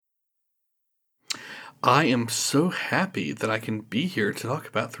I am so happy that I can be here to talk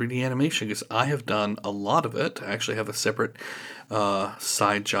about 3D animation because I have done a lot of it. I actually have a separate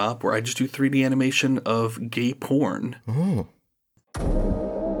side job where I just do 3D animation of gay porn. Oh.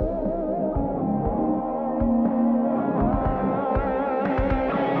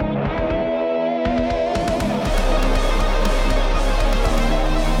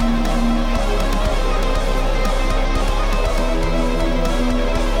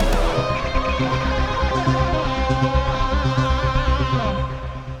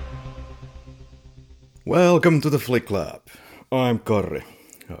 Welcome to the Flick Lab. I'm Karri,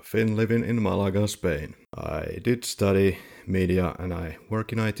 a Finn living in Malaga, Spain. I did study media and I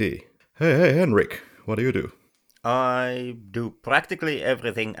work in IT. Hey, Henrik, what do you do? I do practically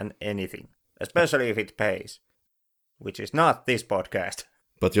everything and anything, especially if it pays, which is not this podcast.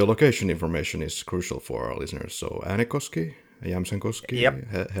 But your location information is crucial for our listeners, so Äänekoski, Jämsänkoski, Yep.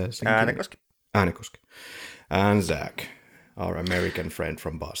 Helsinki, Äänekoski. Äänekoski, and Zach, our American friend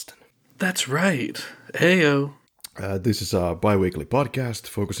from Boston. That's right. Heyo. This is a bi-weekly podcast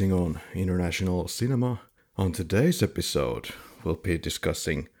focusing on international cinema. On today's episode, we'll be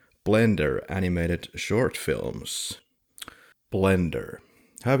discussing Blender animated short films. Blender.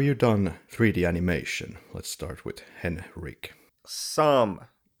 Have you done 3D animation? Let's start with Henrik. Some,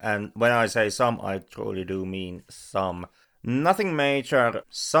 and when I say some, I truly do mean some. Nothing major,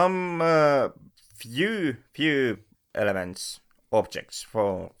 some few elements, objects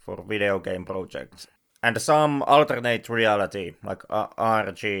for video game projects. And some alternate reality, like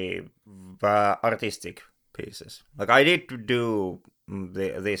RG, artistic pieces. Like I did do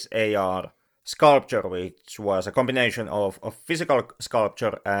this AR sculpture, which was a combination of physical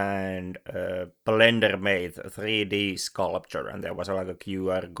sculpture and Blender-made 3D sculpture, and there was like a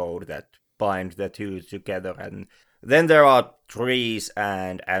QR code that bind the two together. And then there are trees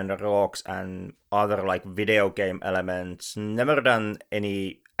and rocks and other like video game elements. Never done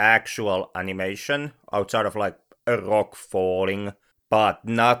any actual animation outside of like a rock falling, but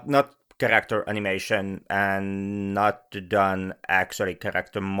not character animation, and not done actually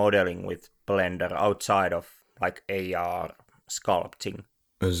character modeling with Blender outside of like AR sculpting.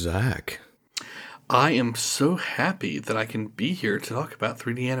 Zach. I am so happy that I can be here to talk about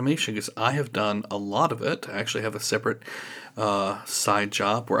 3D animation because I have done a lot of it. I actually have a separate side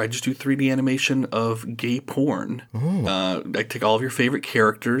job where I just do 3D animation of gay porn. Oh. I take all of your favorite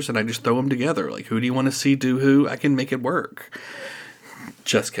characters and I just throw them together. Like, who do you want to see do who? I can make it work.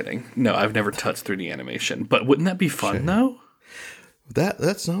 Just kidding. No, I've never touched 3D animation. But wouldn't that be fun, though?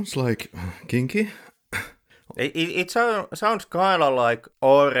 That sounds like kinky. It sounds kind of like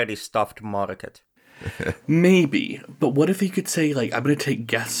already stuffed market. Maybe. But what if you could say, like, I'm going to take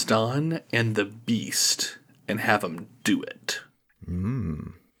Gaston and the Beast and have them do it?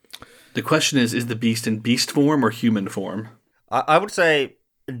 The question is the Beast in beast form or human form? I would say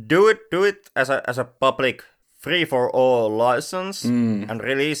do it as a public free-for-all license and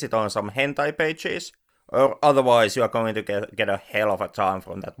release it on some hentai pages, or otherwise you are going to get a hell of a time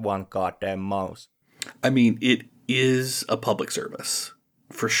from that one goddamn mouse. I mean, it is a public service,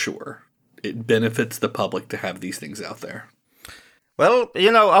 for sure. It benefits the public to have these things out there. Well,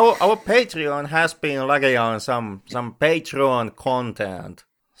 you know, our Patreon has been lagging on some Patreon content,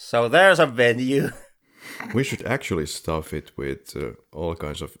 so there's a venue. We should actually stuff it with all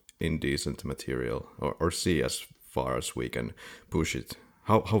kinds of indecent material, or see as far as we can push it.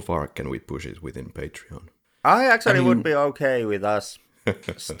 How far can we push it within Patreon? I actually would be okay with us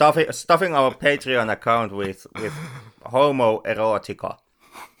stuffing our Patreon account with homoerotica.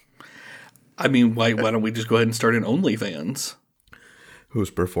 I mean, why don't we just go ahead and start an OnlyFans? Who's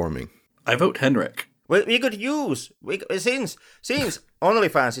performing? I vote Henrik. Well, we could use since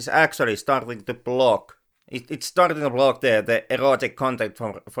OnlyFans is actually starting to block. It's starting to block the erotic content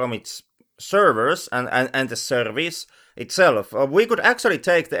from its servers and the service itself. We could actually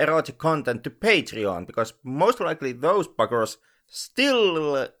take the erotic content to Patreon, because most likely those buggers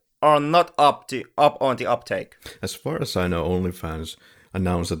still are not up on the uptake. As far as I know, OnlyFans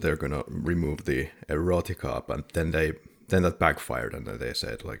announced that they're gonna remove the erotica, and then that backfired, and then they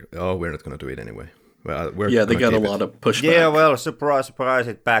said like, "Oh, we're not gonna do it anyway." Well, they got a lot of pushback. Yeah, well, surprise,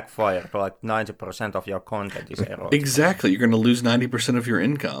 it backfired. Like 90% of your content is erotic. Exactly, you're going to lose 90% of your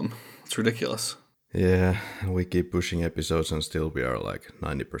income. It's ridiculous. Yeah, we keep pushing episodes, and still we are like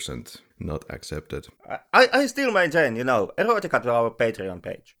 90% not accepted. I still maintain, erotica to our Patreon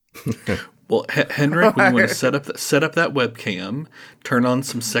page. Well, Henrik, when you want to set up that webcam, turn on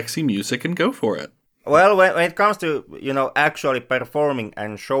some sexy music, and go for it. Well, when it comes to, actually performing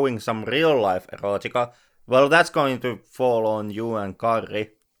and showing some real-life erotica, well, that's going to fall on you and Karri.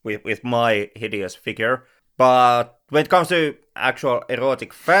 with my hideous figure. But when it comes to actual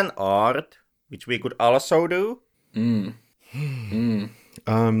erotic fan art, which we could also do.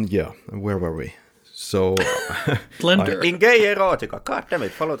 Yeah, where were we? So, Blender. In gay erotica. God damn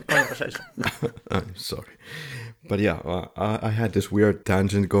it, follow the conversation. I'm sorry. But yeah, I had this weird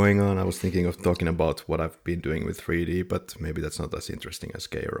tangent going on. I was thinking of talking about what I've been doing with 3D, but maybe that's not as interesting as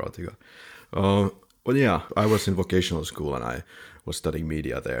gay erotica. But yeah, I was in vocational school and I was studying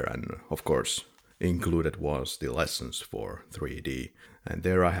media there, and of course, included was the lessons for 3D. And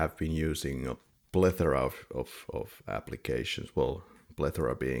there I have been using a plethora of applications. Well,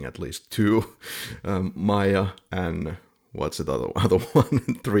 plethora being at least two, Maya and what's the other one?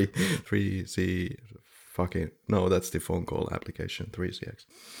 3C fucking no, that's the phone call application 3CX.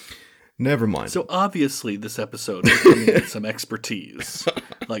 Never mind. So obviously this episode is coming with some expertise.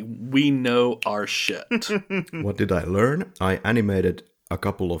 Like, we know our shit. What did I learn? I animated a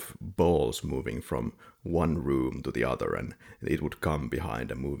couple of balls moving from one room to the other, and it would come behind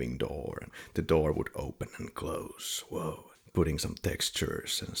a moving door, and the door would open and close. Whoa. Putting some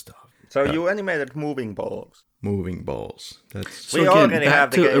textures and stuff. So you animated moving balls. Moving balls. That's So we again, already back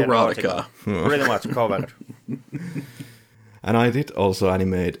have the to gay erotica. pretty much covered. And I did also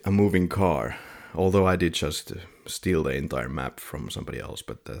animate a moving car, although I did just steal the entire map from somebody else,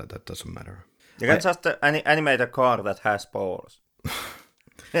 but that doesn't matter. You can just animate a car that has balls.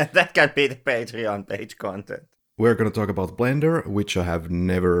 That can be the Patreon page content. We're going to talk about Blender, which I have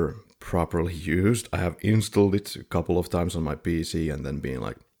never properly used. I have installed it a couple of times on my PC and then being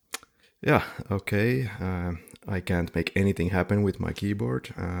like, yeah, okay, I can't make anything happen with my keyboard.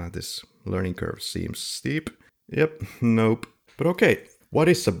 This learning curve seems steep. Yep, nope. But okay, what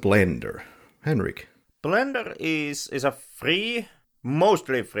is a Blender? Henrik? Blender is a free,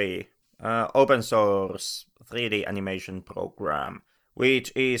 mostly free, open source 3D animation program,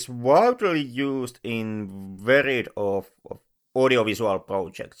 which is widely used in varied of audiovisual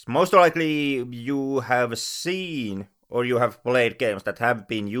projects. Most likely you have seen or you have played games that have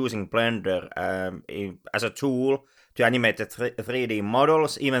been using Blender as a tool to animate the 3D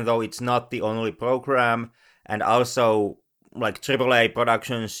models, even though it's not the only program. And also, like AAA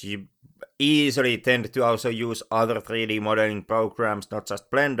productions, you easily tend to also use other 3D modeling programs, not just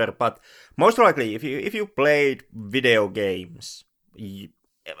Blender. But most likely, if you played video games,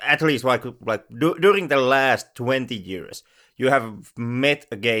 at least during the last 20 years, you have met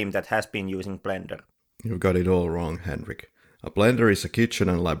a game that has been using Blender. You got it all wrong, Henrik. A blender is a kitchen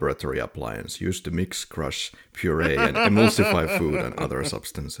and laboratory appliance used to mix, crush, puree, and emulsify food and other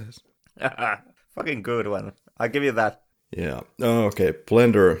substances. Fucking good one. I'll give you that. Yeah. Okay,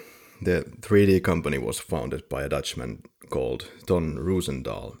 Blender, the 3D company, was founded by a Dutchman called Ton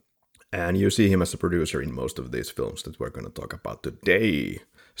Roosendaal. And you see him as a producer in most of these films that we're going to talk about today.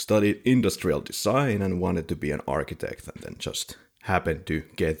 Studied industrial design and wanted to be an architect, and then just happened to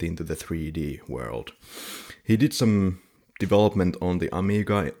get into the 3D world. He did some development on the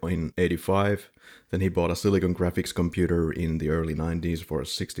Amiga in 85, then he bought a Silicon Graphics computer in the early 90s for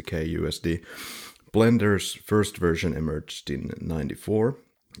 60k USD. Blender's first version emerged in 94,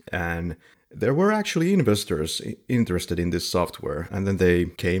 and there were actually investors interested in this software, and then they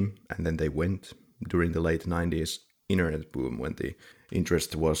came and then they went during the late 90s internet boom, when the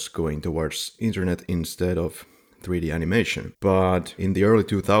interest was going towards internet instead of 3D animation. But in the early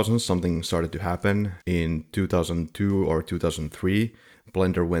 2000s, something started to happen. In 2002 or 2003,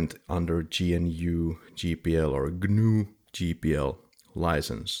 Blender went under GNU GPL or GNU GPL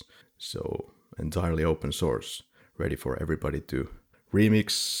license. So entirely open source, ready for everybody to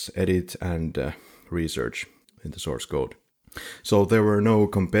remix, edit, and research in the source code. So there were no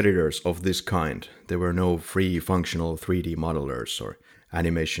competitors of this kind. There were no free functional 3D modelers or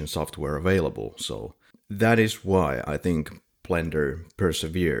animation software available. So that is why I think Blender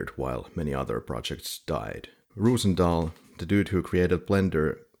persevered while many other projects died. Roosendaal, the dude who created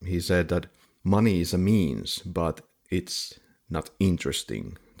Blender, he said that money is a means, but it's not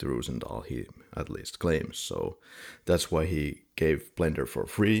interesting to Roosendaal, he at least claims. So that's why he gave Blender for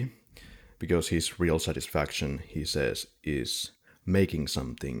free, because his real satisfaction, he says, is making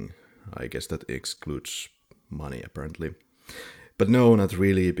something. I guess that excludes money, apparently. But no, not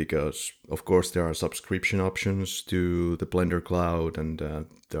really, because of course there are subscription options to the Blender Cloud, and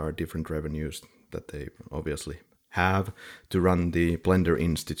there are different revenues that they obviously have to run the Blender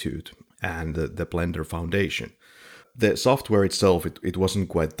Institute and the Blender Foundation. The software itself, it wasn't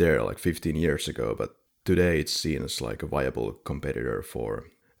quite there like 15 years ago, but today it's seen as like a viable competitor for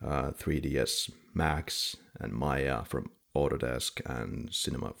 3ds Max and Maya from Autodesk and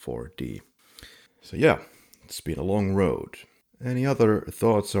Cinema 4D. So yeah, it's been a long road. Any other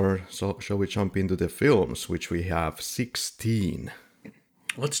thoughts, or shall we jump into the films, which we have 16?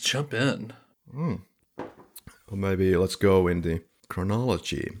 Let's jump in. Or maybe let's go in the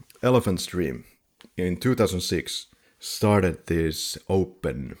chronology. Elephant's Dream in 2006 started this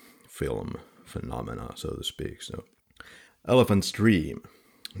open film phenomena, so to speak. So, Elephant's Dream.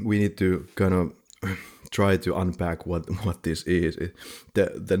 We need to kind of try to unpack what this is.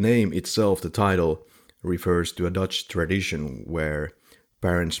 The name itself, the title, refers to a Dutch tradition where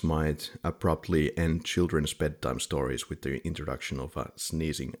parents might abruptly end children's bedtime stories with the introduction of a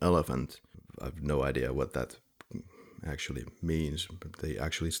sneezing elephant. I have no idea what that actually means. They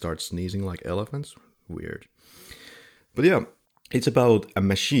actually start sneezing like elephants? Weird. But yeah, it's about a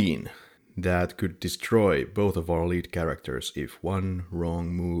machine that could destroy both of our lead characters if one wrong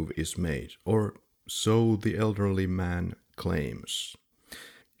move is made, or so the elderly man claims.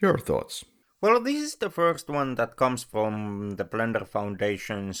 Your thoughts? Well, this is the first one that comes from the Blender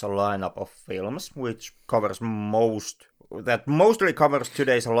Foundation's lineup of films, which mostly covers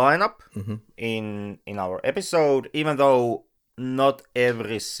today's lineup in our episode, even though not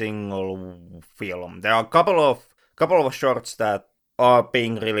every single film. There are a couple of shorts that are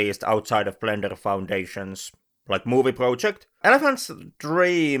being released outside of Blender Foundation's movie project. Elephant's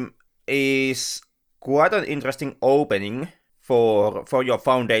Dream is quite an interesting opening for your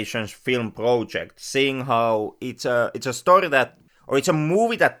Foundation's film project, seeing how it's a story it's a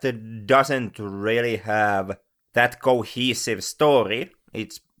movie that doesn't really have that cohesive story.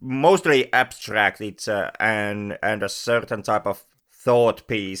 It's mostly abstract. It's and a certain type of thought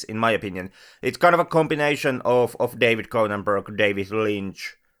piece, in my opinion. It's kind of a combination of David Cronenberg, David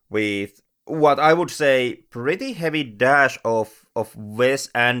Lynch, with what I would say pretty heavy dash of Wes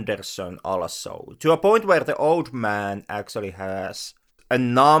Anderson also, to a point where the old man actually has a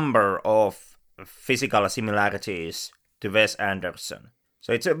number of physical similarities to Wes Anderson.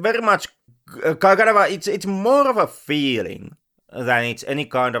 So it's a very much it's more of a feeling than it's any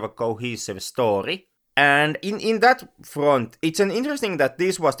kind of a cohesive story. And in that front, it's an interesting that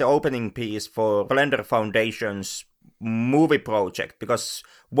this was the opening piece for Blender Foundation's movie project, because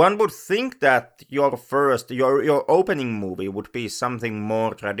one would think that your opening movie would be something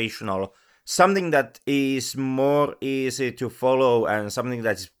more traditional, something that is more easy to follow, and something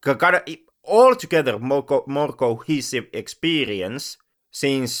that's kind of altogether more cohesive experience,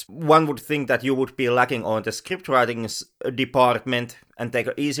 since one would think that you would be lacking on the script writing department and take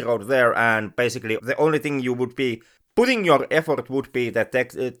an easy road there, and basically the only thing you would be putting your effort would be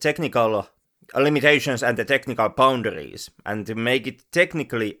the technical limitations and the technical boundaries, and to make it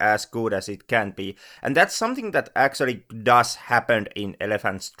technically as good as it can be. And that's something that actually does happen in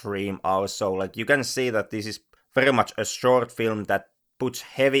Elephant's Dream also. You can see that this is very much a short film that puts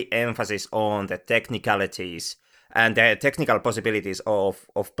heavy emphasis on the technicalities and the technical possibilities of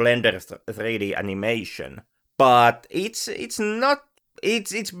Blender 3D animation. But it's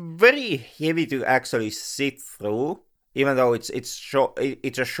very heavy to actually sit through, even though it's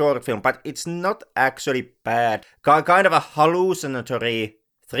a short film, but it's not actually bad. Kind of a hallucinatory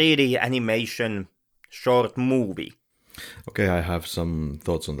 3D animation short movie. Okay, I have some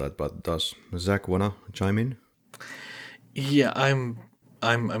thoughts on that, but does Zach wanna chime in? Yeah, I'm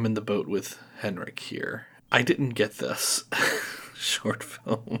in the boat with Henrik here. I didn't get this short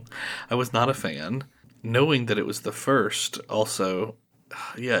film. I was not a fan. Knowing that it was the first, also,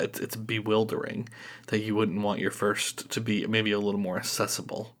 yeah, it's bewildering that you wouldn't want your first to be maybe a little more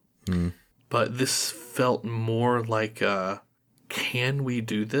accessible. But this felt more like, can we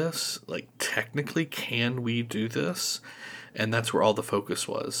do this? Technically, can we do this? And that's where all the focus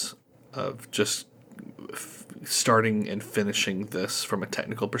was, of just starting and finishing this from a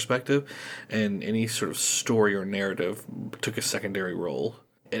technical perspective, and any sort of story or narrative took a secondary role.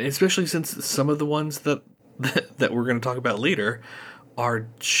 And especially since some of the ones that we're going to talk about later are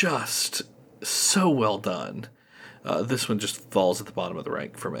just so well done. This one just falls at the bottom of the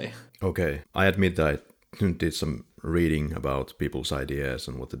rank for me. Okay, I admit that I did some reading about people's ideas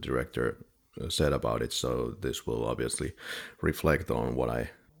and what the director said about it, so this will obviously reflect on what I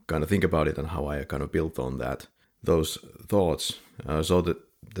kind of think about it and how I kind of built on those thoughts. So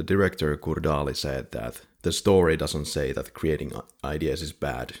the director Kurdali said that the story doesn't say that creating ideas is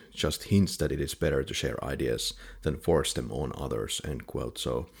bad, just hints that it is better to share ideas than force them on others, end quote.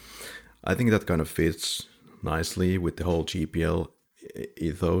 So I think that kind of fits nicely with the whole GPL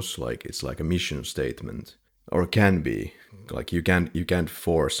ethos. It's like a mission statement, or can be. You can't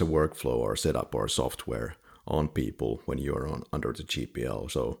force a workflow or setup or software on people when you're under the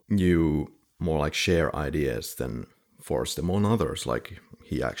GPL. So you more share ideas than force them on others, like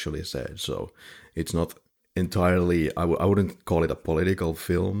he actually said. So it's not entirely, I wouldn't call it a political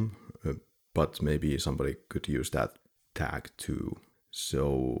film, but maybe somebody could use that tag too.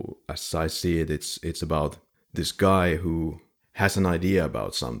 So as I see it, it's about this guy who has an idea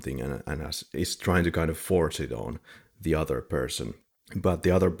about something and is trying to kind of force it on the other person. But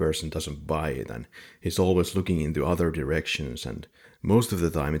the other person doesn't buy it, and he's always looking into other directions. And most of the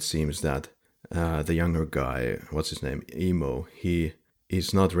time it seems that the younger guy, what's his name, Emo, he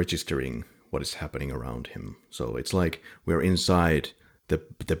is not registering what is happening around him. So it's like we're inside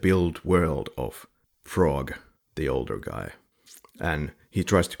the built world of Frog, the older guy. And he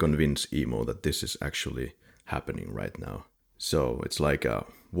tries to convince Emo that this is actually happening right now. So it's like a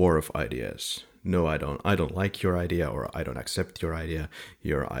war of ideas. No, I don't like your idea, or I don't accept your idea.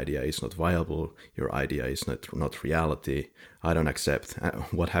 Your idea is not viable. Your idea is not reality. I don't accept.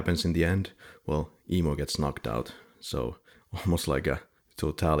 What happens in the end? Well, Emo gets knocked out. So almost like a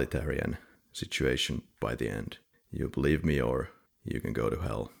totalitarian situation by the end. You believe me or you can go to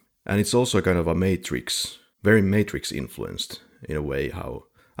hell. And it's also kind of a Matrix, very Matrix influenced in a way, how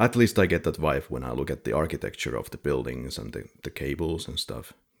at least I get that vibe when I look at the architecture of the buildings and the cables and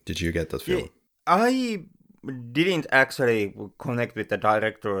stuff. Did you get that feel? I didn't actually connect with the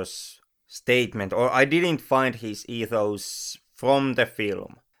director's statement, or I didn't find his ethos from the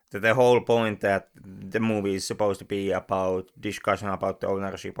film. The whole point that the movie is supposed to be about discussion about the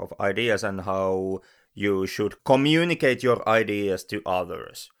ownership of ideas and how you should communicate your ideas to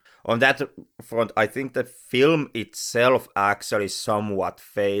others. On that front, I think the film itself actually somewhat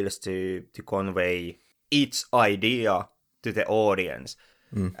fails to convey its idea to the audience.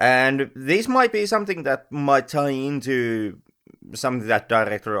 And this might be something that might tie into something that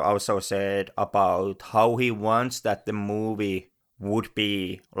director also said about how he wants that the movie would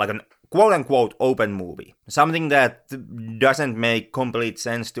be like an quote-unquote open movie. Something that doesn't make complete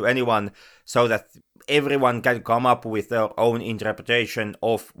sense to anyone, so that everyone can come up with their own interpretation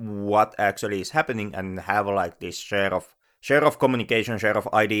of what actually is happening and have like this share of communication, share of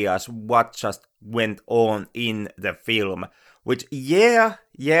ideas, what just went on in the film. Which,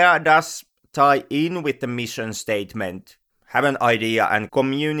 does tie in with the mission statement. Have an idea and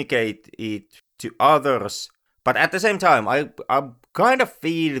communicate it to others. But at the same time, I kind of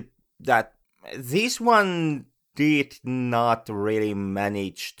feel that this one did not really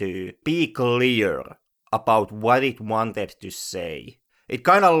manage to be clear about what it wanted to say. It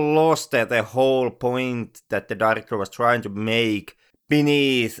kind of lost the whole point that the director was trying to make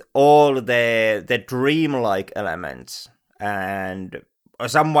beneath all the dreamlike elements. And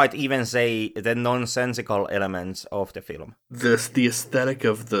some might even say the nonsensical elements of the film. The aesthetic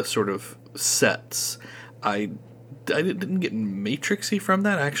of the sort of sets, I didn't get Matrixy from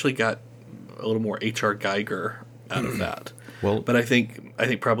that. I actually got a little more H.R. Geiger out of that. Well, but I think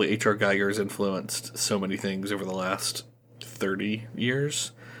probably H.R. Geiger has influenced so many things over the last 30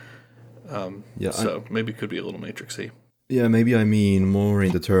 years. So maybe it could be a little Matrixy. Yeah, maybe I mean more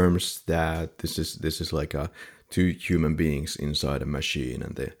in the terms that this is like two human beings inside a machine,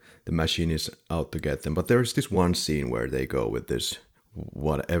 and the machine is out to get them. But there's this one scene where they go with this,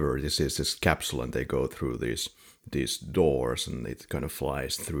 whatever this is, this capsule, and they go through these doors, and it kind of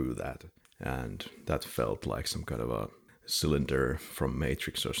flies through that. And that felt like some kind of a cylinder from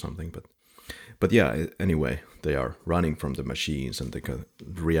Matrix or something. But yeah, anyway, they are running from the machines, and the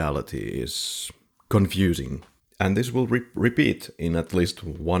reality is confusing. And this will repeat in at least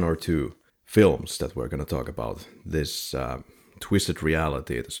one or two films that we're going to talk about. This twisted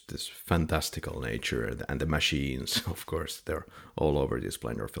reality, this fantastical nature, and the machines, of course, they're all over these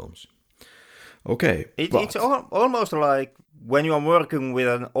Blender films. Okay. It's almost like when you are working with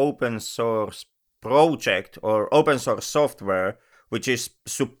an open source project or open source software, which is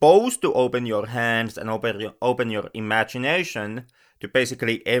supposed to open your hands and open your imagination to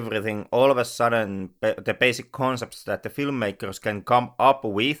basically everything. All of a sudden, the basic concepts that the filmmakers can come up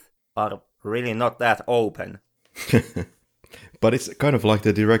with are really not that open. But it's kind of like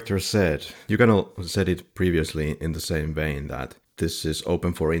the director said. You kind of said it previously in the same vein, that this is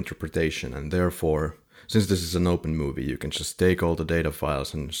open for interpretation, and therefore, since this is an open movie, you can just take all the data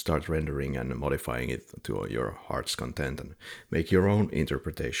files and start rendering and modifying it to your heart's content and make your own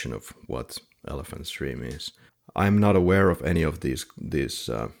interpretation of what Elephant's Dream is. I'm not aware of any of these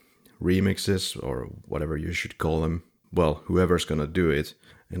remixes, or whatever you should call them. Well, whoever's gonna do it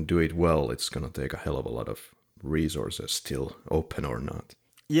and do it well, it's gonna take a hell of a lot of resources, still open or not.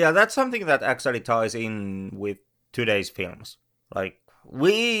 Yeah, that's something that actually ties in with today's films. Like,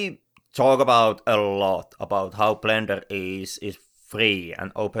 we talk about a lot about how Blender is free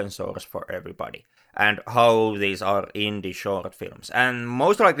and open source for everybody, and how these are indie short films. And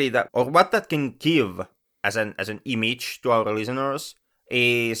most likely what that can give as an image to our listeners,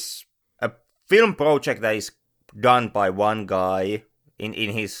 is a film project that is done by one guy in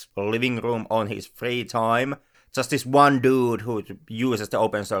his living room on his free time. Just this one dude who uses the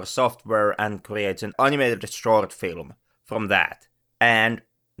open source software and creates an animated short film from that. And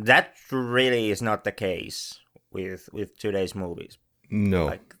that really is not the case with today's movies. No.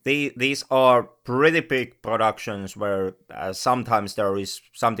 Like these are pretty big productions where sometimes there is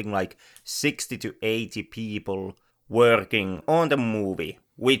something like 60 to 80 people working on the movie,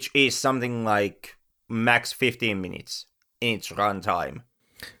 which is something like max 15 minutes in its runtime.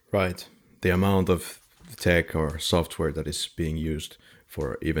 Right. The amount of tech or software that is being used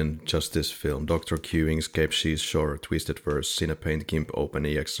for even just this film: Dr. Q, Inkscape, She's Shore, Twisted Verse, Cinepaint, GIMP,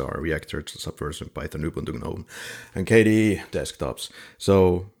 OpenEXR, Reactor, Subversion, Python, Ubuntu GNOME, and KDE desktops.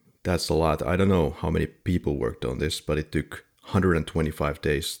 So that's a lot. I don't know how many people worked on this, but it took 125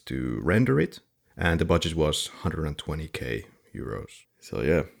 days to render it, and the budget was 120k euros. So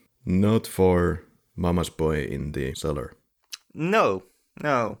yeah, not for Mama's Boy in the cellar. No.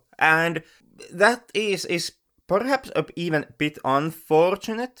 And that is perhaps even a bit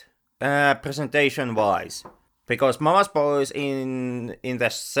unfortunate presentation-wise. Because Mama's Boys in the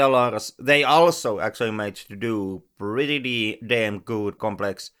cellars, they also actually managed to do pretty damn good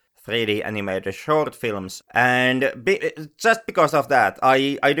complex 3D animated short films. And just because of that,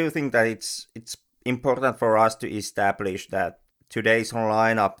 I do think that it's important for us to establish that today's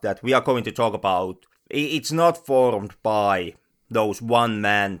lineup that we are going to talk about, it's not formed by those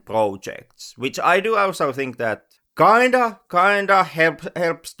one-man projects, which I do also think that kinda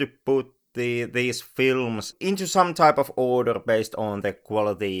helps to put these films into some type of order based on the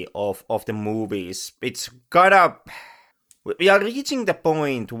quality of the movies. It's we are reaching the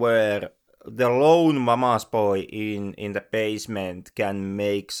point where the lone Mama's Boy in the basement can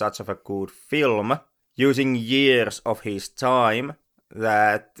make such of a good film using years of his time,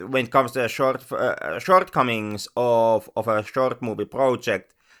 that when it comes to the shortcomings of a short movie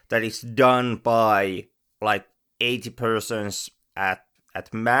project that is done by like 80 persons at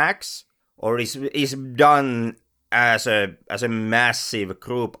max, or is done as a massive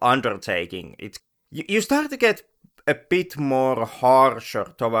group undertaking, you start to get a bit more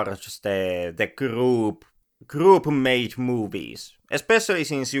harsher towards the group made movies, especially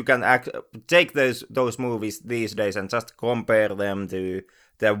since you can take those movies these days and just compare them to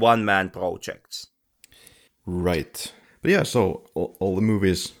the one-man projects. Right. But yeah, so all the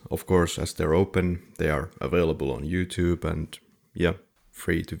movies, of course, as they're open, they are available on YouTube, and yeah,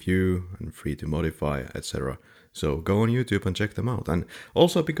 free to view and free to modify, etc. So go on YouTube and check them out. And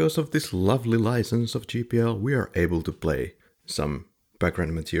also because of this lovely license of GPL, we are able to play some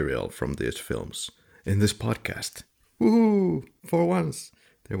background material from these films in this podcast. Woohoo! For once,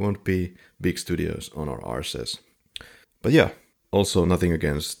 there won't be big studios on our arses. But yeah, also nothing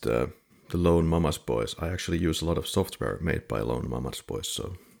against the Lone Mama's Boys. I actually use a lot of software made by Lone Mama's Boys,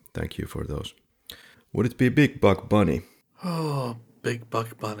 so thank you for those. Would it be Big Buck Bunny? Oh, Big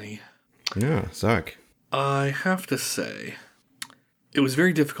Buck Bunny. Yeah, Zach. I have to say, it was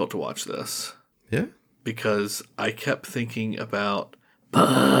very difficult to watch this. Yeah? Because I kept thinking about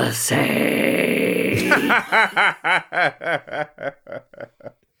pussy.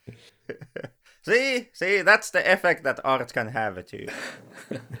 See, that's the effect that art can have too.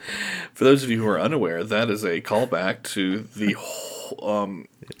 For those of you who are unaware, that is a callback to the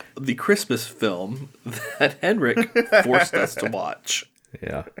Christmas film that Henrik forced us to watch.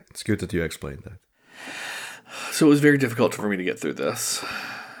 Yeah, it's good that you explained that. So it was very difficult for me to get through this.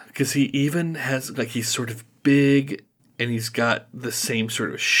 Because he even has, like, he's sort of big, and he's got the same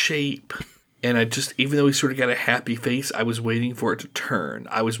sort of shape. And I just, even though he sort of got a happy face, I was waiting for it to turn.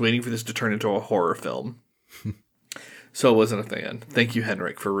 I was waiting for this to turn into a horror film. So I wasn't a fan. Thank you,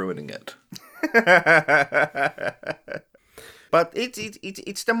 Henrik, for ruining it. But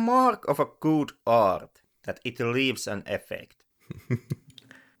it's the mark of a good art that it leaves an effect.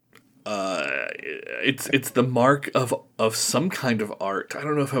 It's the mark of some kind of art. I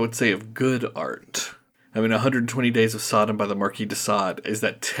don't know if I would say of good art. I mean, 120 Days of Sodom by the Marquis de Sade, is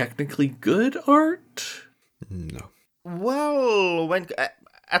that technically good art? No. Well,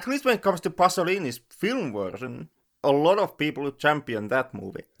 at least when it comes to Pasolini's film version, a lot of people champion that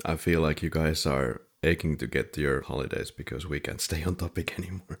movie. I feel like you guys are aching to get to your holidays because we can't stay on topic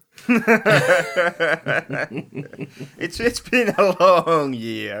anymore. It's been a long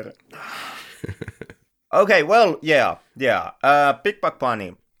year. Okay, well, yeah. Big Buck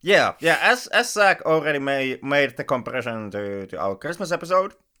Bunny. Yeah. As Zach already made the comparison to our Christmas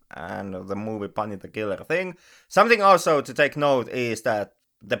episode and the movie Bunny the Killer thing. Something also to take note is that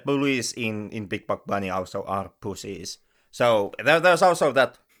the bullies in Big Buck Bunny also are pussies. So there's also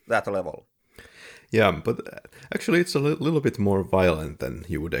that level. Yeah, but actually it's a little bit more violent than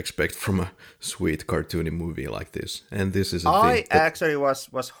you would expect from a sweet cartoony movie like this. And this is a I thing that, actually was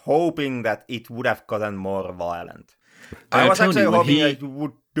hoping that it would have gotten more violent. I I'm was telling actually you, when hoping he- it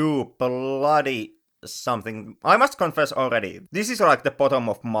would do bloody something. I must confess already, this is like the bottom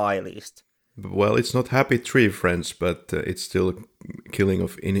of my list. well, it's not Happy Tree Friends, but it's still killing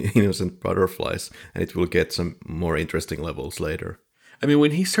of innocent butterflies, and it will get some more interesting levels later. I mean,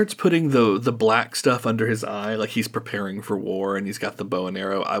 when he starts putting the black stuff under his eye, like he's preparing for war and he's got the bow and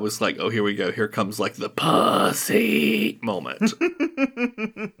arrow, I was like, oh, here we go. Here comes like the pussy moment.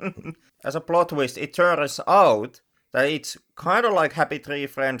 As a plot twist, it turns out that it's kind of like Happy Tree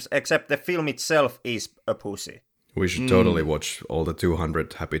Friends, except the film itself is a pussy. We should totally watch all the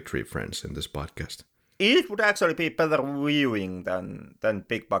 200 Happy Tree Friends in this podcast. It would actually be better viewing than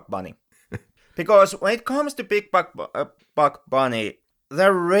Big Buck Bunny. Because when it comes to Big Buck Bunny,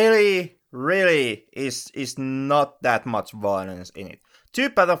 there really is not that much violence in it.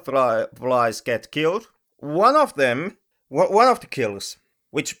 2 butterflies get killed. One of the kills,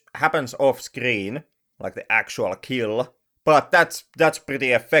 which happens off screen, like the actual kill, but that's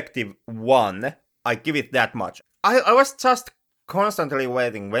pretty effective one. I give it that much. I was just constantly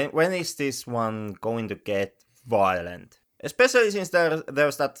waiting. When is this one going to get violent? Especially since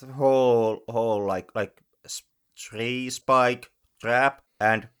there's that whole like tree spike trap,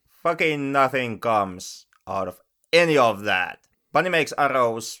 and fucking nothing comes out of any of that. Bunny makes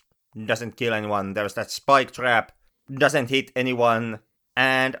arrows, doesn't kill anyone. There's that spike trap, doesn't hit anyone,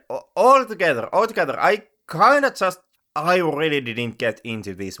 and altogether, I really didn't get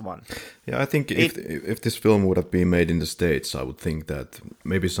into this one. Yeah, I think if this film would have been made in the States, I would think that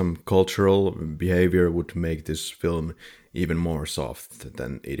maybe some cultural behavior would make this film even more soft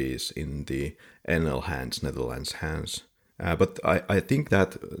than it is in the Netherlands hands. But I think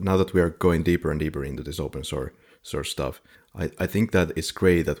that now that we are going deeper and deeper into this open source stuff, I think that it's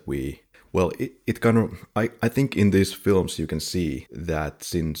great that we... Well, it kind of... I think in these films you can see that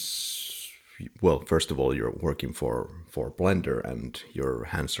since... Well, first of all, you're working for Blender and your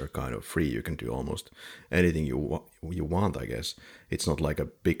hands are kind of free. You can do almost anything you want, I guess. It's not like a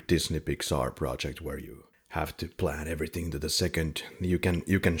big Disney Pixar project where you have to plan everything to the second. You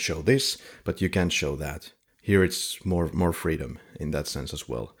can show this, but you can't show that. Here it's more freedom in that sense as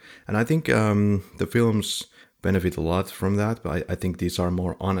well. And I think the films benefit a lot from that, but I think these are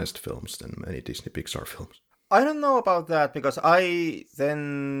more honest films than many Disney Pixar films. I don't know about that, because I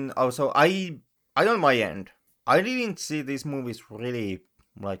on my end, I didn't see these movies really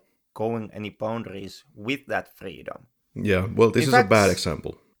like going any boundaries with that freedom. Yeah, well, this is a bad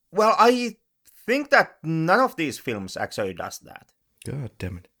example. Well, I think that none of these films actually does that. God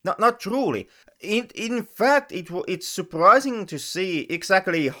damn it. Not truly. In fact, it's surprising to see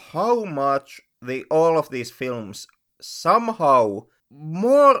exactly how much all of these films somehow,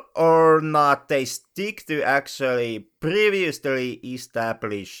 more or not, they stick to actually previously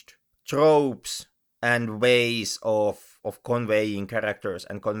established tropes and ways of conveying characters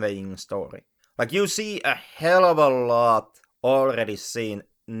and conveying story. Like, you see a hell of a lot already seen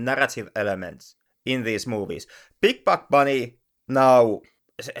narrative elements in these movies. Big Buck Bunny, now,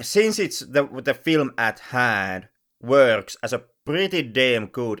 since it's the film at hand, works as a pretty damn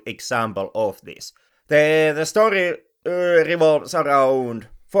good example of this. The story revolves around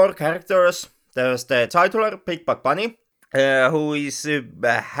 4 characters. There's the titular, Big Buck Bunny, who is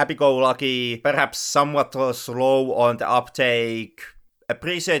happy-go-lucky, perhaps somewhat slow on the uptake,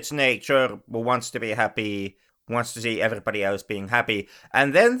 appreciates nature, wants to be happy, wants to see everybody else being happy.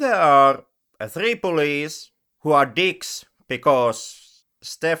 And then there are 3 bullies who are dicks because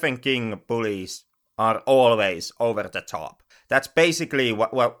Stephen King bullies are always over the top. That's basically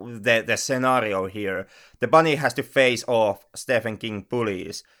what the scenario here. The bunny has to face off Stephen King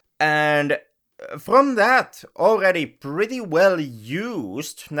bullies. And from that already pretty well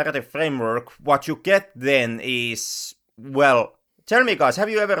used narrative framework, what you get then is, well, tell me guys, have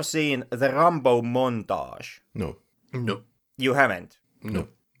you ever seen the Rambo montage? No. No. You haven't? No.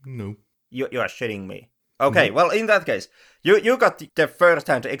 You are shitting me. Okay, well, in that case, you got the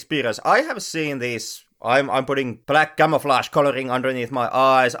first-hand experience. I have seen this. I'm putting black camouflage coloring underneath my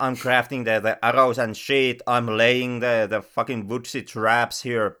eyes. I'm crafting the arrows and shit. I'm laying the fucking woodsy traps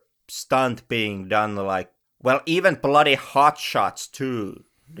here. Stunt being done like... Well, even bloody Hot Shots too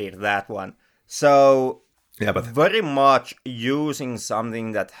did that one. So... Yeah, but... Very much using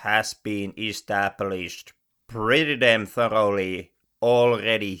something that has been established pretty damn thoroughly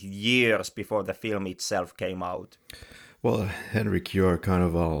already years before the film itself came out. Well, Henrik, you're kind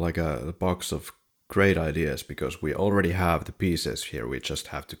of like a box of great ideas because we already have the pieces here. We just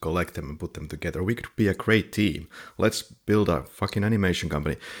have to collect them and put them together. We could be a great team. Let's build a fucking animation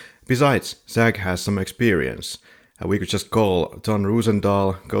company. Besides, Zach has some experience. We could just call Ton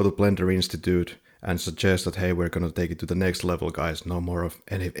Roosendahl, go to Blender Institute, and suggest that, hey, we're gonna take it to the next level, guys. No more of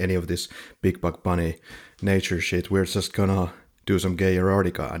any of this Big Buck Bunny nature shit. We're just gonna do some gay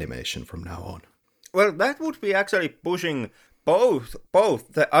erotica animation from now on. Well, that would be actually pushing both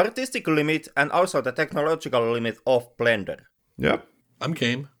the artistic limit and also the technological limit of Blender. Yep. I'm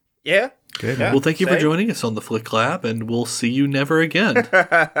game. Yeah? Okay. Yeah. Well, thank you for Same. joining us on the Flick Lab, and we'll see you never again.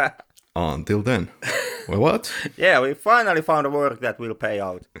 Until then. Well, what? Yeah, we finally found a work that will pay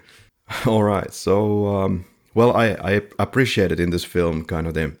out. All right. So, well, I appreciated in this film kind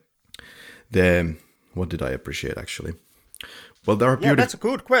of the what did I appreciate actually? Well, there are Yeah, beautiful. that's a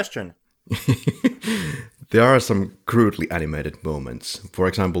good question. There are some crudely animated moments. For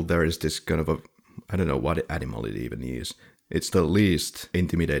example, there is this kind of a, I don't know what animal it even is. It's the least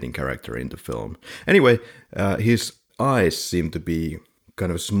intimidating character in the film. Anyway, his eyes seem to be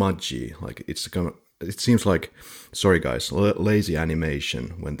kind of smudgy. Like it's kind of, it seems like, sorry guys, lazy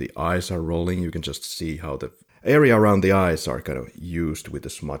animation. When the eyes are rolling, you can just see how the area around the eyes are kind of used with the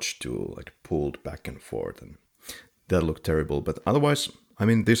smudge tool, like pulled back and forth, and that looked terrible. But otherwise, I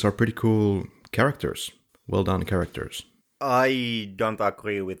mean, these are pretty cool characters. Well done characters. I don't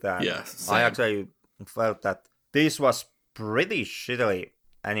agree with that. Yeah, same. I actually felt that this was pretty shittily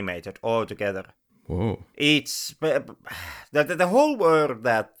animated altogether. Whoa. It's the whole world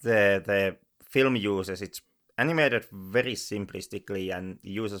that the film uses. It's animated very simplistically and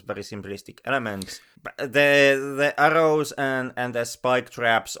uses very simplistic elements. The arrows and the spike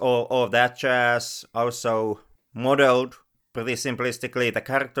traps, all of that jazz, also modeled pretty simplistically. The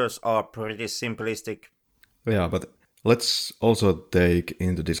characters are pretty simplistic. Yeah, but let's also take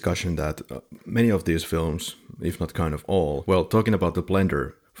into discussion that many of these films, if not kind of all, well, talking about the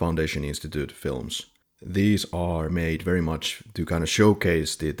Blender Foundation Institute films, these are made very much to kind of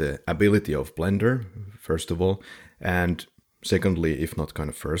showcase the ability of Blender, first of all, and secondly, if not kind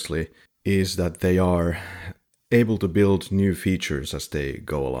of firstly, is that they are able to build new features as they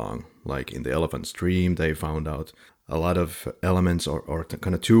go along. Like in the Elephant's Dream, they found out a lot of elements or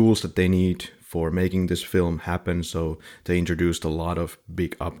kind of tools that they need for making this film happen, so they introduced a lot of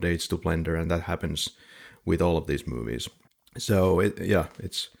big updates to Blender, and that happens with all of these movies. So,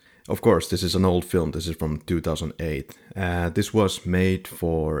 it's of course, this is an old film. This is from 2008. This was made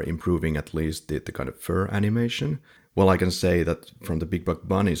for improving at least the kind of fur animation. Well, I can say that from the Big Buck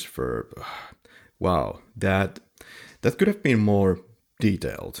Bunny's fur, wow, that could have been more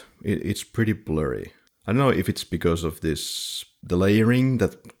detailed. It's pretty blurry. I don't know if it's because of the layering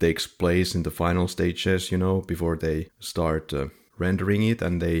that takes place in the final stages, before they start rendering it,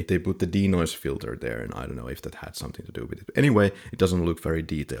 and they put the denoise filter there, and I don't know if that had something to do with it. Anyway, it doesn't look very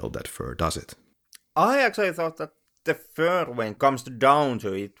detailed, that fur, does it? I actually thought that the fur, when it comes down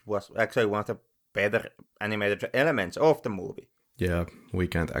to it, was actually one of the better animated elements of the movie. Yeah, we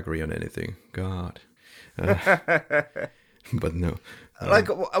can't agree on anything. God. But no. Like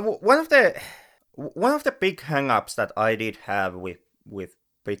one of the big hang-ups that I did have with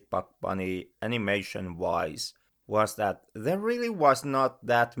Big Buck Bunny animation-wise was that there really was not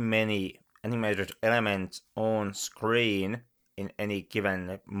that many animated elements on screen in any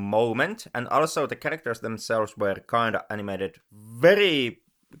given moment, and also the characters themselves were kind of animated very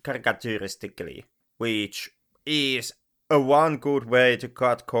caricaturistically, which is a one good way to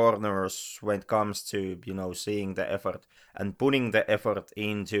cut corners when it comes to, seeing the effort and putting the effort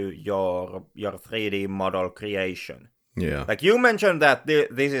into your 3D model creation. Yeah. Like you mentioned that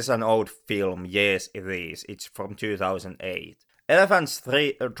this is an old film. Yes, it is. It's from 2008. Elephant's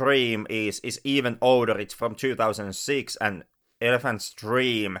Dream is even older. It's from 2006, and Elephant's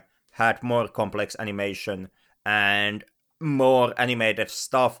Dream had more complex animation and more animated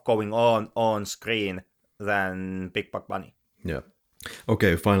stuff going on screen than Big Buck Bunny. Yeah.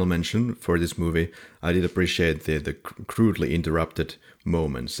 Okay, final mention for this movie. I did appreciate the crudely interrupted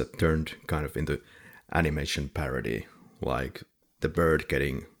moments that turned kind of into animation parody, like the bird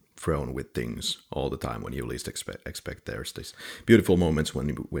getting thrown with things all the time when you least expect. There's these beautiful moments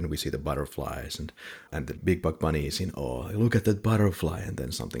when we see the butterflies and the Big Buck Bunny is in awe. Look at that butterfly, and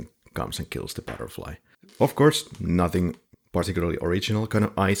then something comes and kills the butterfly. Of course, nothing particularly original, kind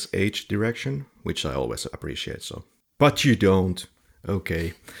of Ice Age direction, which I always appreciate. So, but you don't.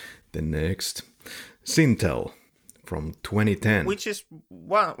 Okay, the next Sintel from 2010. Which is,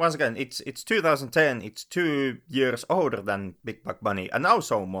 once again, it's 2010, it's 2 years older than Big Buck Bunny, and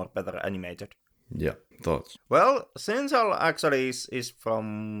also more better animated. Yeah, thoughts? Well, Sensual actually is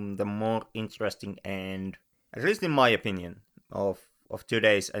from the more interesting end, at least in my opinion, of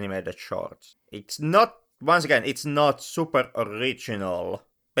today's animated shorts. It's not, once again, it's not super original.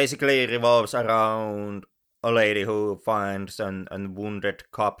 Basically, it revolves around a lady who finds an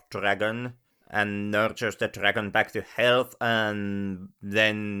wounded cub dragon and nurtures the dragon back to health and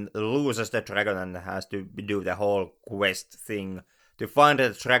then loses the dragon and has to do the whole quest thing to find the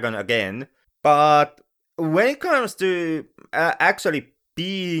dragon again. But when it comes to actually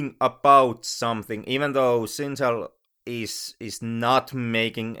being about something, even though Sintel is not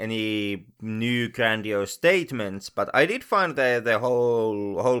making any new grandiose statements, but I did find the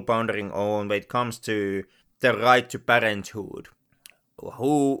whole pondering on when it comes to the right to parenthood.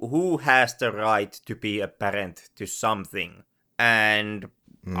 Who has the right to be a parent to something? And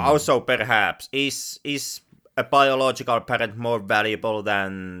also perhaps is a biological parent more valuable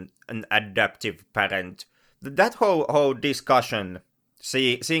than an adoptive parent? That whole discussion,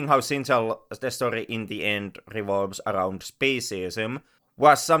 seeing how Sintel, the story in the end revolves around speciesism,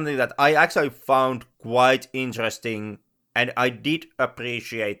 was something that I actually found quite interesting, and I did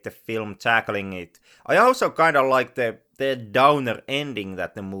appreciate the film tackling it. I also kind of like the downer ending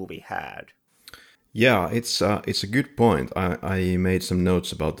that the movie had. Yeah, it's a good point. I made some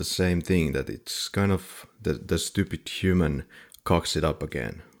notes about the same thing, that it's kind of the stupid human cocks it up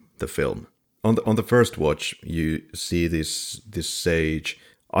again, the film. On the first watch, you see this sage.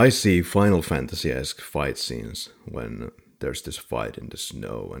 I see Final Fantasy-esque fight scenes when there's this fight in the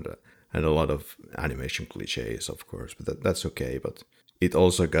snow and a lot of animation cliches, of course, but that's okay. But it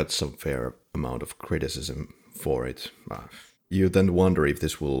also got some fair amount of criticism for it. You then wonder if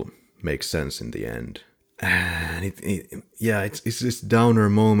this will make sense in the end. And it's this downer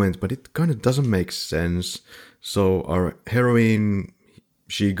moment, but it kind of doesn't make sense. So our heroine,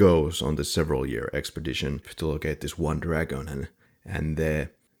 she goes on this several-year expedition to locate this one dragon, and the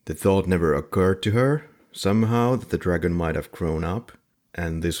thought never occurred to her somehow that the dragon might have grown up,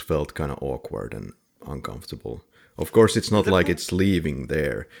 and this felt kind of awkward and uncomfortable. Of course, it's not like it's leaving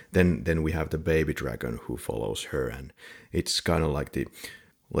there. Then we have the baby dragon who follows her, and it's kind of like the,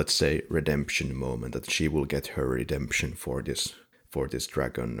 let's say, redemption moment, that she will get her redemption for this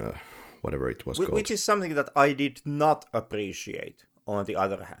dragon, whatever it was called. Which is something that I did not appreciate, on the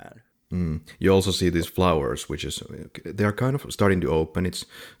other hand. You also see these flowers, which is, they're kind of starting to open. It's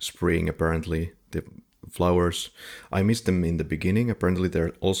spring, apparently, the flowers. I missed them in the beginning. Apparently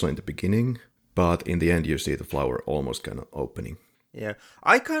they're also in the beginning, but in the end you see the flower almost kind of opening. Yeah,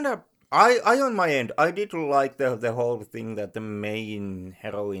 I on my end, I did like the whole thing that the main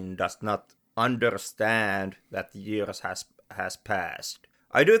heroine does not understand that years has passed.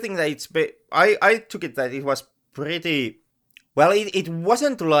 I do think that I took it that it was pretty, well, it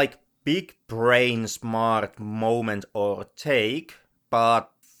wasn't like big brain smart moment or take,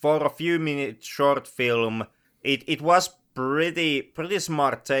 but for a few minute short film, it was pretty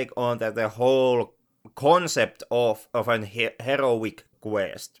smart take on the whole concept of an heroic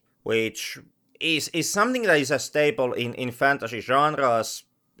quest, which is something that is a staple in fantasy genres.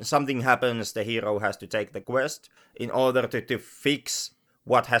 Something happens, the hero has to take the quest in order to fix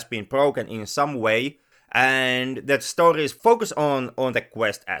what has been broken in some way, and that stories focus on the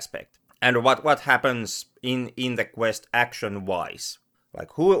quest aspect and what happens in the quest action wise, like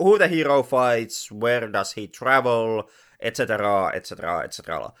who the hero fights, where does he travel, etc, etc,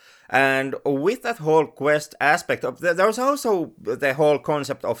 etc. And with that whole quest aspect there's also the whole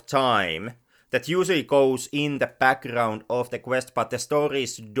concept of time that usually goes in the background of the quest, but the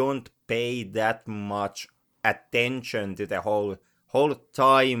stories don't pay that much attention to the whole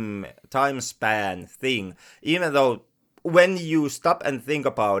time span thing, even though when you stop and think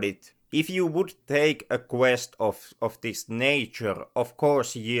about it, if you would take a quest of this nature, of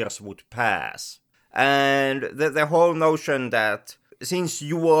course years would pass. And the whole notion that since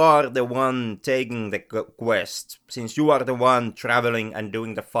you are the one taking the quest, since you are the one traveling and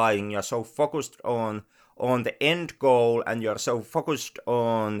doing the fighting, you're so focused on the end goal, and you're so focused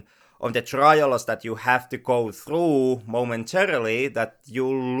on the trials that you have to go through momentarily, that you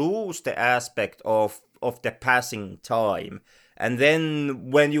lose the aspect of the passing time. And then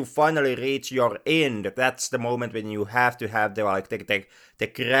when you finally reach your end, that's the moment when you have to have the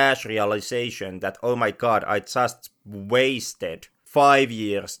crash realization that, oh my god, I just wasted 5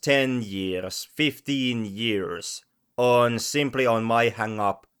 years, 10 years, 15 years simply on my hang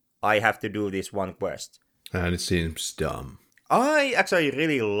up. I have to do this one quest. And it seems dumb. I actually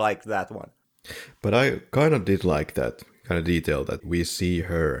really like that one. But I kind of did like that kind of detail that we see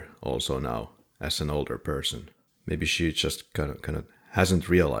her also now as an older person. Maybe she just kind of hasn't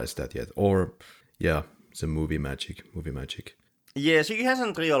realized that yet. Or Yeah, it's a movie magic. Yeah, she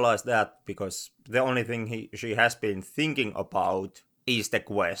hasn't realized that because the only thing she has been thinking about is the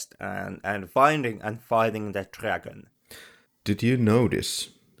quest and finding and fighting the dragon. Did you notice,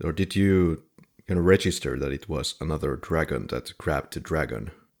 or did you kind of register that it was another dragon that grabbed the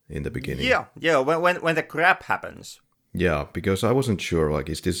dragon in the beginning? Yeah. When the grab happens. Yeah, because I wasn't sure. Like,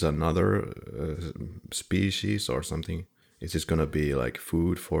 is this another species or something? Is this gonna be like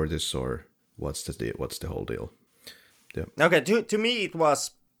food for this, or what's the whole deal? Yeah. Okay, to me it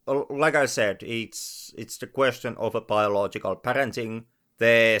was like I said, it's the question of a biological parenting.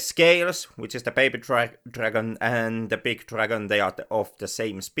 The scales, which is the baby dragon, and the big dragon, they are of the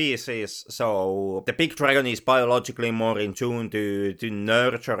same species. So the big dragon is biologically more in tune to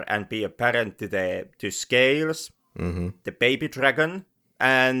nurture and be a parent to scales, the baby dragon,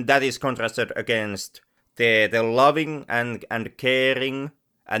 and that is contrasted against the loving and caring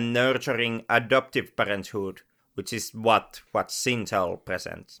and nurturing adoptive parenthood, which is what Sintel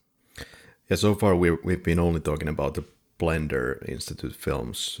presents. Yeah, so far we've been only talking about the Blender Institute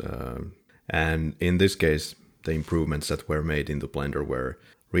films, and in this case, the improvements that were made into Blender were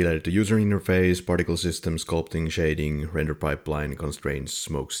related to user interface, particle system, sculpting, shading, render pipeline, constraints,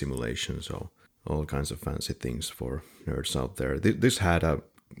 smoke simulation, so all kinds of fancy things for nerds out there. This had a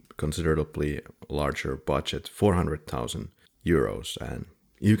considerably larger budget, 400,000 euros, and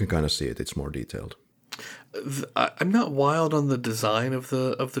you can kind of see it. It's more detailed. I'm not wild on the design of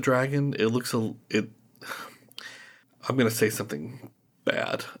the dragon. It looks I'm going to say something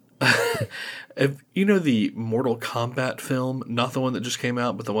bad. You know the Mortal Kombat film? Not the one that just came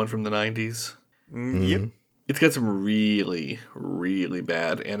out, but the one from the 90s? Yep. It's got some really, really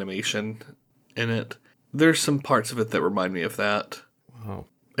bad animation in it. There's some parts of it that remind me of that. Wow.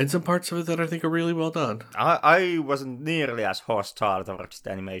 And some parts of it that I think are really well done. I wasn't nearly as hostile towards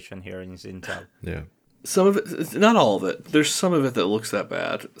the animation here in Sintel. Yeah. Some of it, not all of it. There's some of it that looks that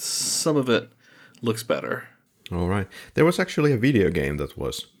bad. Some of it looks better. All right. There was actually a video game that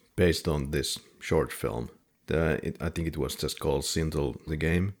was based on this short film. I think it was just called Sintel the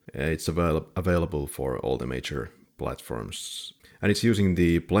game. It's available for all the major platforms. And it's using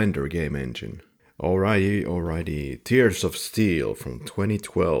the Blender game engine. Alrighty. Tears of Steel from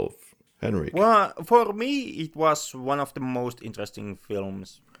 2012. Henrik. Well, for me, it was one of the most interesting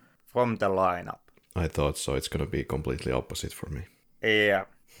films from the lineup. I thought so. It's gonna be completely opposite for me. Yeah.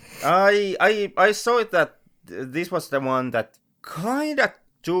 I saw it that this was the one that kind of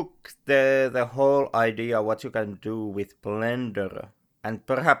took the whole idea what you can do with Blender and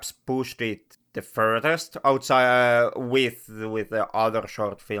perhaps pushed it the furthest outside with the other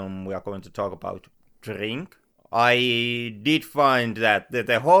short film we are going to talk about, Drink. I did find that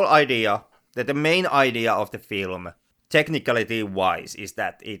the whole idea, that the main idea of the film, technicality wise, is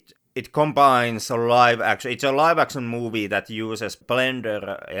that it combines a live action. It's a live action movie that uses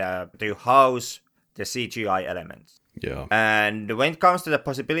Blender to house the CGI elements. Yeah. And when it comes to the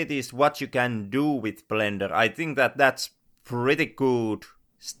possibilities, what you can do with Blender, I think that's pretty good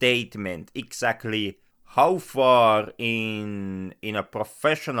statement. Exactly how far in a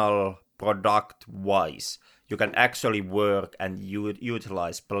professional product wise you can actually work and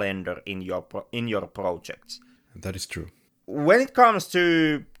utilize Blender in your projects. That is true. When it comes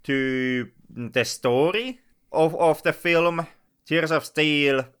to the story of the film, Tears of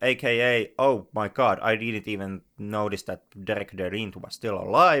Steel, aka, oh my god, I didn't even notice that Derek DeRint was still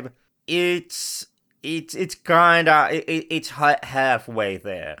alive. It's halfway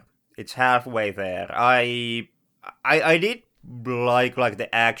there. It's halfway there. I did like the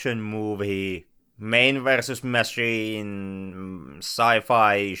action movie, main versus machine,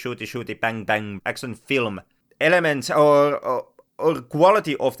 sci-fi, shooty bang bang action film elements or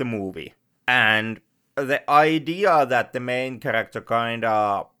quality of the movie, and the idea that the main character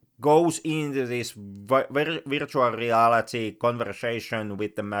kinda goes into this virtual reality conversation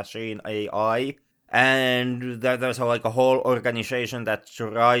with the machine AI, and that there's like a whole organization that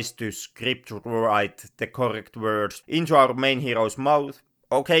tries to script write the correct words into our main hero's mouth.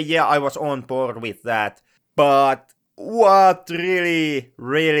 Okay, yeah, I was on board with that, but what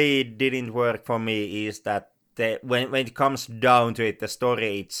really didn't work for me is that when it comes down to it, the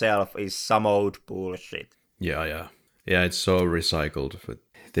story itself is some old bullshit. Yeah, it's so recycled. But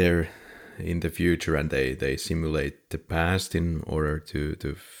they're in the future and they simulate the past in order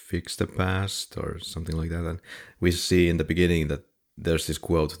to fix the past or something like that. And we see in the beginning that there's this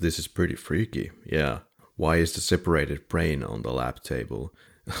quote, "This is pretty freaky." Yeah. Why is the separated brain on the lab table?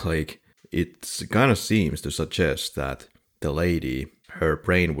 Like, it kind of seems to suggest that the lady, her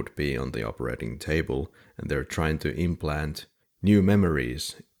brain would be on the operating table, and they're trying to implant new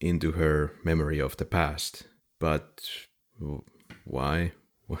memories into her memory of the past. But why?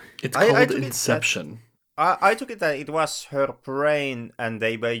 It's I called took it that- Inception. I took it that it was her brain, and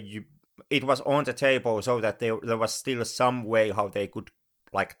it was on the table, so that there was still some way how they could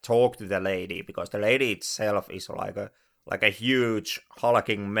like talk to the lady, because the lady itself is like a huge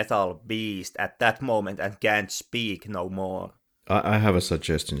hulking metal beast at that moment and can't speak no more. I have a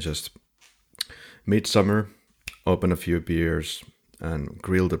suggestion. Just midsummer, open a few beers, and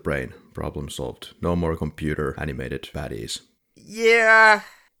grill the brain. Problem solved. No more computer animated baddies. Yeah,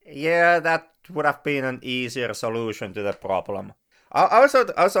 that would have been an easier solution to the problem. Also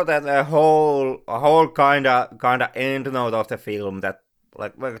that a whole kinda end note of the film that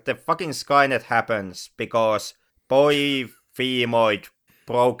like the fucking Skynet happens because boy femoid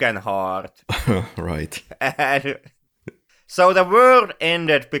broken heart, Right. and so the world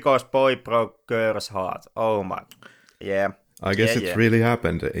ended because boy broke girl's heart. Oh my, yeah. I guess Yeah. it really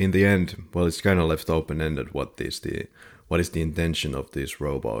happened in the end. Well, it's kind of left open-ended. What is the intention of these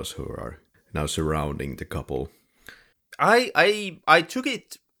robots who are now surrounding the couple? I took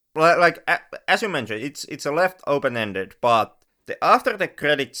it like as you mentioned, it's a left open-ended, but after the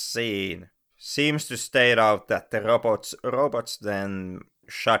credits scene seems to state out that the robots then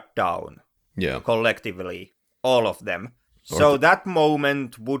shut down Yeah. collectively, all of them. So that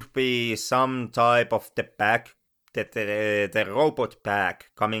moment would be some type of the robot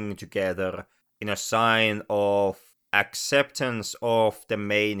pack coming together in a sign of acceptance of the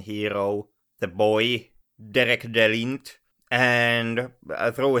main hero, the boy, Derek DeLint, and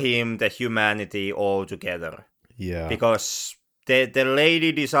through him the humanity all together. Yeah. Because the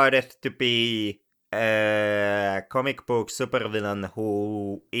lady decided to be a comic book supervillain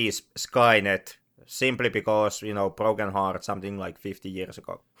who is Skynet simply because, Broken Heart something like 50 years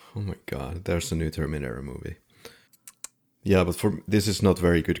ago. Oh my god, there's a new Terminator movie. Yeah, but this is not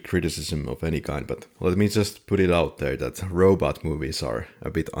very good criticism of any kind, but let me just put it out there that robot movies are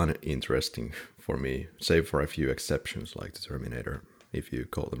a bit uninteresting for me, save for a few exceptions like the Terminator, if you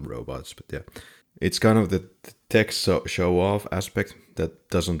call them robots. But yeah, it's kind of the tech show-off aspect that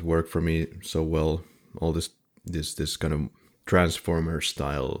doesn't work for me so well. All this kind of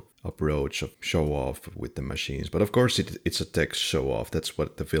Transformer-style approach of show-off with the machines. But of course it's a tech show-off. That's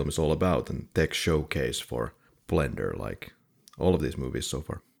what the film is all about, and tech showcase for Blender, like all of these movies so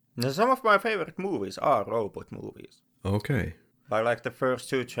far. Now, some of my favorite movies are robot movies. Okay. I like the first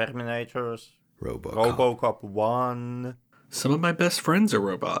two Terminators, RoboCop. 1, Some of my best friends are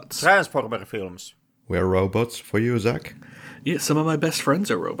robots. Transformer films. We are robots for you, Zach? Yeah, some of my best friends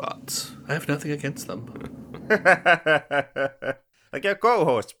are robots. I have nothing against them. Like your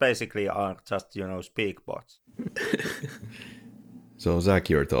co-hosts basically are just, speak bots. So, Zach,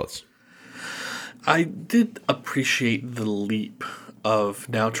 your thoughts? I did appreciate the leap of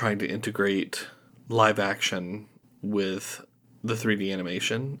now trying to integrate live action with the 3D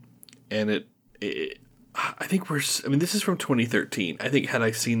animation. And I think this is from 2013. I think had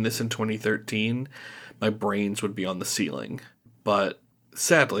I seen this in 2013, my brains would be on the ceiling. But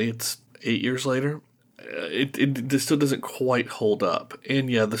sadly, it's 8 years later. It still doesn't quite hold up. And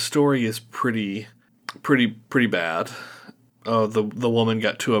yeah, the story is pretty bad. Oh, the woman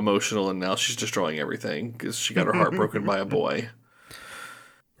got too emotional and now she's destroying everything because she got her heart broken by a boy.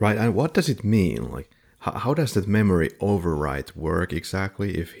 Right, and what does it mean? Like, how does that memory override work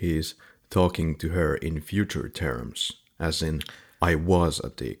exactly if he's talking to her in future terms? As in, I was a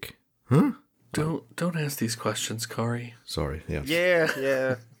dick. Huh? Don't ask these questions, Kari. Sorry, yeah.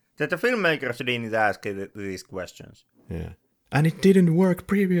 Yeah. The filmmakers didn't ask these questions. Yeah. And it didn't work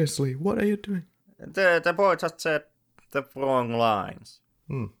previously. What are you doing? The boy just said the wrong lines.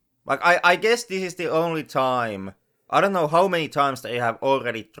 Like, I guess this is the only time. I don't know how many times they have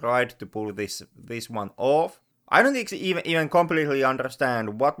already tried to pull this one off. I don't even completely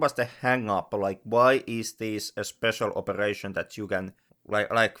understand what was the hang up. Like, why is this a special operation that you can like?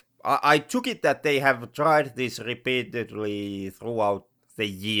 I took it that they have tried this repeatedly throughout the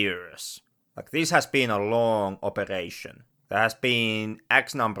years. Like, this has been a long operation. There has been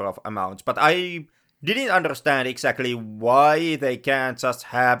X number of amounts, but I didn't understand exactly why they can't just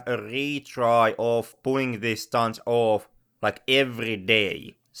have a retry of pulling these stunts off like every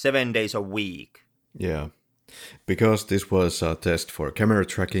day, 7 days a week. Yeah. Because this was a test for camera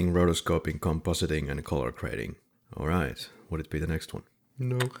tracking, rotoscoping, compositing, and color grading. Alright, would it be the next one?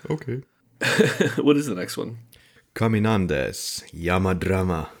 No, okay. What is the next one? Caminandes,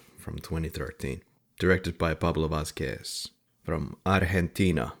 Yamadrama from 2013. Directed by Pablo Vazquez from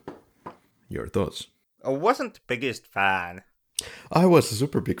Argentina. Your thoughts? I wasn't the biggest fan. I was a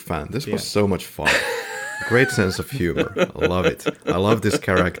super big fan. This was so much fun. Great sense of humor. I love it. I love this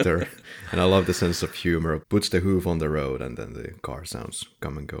character, and I love the sense of humor. Puts the hoof on the road, and then the car sounds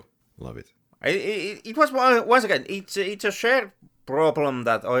come and go. Love it. It was once again. It's a shared problem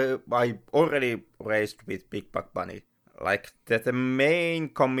that I already raised with Big Buck Bunny. Like that, the main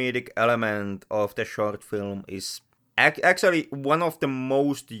comedic element of the short film is actually one of the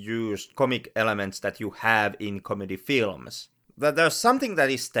most used comic elements that you have in comedy films. That there's something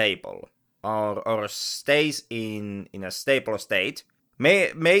that is stable or stays in a stable state.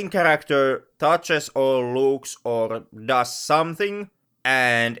 Main character touches or looks or does something,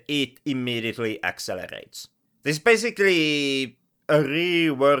 and it immediately accelerates. This is basically a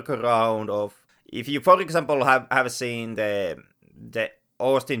reworkaround of, if you, for example, have seen the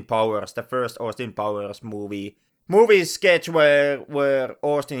Austin Powers, the first Austin Powers movie sketch where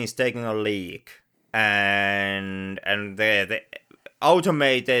Austin is taking a leak, and the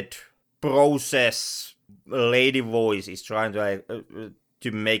automated process lady voice is trying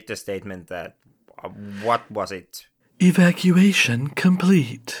to make the statement that what was it? Evacuation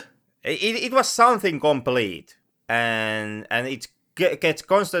complete. It was something complete, and it gets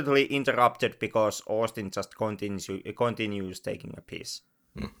constantly interrupted because Austin just continues taking a piss.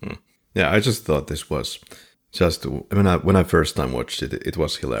 Mm-hmm. Yeah, I just thought this was just when I first time watched it, it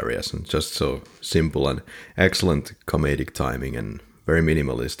was hilarious and just so simple and excellent comedic timing and very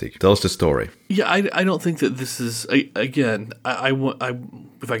minimalistic. Tells the story. Yeah, I don't think that this is, again, I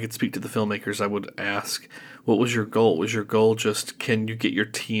if I could speak to the filmmakers, I would ask, what was your goal? Was your goal just, can you get your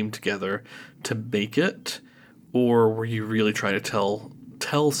team together to make it? Or were you really trying to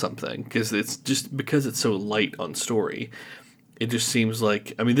tell something? Because it's so light on story, it just seems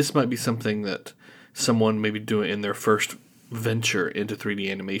like, I mean, this might be something that someone maybe doing in their first venture into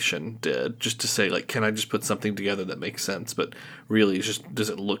 3D animation did, just to say, like, can I just put something together that makes sense? But really, it's just, does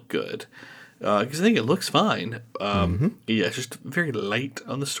it look good? Because I think it looks fine. Yeah, it's just very light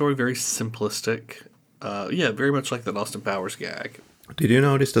on the story, very simplistic. Yeah, very much like that Austin Powers gag. Did you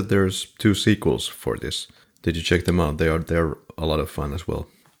notice that there's 2 sequels for this? Did you check them out? They're a lot of fun as well.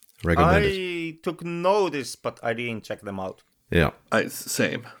 Recommended. I took notice, but I didn't check them out. Yeah.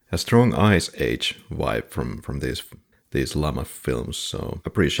 Same. A strong Ice Age vibe from these llama films, so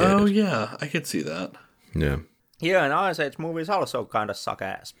appreciate it. Oh yeah, I could see that. Yeah. Yeah, and Ice Age movies also kind of suck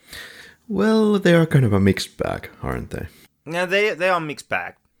ass. Well, they are kind of a mixed bag, aren't they? Yeah, they are mixed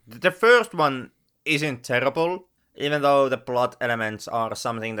bag. The first one isn't terrible, even though the plot elements are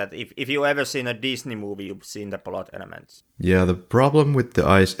something that if you ever seen a Disney movie, you've seen the plot elements. Yeah, the problem with the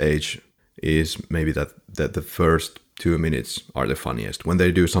Ice Age is maybe that the first 2 minutes are the funniest, when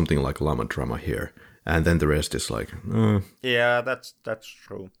they do something like llama drama here, and then the rest is like, Yeah, that's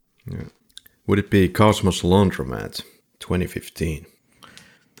true. Yeah. Would it be Cosmos Laundromat 2015?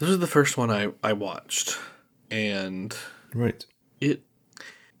 This is the first one I watched, and Right.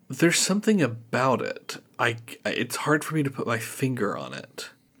 there's something about it. It's hard for me to put my finger on it,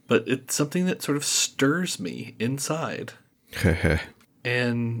 but it's something that sort of stirs me inside.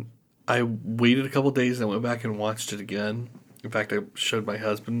 And I waited a couple days and I went back and watched it again. In fact, I showed my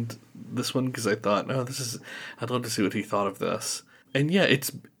husband this one because I thought, no, I'd love to see what he thought of this. And yeah,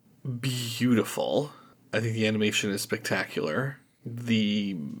 it's beautiful. I think the animation is spectacular.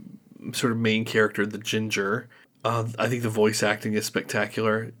 The sort of main character, the Ginger, I think the voice acting is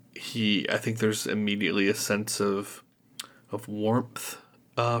spectacular. I think there's immediately a sense of warmth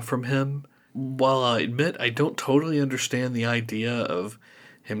from him. While I admit I don't totally understand the idea of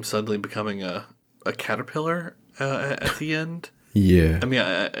him suddenly becoming a caterpillar at the end. Yeah. I mean,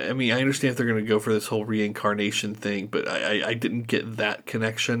 I understand if they're going to go for this whole reincarnation thing, but I didn't get that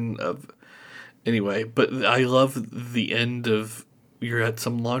connection of. Anyway, but I love the end of, you're at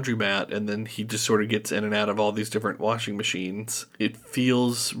some laundromat and then he just sort of gets in and out of all these different washing machines. It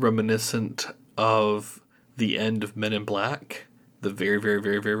feels reminiscent of the end of Men in Black, the very, very,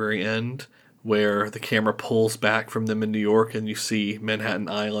 very, very, very end, where the camera pulls back from them in New York and you see Manhattan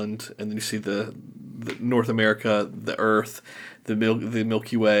Island, and then you see the North America, the Earth, the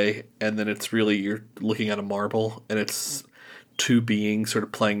Milky Way, and then it's really, you're looking at a marble, and it's 2 beings sort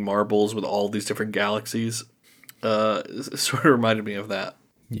of playing marbles with all these different galaxies. It sort of reminded me of that.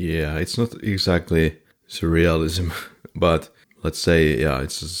 Yeah, it's not exactly surrealism, but let's say, yeah,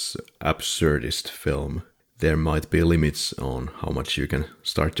 it's an absurdist film. There might be limits on how much you can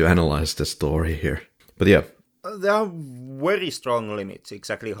start to analyze the story here. But yeah. There are very strong limits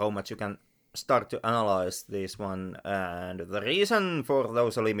exactly how much you can start to analyze this one. And the reason for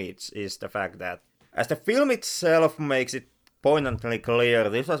those limits is the fact that, as the film itself makes it poignantly clear,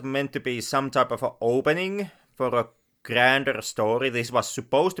 this was meant to be some type of an opening for a grander story. This was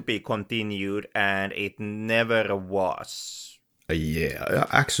supposed to be continued, and it never was. Yeah,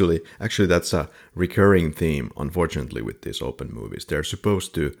 actually, that's a recurring theme, unfortunately, with these open movies. They're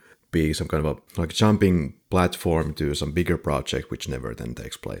supposed to be some kind of a like jumping platform to some bigger project, which never then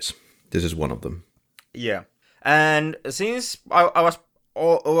takes place. This is one of them. Yeah, and since I was,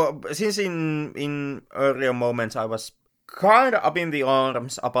 since in earlier moments I was kind of up in the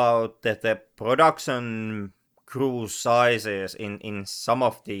arms about the production crew sizes in some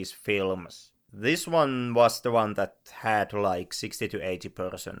of these films. This one was the one that had like 60 to 80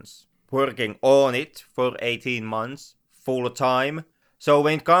 persons working on it for 18 months, full time. So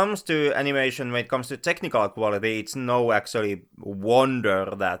when it comes to animation, when it comes to technical quality, it's no actually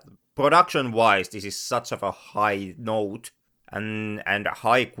wonder that production-wise this is such of a high note and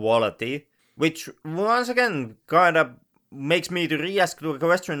high quality, which once again kind of makes me to re-ask the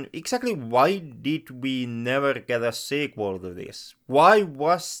question, exactly why did we never get a sequel to this? Why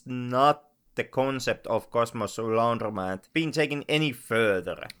was not the concept of Cosmos Laundromat being taken any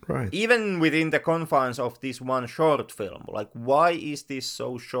further? Right. Even within the confines of this one short film. Like, why is this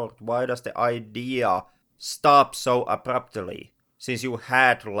so short? Why does the idea stop so abruptly? Since you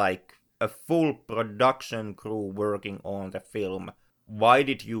had, like, a full production crew working on the film, why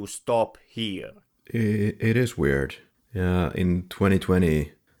did you stop here? It is weird. Yeah, in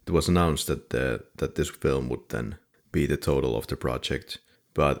 2020, it was announced that this film would then be the total of the project.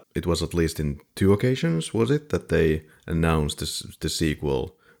 But it was at least in 2 occasions, was it, that they announced the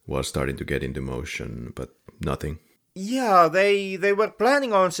sequel was starting to get into motion, but nothing. Yeah, they were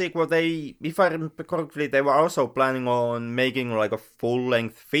planning on sequel. If I remember correctly, they were also planning on making like a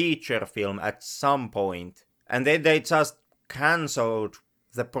full-length feature film at some point. And then they just cancelled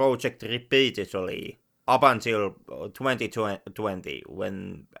the project repeatedly up until 2020,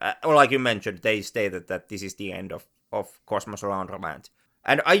 when, like you mentioned, they stated that this is the end of Cosmos Laundromat.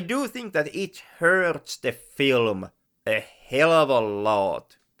 And I do think that it hurts the film a hell of a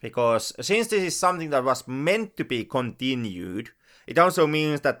lot, because since this is something that was meant to be continued, it also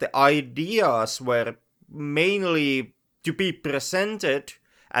means that the ideas were mainly to be presented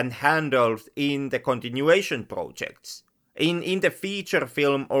and handled in the continuation projects. In the feature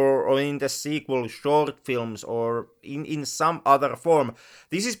film or in the sequel short films or in some other form.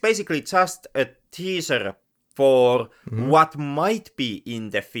 This is basically just a teaser for what might be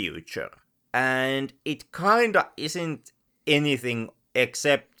in the future. And it kinda isn't anything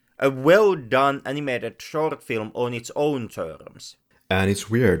except a well-done animated short film on its own terms. And it's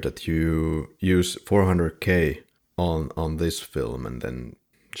weird that you use 400k on this film and then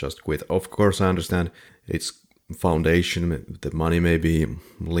just quit. Of course, I understand it's foundation, the money may be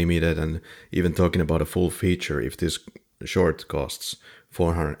limited, and even talking about a full feature, if this short costs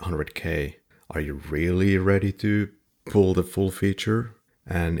 400k, are you really ready to pull the full feature?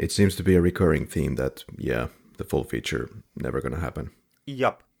 And it seems to be a recurring theme that, yeah, the full feature never gonna happen.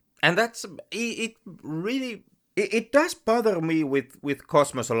 Yup. And that's, it really, it does bother me with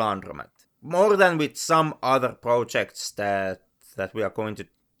Cosmos Laundromat, more than with some other projects that we are going to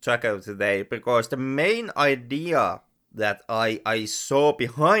check out today, because the main idea that I saw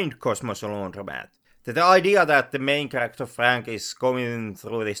behind Cosmos Laundromat, the idea that the main character Frank is going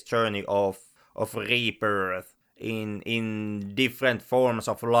through this journey of rebirth in different forms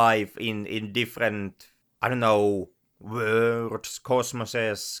of life, in different, I don't know, worlds,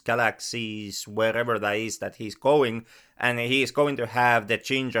 cosmoses, galaxies, wherever that is that he's going, and he is going to have the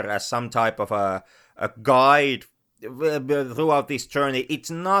Ginger as some type of a guide throughout this journey.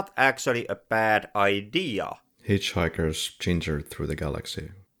 It's not actually a bad idea. Hitchhiker's Ginger through the galaxy.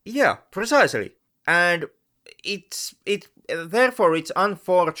 Yeah, precisely. And therefore it's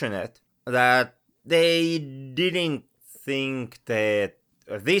unfortunate that they didn't think that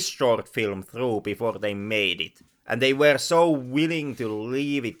this short film through before they made it. And they were so willing to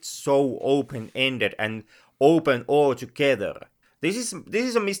leave it so open-ended and open altogether. This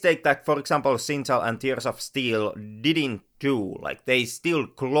is a mistake that, for example, Sintal and Tears of Steel didn't do. Like, they still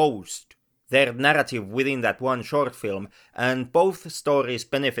closed their narrative within that one short film, and both stories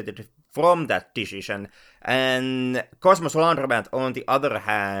benefited from that decision. And Cosmos Laundromat, on the other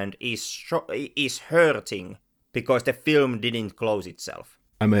hand, is hurting because the film didn't close itself.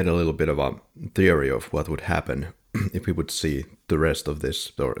 I made a little bit of a theory of what would happen if we would see the rest of this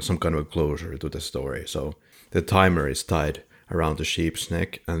story, some kind of a closure to the story. So the timer is tied around the sheep's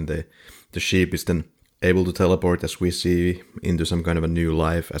neck, and the sheep is then able to teleport, as we see, into some kind of a new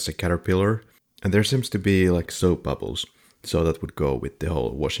life as a caterpillar. And there seems to be like soap bubbles, so that would go with the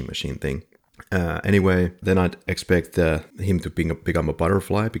whole washing machine thing. Anyway, then I'd expect him to become a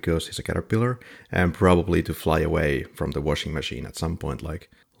butterfly because he's a caterpillar, and probably to fly away from the washing machine at some point, like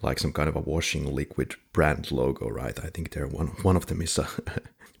some kind of a washing liquid brand logo, right? I think one of them is a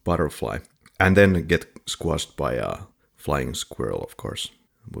butterfly, and then get squashed by a flying squirrel. Of course,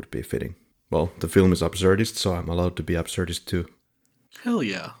 would be fitting. Well, the film is absurdist, so I'm allowed to be absurdist too. Hell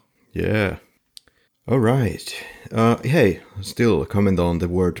yeah. Yeah. All right. Hey, still comment on the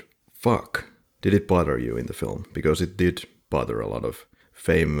word fuck. Did it bother you in the film? Because it did bother a lot of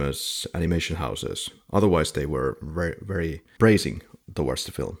famous animation houses. Otherwise, they were very, very praising towards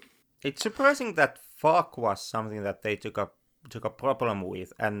the film. It's surprising that fuck was something that they took a problem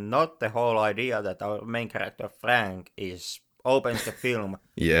with, and not the whole idea that our main character Frank opens the film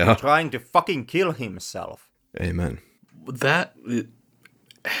Yeah. trying to fucking kill himself. Amen. That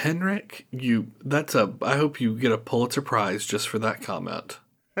Henrik, I hope you get a Pulitzer Prize just for that comment.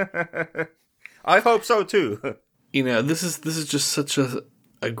 I hope so too. You know, this is just such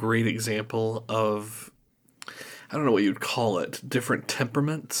a great example of, I don't know what you'd call it, different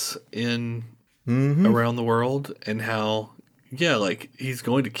temperaments in around the world, and how, yeah, like, he's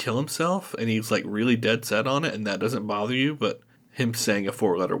going to kill himself and he's like really dead set on it, and that doesn't bother you, but him saying a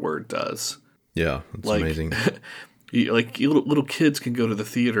 4-letter word does. Yeah, it's Like, amazing. Little kids can go to the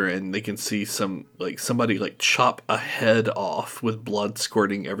theater and they can see somebody like chop a head off with blood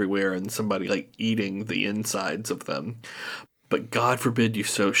squirting everywhere and somebody like eating the insides of them. But God forbid you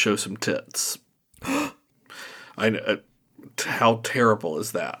show some tits. I know, how terrible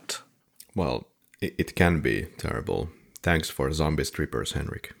is that? Well, it can be terrible. Thanks for zombie strippers,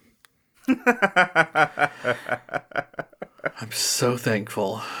 Henrik. I'm so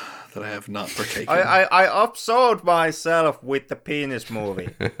thankful that I have not partaken. I absolved myself with the penis movie.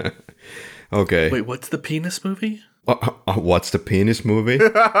 Okay. Wait, what's the penis movie? What's the penis movie?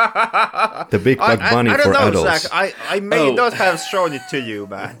 The Big Bug Bunny I don't for know, adults. Zach. I may not have shown it to you,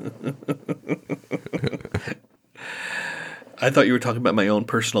 man. I thought you were talking about my own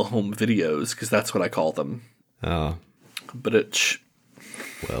personal home videos, because that's what I call them. But it's...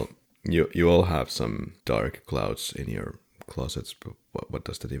 Well, you all have some dark clouds in your closets. But what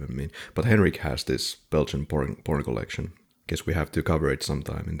does that even mean? But Henrik has this Belgian porn collection. Guess we have to cover it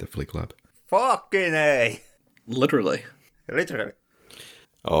sometime in the Flick Lab. Fucking A. Literally. Literally.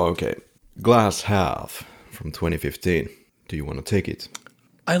 Oh, okay. Glass Half from 2015. Do you want to take it?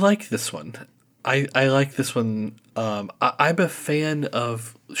 I like this one. I like this one. I'm a fan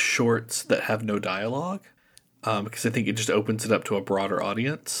of shorts that have no dialogue, because I think it just opens it up to a broader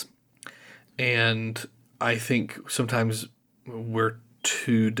audience. And I think sometimes we're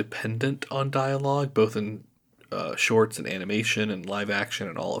too dependent on dialogue, both in shorts and animation and live action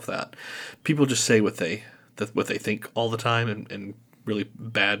and all of that. People just say what they think all the time in really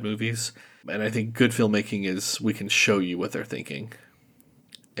bad movies. And I think good filmmaking is we can show you what they're thinking.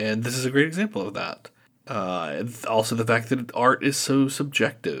 And this is a great example of that. Also the fact that art is so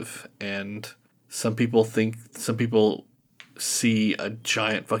subjective, and some people see a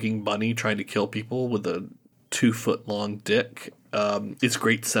giant fucking bunny trying to kill people with a 2-foot long dick is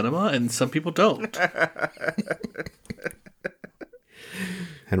great cinema, and some people don't.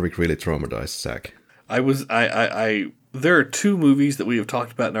 Henrik really traumatized Zach. There are 2 movies that we have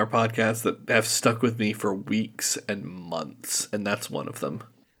talked about in our podcast that have stuck with me for weeks and months, and that's one of them.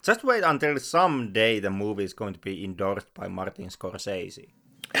 Just wait until someday the movie is going to be endorsed by Martin Scorsese.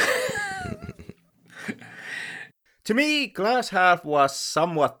 To me, Glass Half was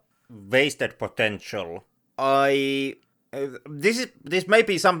somewhat wasted potential. This may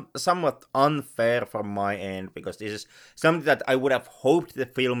be somewhat unfair from my end, because this is something that I would have hoped the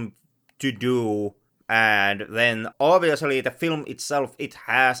film to do, and then obviously the film itself, it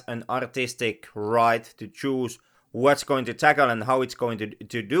has an artistic right to choose what's going to tackle and how it's going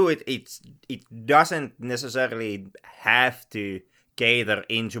to do it. It doesn't necessarily have to cater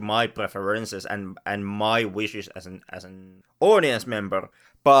into my preferences and my wishes as an audience member,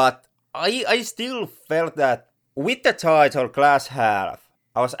 but I still felt that with the title Glass Half,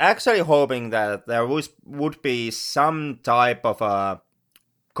 I was actually hoping that there would be some type of a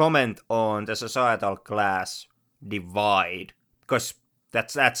comment on the societal class divide, because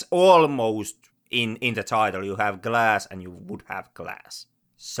that's almost in the title. You have glass and you would have glass,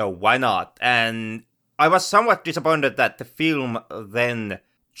 so why not? And I was somewhat disappointed that the film then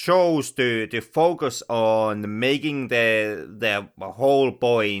chose to focus on making the whole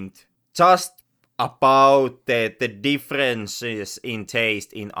point just about the differences in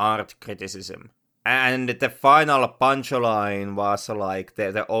taste in art criticism. And the final punchline was like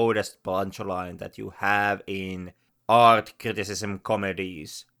the oldest punchline that you have in art criticism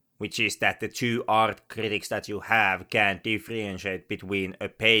comedies, which is that the two art critics that you have can't differentiate between a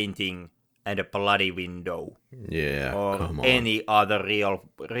painting and a bloody window. Yeah, or come on. any other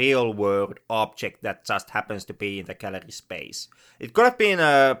real world object that just happens to be in the gallery space. It could have been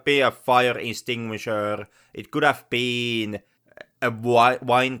a fire extinguisher. It could have been a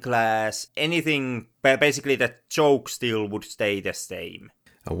wine glass. Anything. Basically, the joke still would stay the same.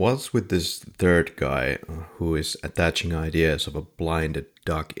 What's with this third guy who is attaching ideas of a blinded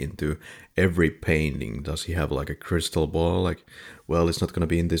duck into every painting? Does he have like a crystal ball? Like, well, it's not going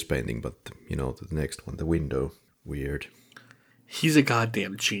to be in this painting, but, you know, the next one, the window. Weird. He's a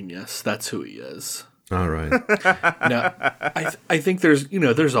goddamn genius. That's who he is. All right. Now, I think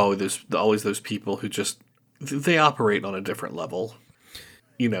there's always those people who just, they operate on a different level.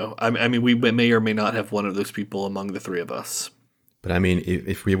 You know, I mean, we may or may not have one of those people among the three of us. But I mean,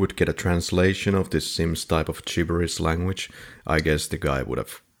 if we would get a translation of this Sims type of gibberish language, I guess the guy would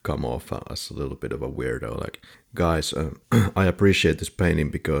have come off as a little bit of a weirdo. Like, guys, I appreciate this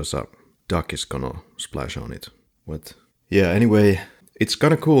painting because a duck is gonna splash on it. What? Yeah, anyway, it's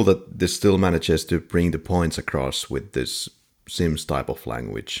kind of cool that this still manages to bring the points across with this Sims type of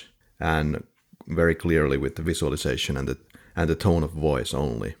language. And very clearly with the visualization and the tone of voice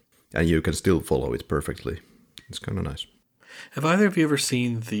only. And you can still follow it perfectly. It's kind of nice. Have either of you ever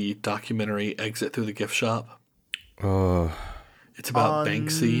seen the documentary Exit Through the Gift Shop? It's about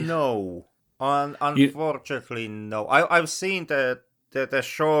Banksy. No. Unfortunately, no. I've seen the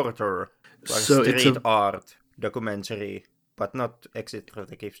shorter street art documentary, but not Exit Through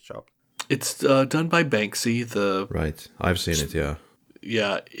the Gift Shop. It's done by Banksy. Right. I've seen it, yeah.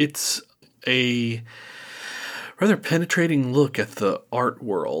 Yeah, it's a rather penetrating look at the art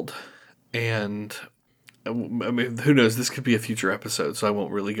world. And I mean, who knows? This could be a future episode, so I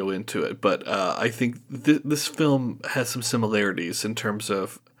won't really go into it. But I think this film has some similarities in terms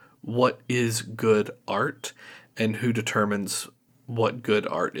of what is good art and who determines what good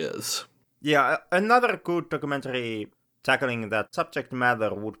art is. Yeah, another good documentary tackling that subject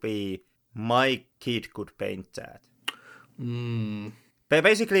matter would be My Kid Could Paint That.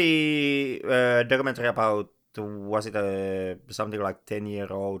 Basically, a documentary about, was it something like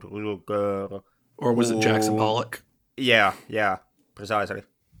 10-year-old little girl? Or was it Jackson Pollock? Yeah, precisely.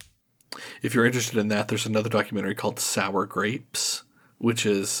 If you're interested in that, there's another documentary called Sour Grapes, which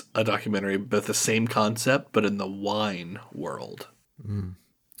is a documentary about the same concept, but in the wine world. Well,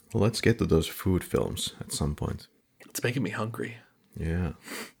 let's get to those food films at some point. It's making me hungry. Yeah.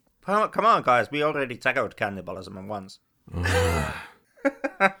 Come on, guys. We already tackled cannibalism once.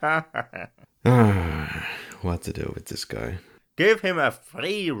 What to do with this guy? Give him a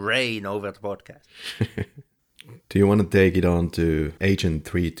free reign over the podcast. Do you want to take it on to Agent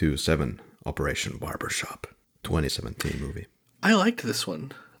 327, Operation Barbershop, 2017 movie? I liked this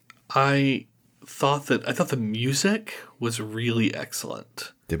one. I thought the music was really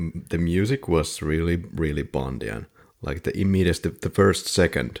excellent. The music was really, really Bondian. Like the first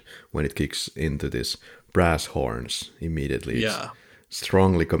second when it kicks into this brass horns immediately. Yeah.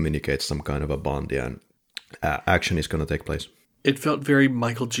 Strongly communicates some kind of a Bondian action is going to take place. It felt very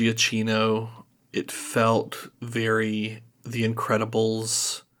Michael Giacchino. It felt very The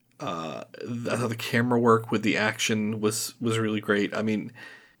Incredibles. I thought the camera work with the action was really great. I mean,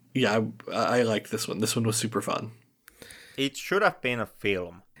 yeah, I liked this one. This one was super fun. It should have been a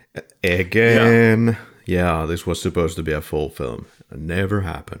film. Again. Yeah, this was supposed to be a full film. It never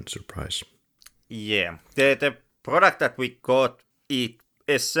happened. Surprise. Yeah. The product that we got,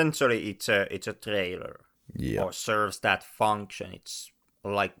 it's a trailer. Yeah. Or serves that function. It's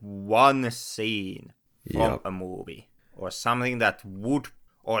like one scene from a movie. Or something that would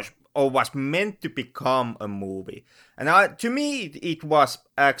or was meant to become a movie. And to me, it was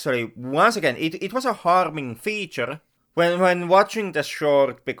actually, once again, it was a harming feature when watching the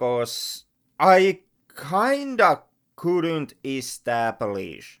short, because I kinda couldn't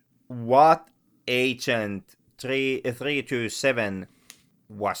establish what Agent 327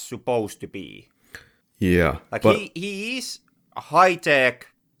 was supposed to be. Yeah. Like, he is a high-tech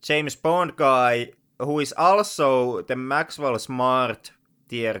James Bond guy who is also the Maxwell Smart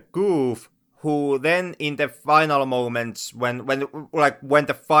tier goof, who then in the final moments when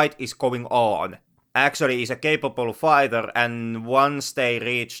the fight is going on, actually is a capable fighter, and once they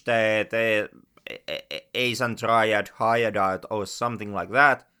reach the Asian Triad Hyadite or something like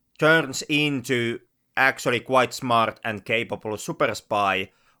that, turns into actually quite smart and capable super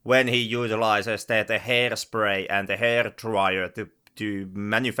spy when he utilizes the hairspray and the hair dryer to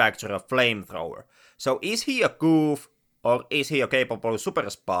manufacture a flamethrower. So is he a goof or is he a capable super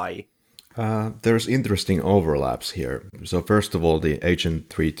spy? There's interesting overlaps here. So first of all, the Agent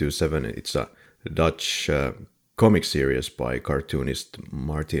 327, it's a Dutch comic series by cartoonist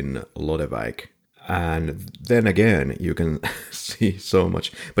Martin Lodewijk. And then again, you can see so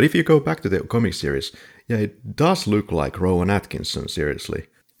much. But if you go back to the comic series, yeah, it does look like Rowan Atkinson, seriously,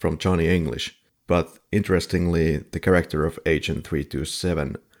 from Johnny English. But interestingly, the character of Agent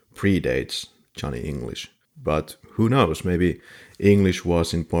 327 predates Johnny English. But who knows, maybe English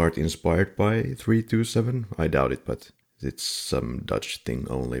was in part inspired by 327? I doubt it, but it's some Dutch thing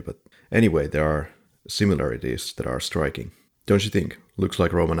only. But anyway, there are similarities that are striking. Don't you think? Looks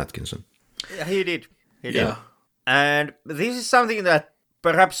like Rowan Atkinson. Yeah, he did. He Yeah. did. And this is something that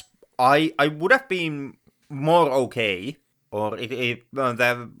perhaps I would have been more okay, or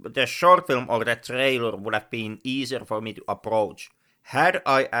the short film or the trailer would have been easier for me to approach had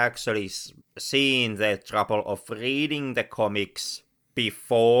I actually seen the trouble of reading the comics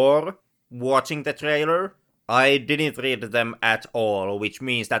before watching the trailer. I didn't read them at all, which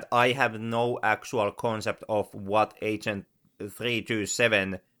means that I have no actual concept of what Agent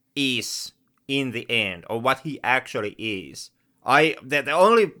 327 is in the end, or what he actually is. The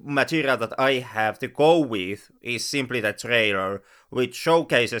only material that I have to go with is simply the trailer, which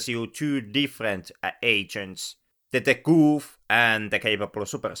showcases you two different agents, the goof and the capable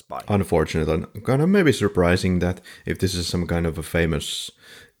super spy. Unfortunate and kind of maybe surprising that if this is some kind of a famous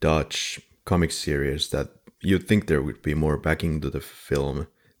Dutch comic series that you'd think there would be more backing to the film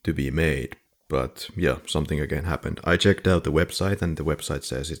to be made. But yeah, something again happened. I checked out the website and the website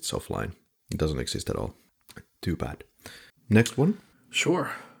says it's offline. It doesn't exist at all. Too bad. Next one?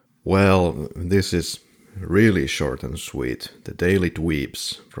 Sure. Well, this is really short and sweet. The Daily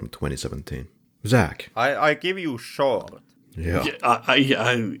Dweebs from 2017. Zach. I give you short. Yeah.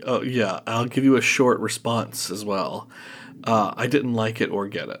 Yeah, I'll give you a short response as well. I didn't like it or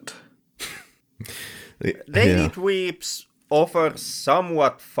get it. Daily Dweebs offer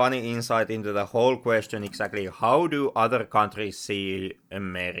somewhat funny insight into the whole question exactly how do other countries see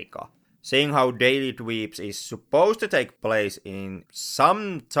America. Seeing how Daily Dweebs is supposed to take place in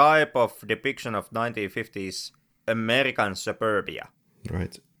some type of depiction of 1950s American suburbia.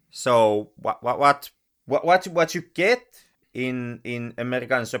 Right. So what you get in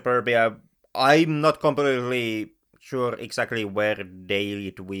American suburbia, I'm not completely sure exactly where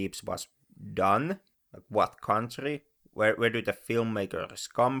Daily Dweebs was done, like what country, where do the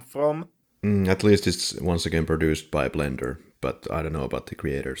filmmakers come from. At least it's once again produced by Blender, but I don't know about the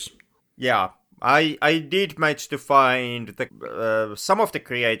creators. Yeah, I did manage to find the some of the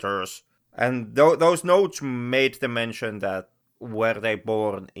creators, and those notes made the mention that were they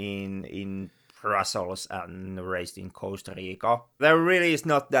born in Brussels and raised in Costa Rica. There really is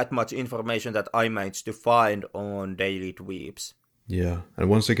not that much information that I managed to find on Daily Dweebs. Yeah, and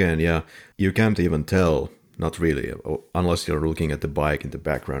once again, yeah, you can't even tell, not really, unless you're looking at the bike in the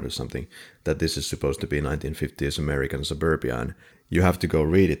background or something, that this is supposed to be 1950s American suburbia, and you have to go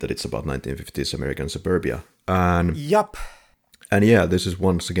read it that it's about 1950s American suburbia. And Yup. And yeah, this is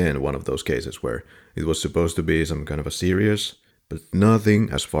once again one of those cases where it was supposed to be some kind of a serious, but nothing,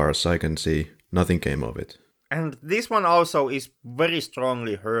 as far as I can see, nothing came of it. And this one also is very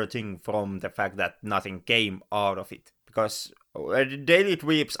strongly hurting from the fact that nothing came out of it. Because Daily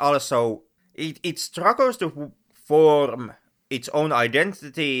Dweebs also, it struggles to form its own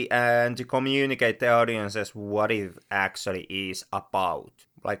identity and to communicate to audiences what it actually is about.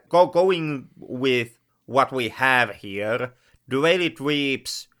 Like, going with what we have here, Daily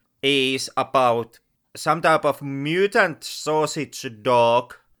Dweebs is about some type of mutant sausage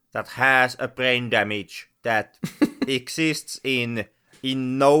dog that has a brain damage that exists in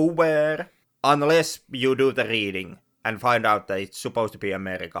nowhere unless you do the reading and find out that it's supposed to be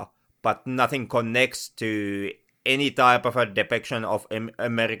America, but nothing connects to any type of a depiction of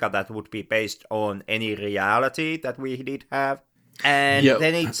America that would be based on any reality that we did have. And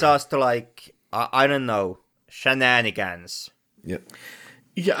then it's just like, I don't know, shenanigans. Yep.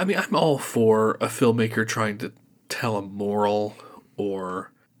 Yeah, I mean, I'm all for a filmmaker trying to tell a moral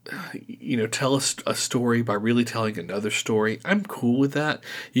or, tell a story by really telling another story. I'm cool with that.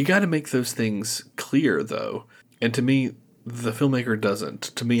 You got to make those things clear, though. And to me, the filmmaker doesn't.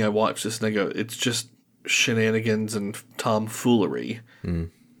 To me, I watch this and I go, it's just shenanigans and tomfoolery.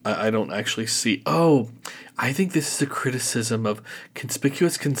 I don't actually see, I think this is a criticism of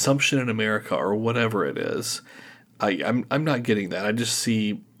conspicuous consumption in America or whatever it is. I'm not getting that. I just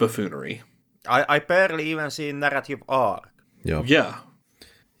see buffoonery. I barely even see narrative arc. Yep. Yeah.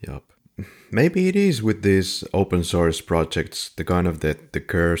 Yep. Maybe it is with these open source projects, the kind of the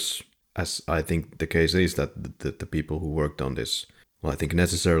curse, as I think the case is, that the people who worked on this, well, I think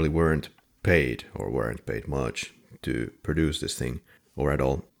necessarily weren't paid or weren't paid much to produce this thing or at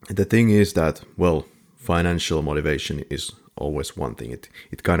all. The thing is that, well, financial motivation is always one thing.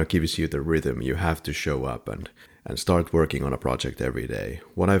 It kind of gives you the rhythm. You have to show up and start working on a project every day.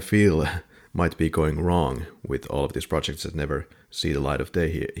 What I feel might be going wrong with all of these projects that never see the light of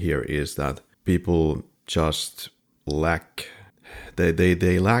day here is that people just lack,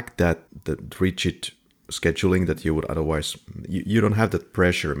 they lack the rigid scheduling that you would otherwise, you don't have that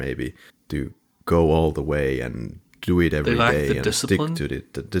pressure maybe to go all the way and do it every day and discipline?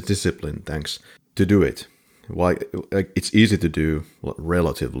 stick to the discipline, thanks, to do it. Why, like, it's easy to do,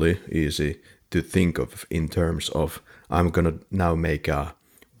 relatively easy to think of in terms of, I'm gonna now make a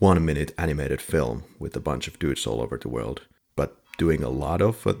 1-minute animated film with a bunch of dudes all over the world. But doing a lot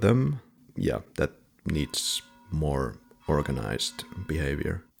of them, yeah, that needs more organized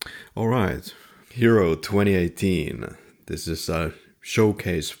behavior. All right, Hero 2018. This is a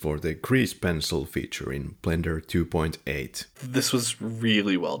showcase for the grease pencil feature in Blender 2.8. This was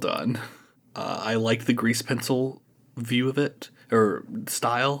really well done. I like the grease pencil view of it, or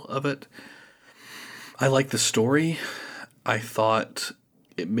style of it. I like the story. I thought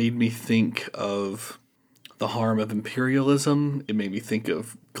it made me think of the harm of imperialism. It made me think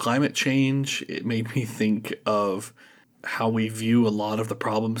of climate change. It made me think of how we view a lot of the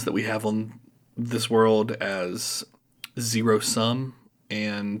problems that we have on this world as zero sum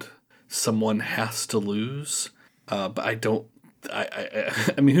and someone has to lose. But I don't. I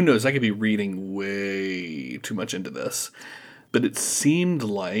mean, who knows? I could be reading way too much into this. But it seemed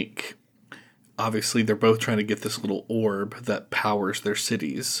like, obviously, they're both trying to get this little orb that powers their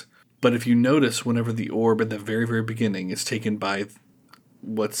cities. But if you notice, whenever the orb at the very, very beginning is taken by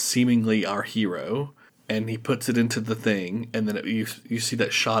what's seemingly our hero, and he puts it into the thing, and then you see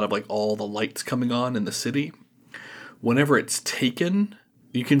that shot of like all the lights coming on in the city. Whenever it's taken,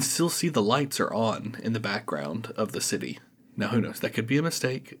 you can still see the lights are on in the background of the city. Now, who knows? That could be a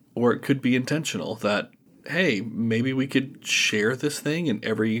mistake, or it could be intentional that, hey, maybe we could share this thing and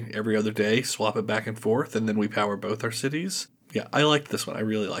every other day swap it back and forth, and then we power both our cities. Yeah, I liked this one. I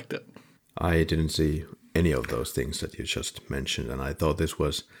really liked it. I didn't see any of those things that you just mentioned, and I thought this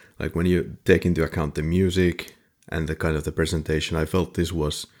was, like, when you take into account the music and the kind of the presentation, I felt this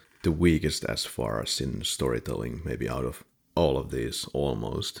was the weakest as far as in storytelling, maybe out of all of these,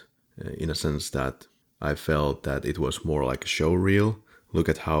 almost, in a sense that I felt that it was more like a show reel. Look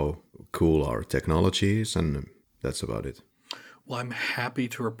at how cool our technology is, and that's about it. Well, I'm happy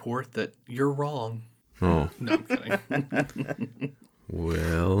to report that you're wrong. Oh. No, I'm kidding.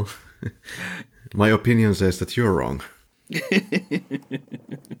 Well, my opinion says that you're wrong.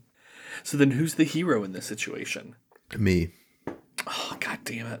 So then who's the hero in this situation? Me. Oh, God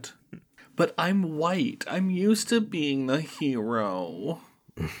damn it. But I'm white. I'm used to being the hero.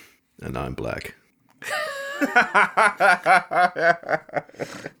 And I'm black.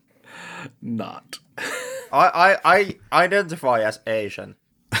 Not. I identify as Asian.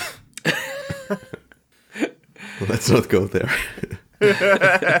 Let's not go there.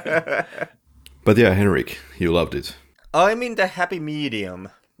 But yeah, Henrik, you loved it. I'm in the happy medium.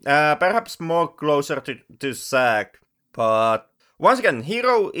 Perhaps more closer to Zack. But once again,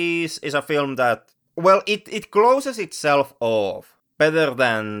 Hero is a film that, well, it closes itself off better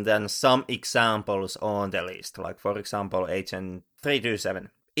than some examples on the list. Like, for example, Agent 327.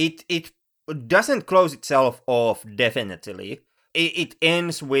 It doesn't close itself off, definitely. It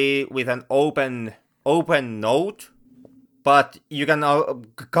ends with an open note, but you can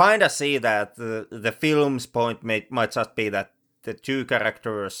kind of see that the film's point might just be that the two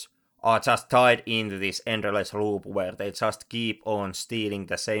characters are just tied into this endless loop where they just keep on stealing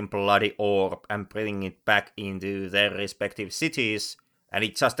the same bloody orb and bringing it back into their respective cities, and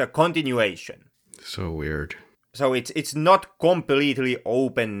it's just a continuation. So weird. So it's not completely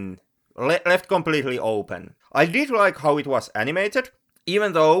open, left completely open. I did like how it was animated,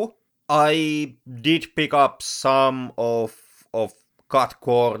 even though I did pick up some of cut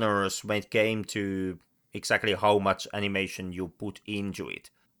corners when it came to exactly how much animation you put into it.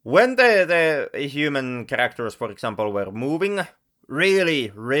 When the human characters, for example, were moving,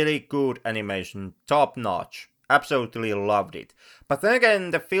 really, really good animation, top notch. Absolutely loved it. But then again,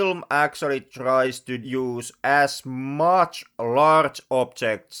 the film actually tries to use as much large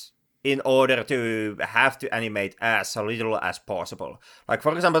objects in order to have to animate as little as possible. Like,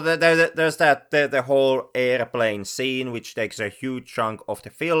 for example, there's the whole airplane scene, which takes a huge chunk of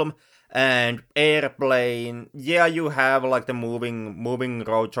the film. And airplane, yeah, you have like the moving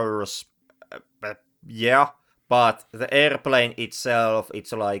rotors, yeah, but the airplane itself,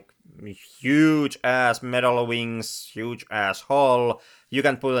 it's like huge ass metal wings, huge ass hull. You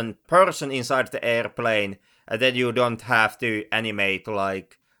can put a person inside the airplane, and then you don't have to animate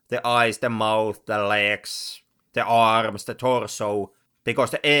like the eyes, the mouth, the legs, the arms, the torso,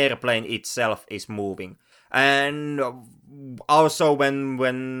 because the airplane itself is moving. And also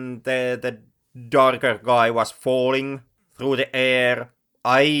when the darker guy was falling through the air,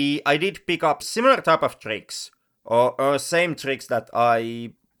 I did pick up similar type of tricks, or same tricks that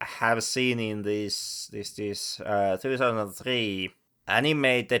I have seen in this 2003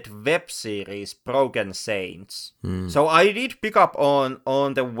 animated web series Broken Saints. So I did pick up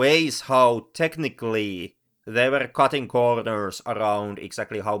on the ways how technically they were cutting corners around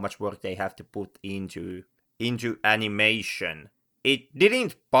exactly how much work they have to put into animation. It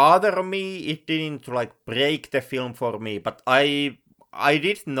didn't bother me, it didn't like break the film for me, but I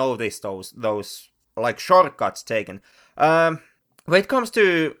did notice those like shortcuts taken. When it comes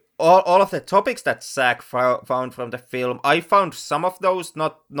to all of the topics that Zach found from the film, I found some of those,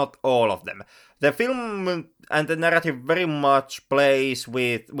 not all of them. The film and the narrative very much plays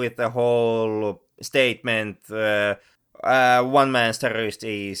with the whole statement, one man's terrorist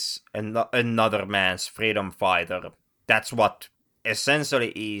is another man's freedom fighter. That's what essentially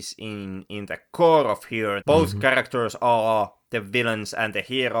is in the core of here. Both characters are the villains and the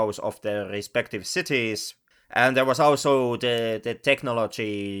heroes of their respective cities. And there was also the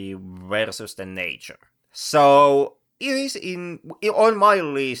technology versus the nature. So it is on my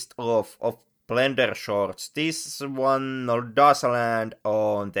list of Blender shorts. This one does land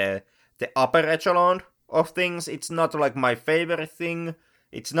on the upper echelon of things. It's not like my favorite thing.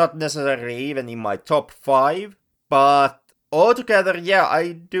 It's not necessarily even in my top 5. But altogether, yeah,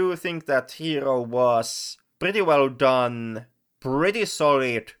 I do think that Hero was pretty well done, pretty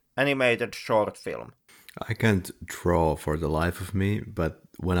solid animated short film. I can't draw for the life of me, but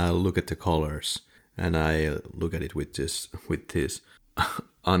when I look at the colors and I look at it with this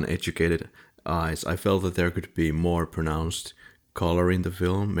uneducated eyes, I felt that there could be more pronounced color in the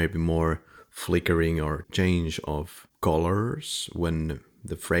film, maybe more flickering or change of colors when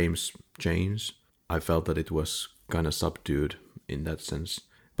the frames change. I felt that it was kind of subdued in that sense.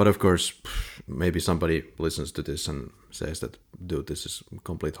 But of course, maybe somebody listens to this and says that, dude, this is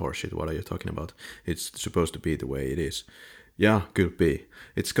complete horseshit. What are you talking about? It's supposed to be the way it is. Yeah, could be.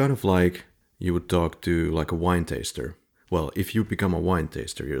 It's kind of like you would talk to like a wine taster. Well, if you become a wine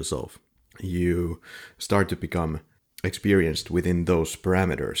taster yourself, you start to become experienced within those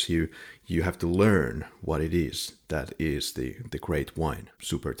parameters. You have to learn what it is that is the great wine,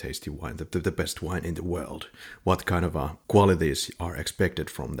 super tasty wine, the best wine in the world. What kind of qualities are expected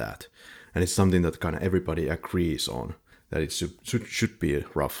from that? And it's something that kind of everybody agrees on, that it should be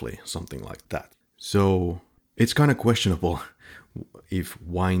roughly something like that. So it's kind of questionable if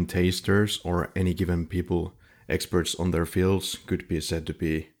wine tasters or any given people, experts on their fields, could be said to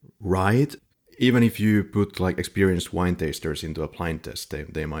be right. Even if you put like experienced wine tasters into a blind test,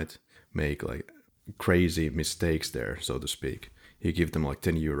 they might make like crazy mistakes there, so to speak. You give them like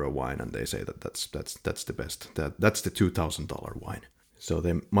 €10 wine and they say that that's the best. That's the $2,000 wine. So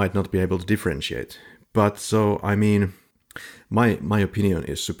they might not be able to differentiate. But so I mean, my opinion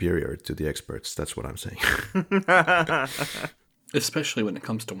is superior to the experts. That's what I'm saying. Especially when it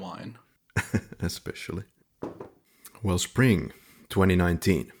comes to wine. Especially. Well, spring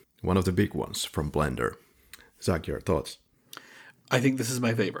 2019. One of the big ones from Blender. Zach, your thoughts? I think this is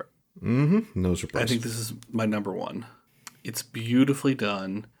my favorite. No surprise. I think this is my number one. It's beautifully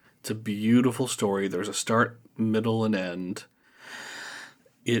done. It's a beautiful story. There's a start, middle, and end.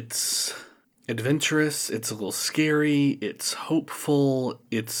 It's adventurous. It's a little scary. It's hopeful.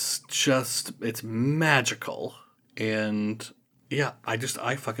 It's magical. And yeah,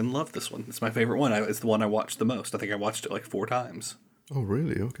 I fucking love this one. It's my favorite one. It's the one I watched the most. I think I watched it like 4 times. Oh,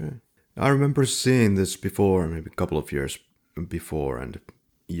 really? Okay. I remember seeing this before, maybe a couple of years before, and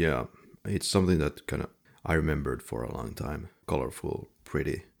yeah, it's something that kind of I remembered for a long time. Colorful,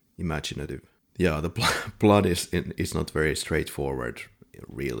 pretty, imaginative. Yeah, the plot is not very straightforward,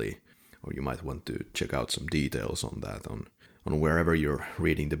 really, or you might want to check out some details on that on wherever you're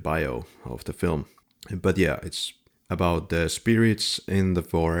reading the bio of the film. But yeah, it's about the spirits in the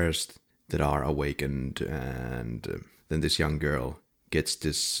forest that are awakened, and then this young girl gets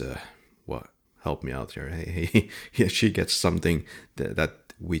this, help me out here. Hey, she gets something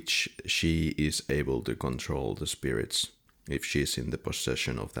that which she is able to control the spirits if she's in the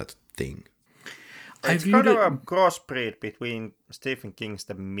possession of that thing. It's kind of a crossbreed between Stephen King's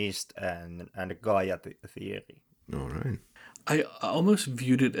The Mist and Gaia Theory. All right. I almost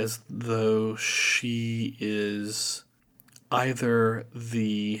viewed it as though she is either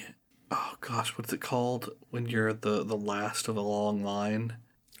the oh gosh, what's it called when you're the last of a long line?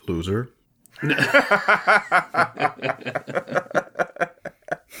 Loser.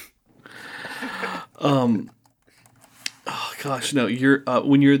 Oh gosh, no, you're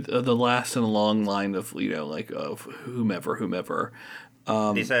when you're the last in a long line of like of whomever.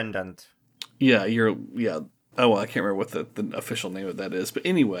 Descendant. Yeah, yeah. Oh, well, I can't remember what the official name of that is, but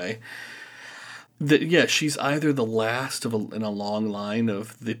anyway, she's either the last in a long line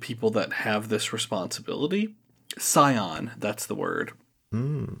of the people that have this responsibility. Scion, that's the word.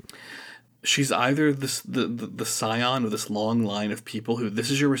 She's either the scion of this long line of people who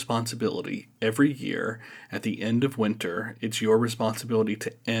this is your responsibility every year at the end of winter. It's your responsibility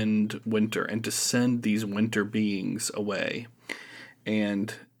to end winter and to send these winter beings away.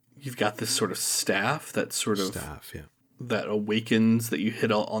 And you've got this sort of staff that that awakens, that you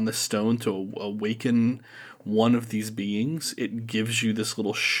hit on the stone to awaken one of these beings. It gives you this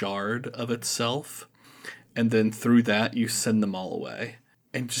little shard of itself, and then through that you send them all away.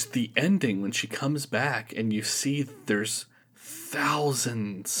 And just the ending when she comes back and you see there's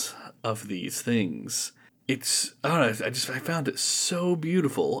thousands of these things. It's, I don't know, I found it so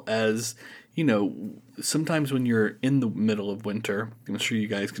beautiful. As sometimes when you're in the middle of winter, I'm sure you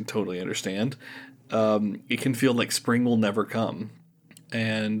guys can totally understand, it can feel like spring will never come.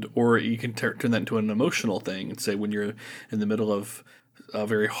 Or you can turn that into an emotional thing and say when you're in the middle of a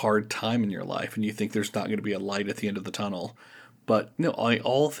very hard time in your life and you think there's not going to be a light at the end of the tunnel. But no,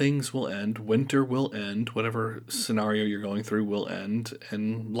 all things will end. Winter will end. Whatever scenario you're going through will end,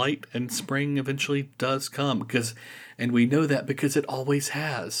 and light and spring eventually does come. And we know that because it always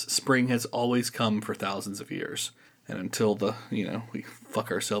has. Spring has always come for thousands of years, and until we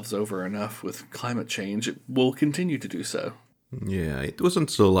fuck ourselves over enough with climate change, it will continue to do so. Yeah, it wasn't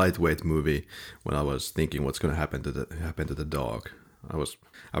so lightweight movie when I was thinking what's going to happen to the dog. I was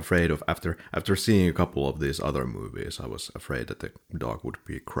afraid of after seeing a couple of these other movies. I was afraid that the dog would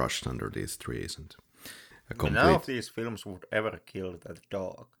be crushed under these trees and none of these films would ever kill that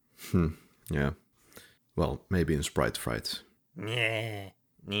dog. Yeah. Well, maybe in Sprite Fright. Yeah.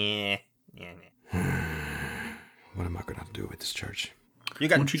 What am I gonna do with this church? You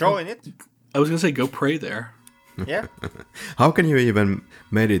can join it. I was gonna say go pray there. Yeah. How can you even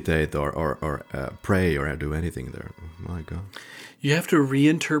meditate or pray or do anything there? Oh my God. You have to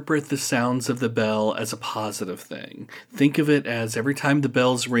reinterpret the sounds of the bell as a positive thing. Think of it as every time the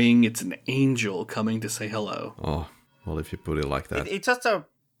bells ring, it's an angel coming to say hello. Oh, well, if you put it like that. It's just a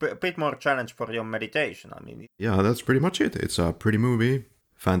bit more challenge for your meditation. I mean. Yeah, that's pretty much it. It's a pretty movie,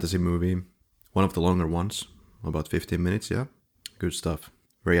 fantasy movie. One of the longer ones, about 15 minutes, yeah. Good stuff.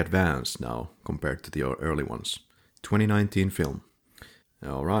 Very advanced now compared to the early ones. 2019 film.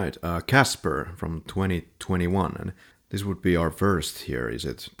 All right, Casper from 2021. And this would be our first here, is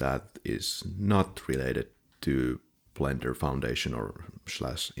it? That is not related to Blender Foundation or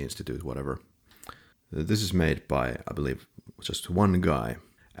 / Institute, whatever. This is made by, I believe, just one guy.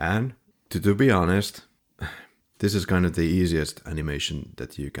 And, to be honest, this is kind of the easiest animation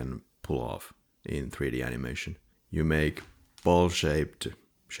that you can pull off in 3D animation. You make ball-shaped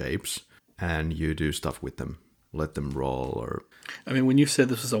shapes, and you do stuff with them. Let them roll, or... I mean, when you said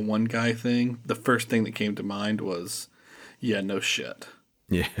this was a one-guy thing, the first thing that came to mind was... Yeah, no shit.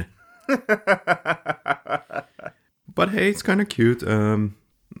 Yeah. But hey, it's kind of cute.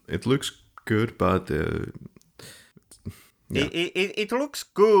 It looks good, but... Yeah. It looks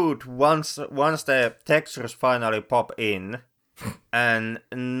good once the textures finally pop in, and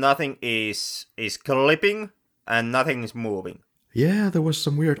nothing is clipping, and nothing is moving. Yeah, there was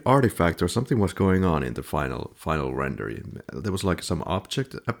some weird artifact or something was going on in the final render. There was like some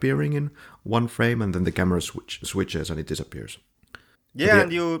object appearing in one frame, and then the camera switches and it disappears. Yeah,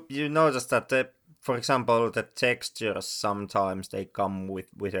 and you notice that, for example, the textures sometimes they come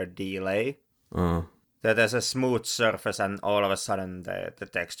with a delay. That there's a smooth surface, and all of a sudden the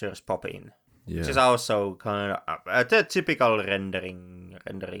textures pop in. Yeah. Which is also kind of the typical rendering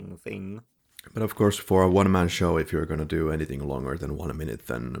thing. But of course, for a one-man show, if you're going to do anything longer than 1 minute,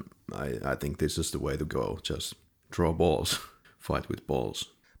 then I think this is the way to go. Just draw balls. Fight with balls.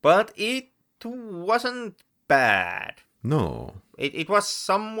 But it wasn't bad. No. It was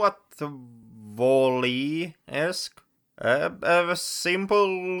somewhat Wall-E-esque. A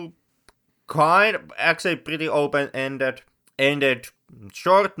simple, actually pretty open-ended,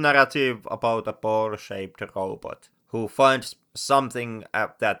 short narrative about a ball-shaped robot who finds something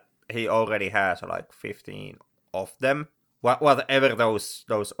that he already has like 15 of them. Whatever those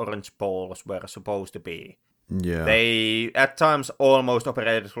orange balls were supposed to be. Yeah. They at times almost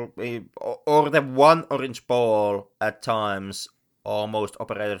operated, or the one orange ball at times almost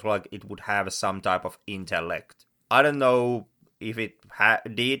operated like it would have some type of intellect. I don't know if it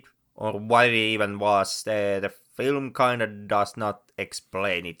did or what it even was. The film kind of does not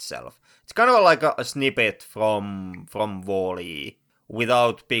explain itself. It's kind of like a snippet from WALL-E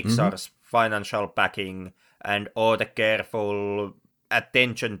without Pixar's financial backing and all the careful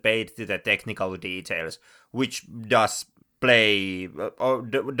attention paid to the technical details, which does play or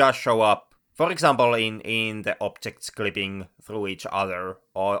does show up. For example, in the objects clipping through each other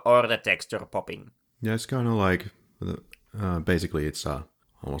or the texture popping. Yeah, it's kind of like, basically it's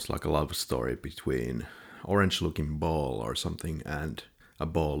almost like a love story between orange-looking ball or something and a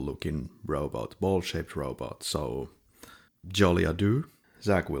ball-looking robot, ball-shaped robot. So, jolly ado.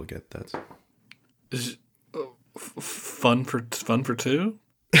 Zach will get that. Is fun for two?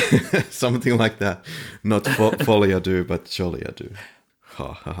 Something like that. Not folie ado, but jolly ado.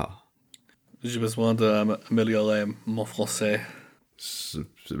 Ha ha ha. J'ai besoin d'améliorer mon français. Je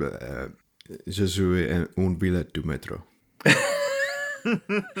suis un billet du métro.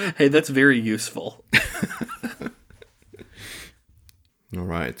 Hey, that's very useful. All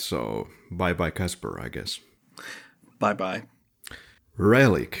right, so bye-bye Casper, I guess. Bye-bye.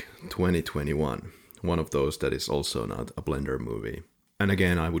 Relic 2021. One of those that is also not a Blender movie. And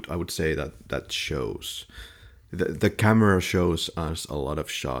again, I would say that shows. The camera shows us a lot of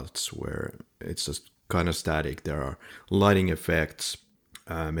shots where it's just kind of static. There are lighting effects,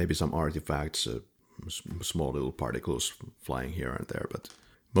 maybe some artifacts, small little particles flying here and there, but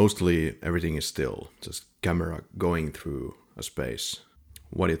mostly everything is still, just camera going through a space.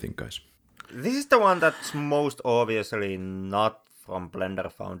 What do you think, guys? This is the one that's most obviously not from Blender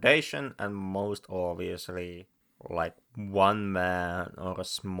Foundation and most obviously like one man or a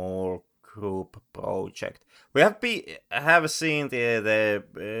small group project. We have seen the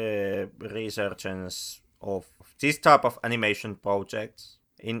resurgence of this type of animation projects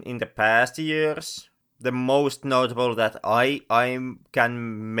in the past years. The most notable that I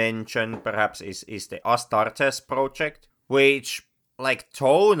can mention perhaps is the Astartes project, which like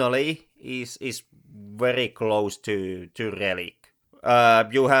tonally is very close to Relic.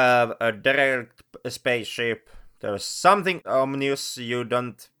 You have a direct spaceship. There's something ominous. You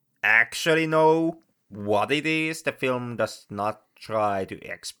don't actually know what it is. The film does not try to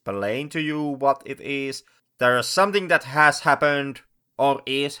explain to you what it is. There is something that has happened or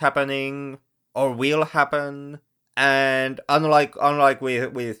is happening or will happen. And unlike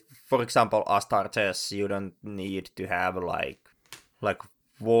with for example Astartes, you don't need to have like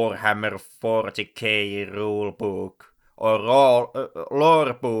Warhammer 40k rulebook or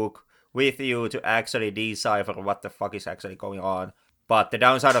lore book with you to actually decipher what the fuck is actually going on. But the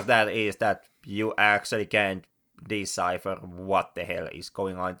downside of that is that you actually can't decipher what the hell is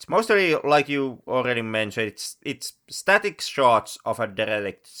going on. It's mostly, like you already mentioned, it's static shots of a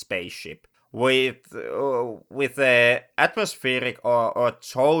derelict spaceship with a atmospheric or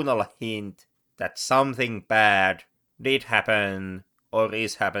tonal hint that something bad did happen or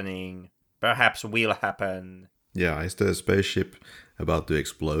is happening, perhaps will happen. Yeah, is the spaceship about to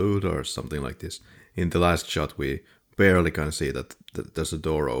explode or something like this? In the last shot, we barely can see that there's a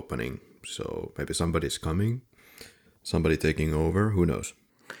door opening, so maybe somebody's coming, somebody taking over, who knows?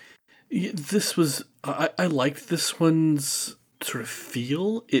 Yeah, this was... I liked this one's sort of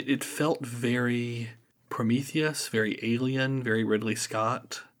feel. It felt very Prometheus, very Alien, very Ridley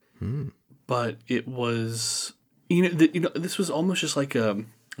Scott. But it was... this was almost just like a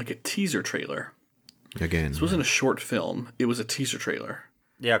teaser trailer. Again, this wasn't a short film; it was a teaser trailer.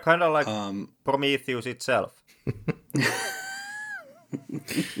 Yeah, kind of like Prometheus itself.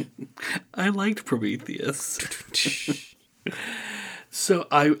 I liked Prometheus. So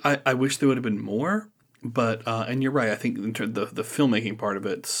I wish there would have been more, but and you're right. I think in terms of the filmmaking part of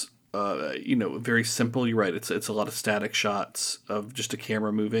it's very simple. You're right. It's a lot of static shots of just a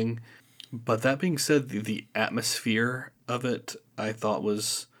camera moving. But that being said, the atmosphere of it I thought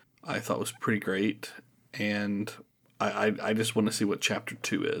was pretty great, and I just want to see what Chapter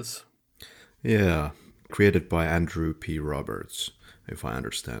 2 is. Yeah, created by Andrew P. Roberts, if I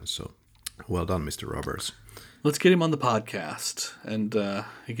understand. So, well done, Mr. Roberts. Let's get him on the podcast, and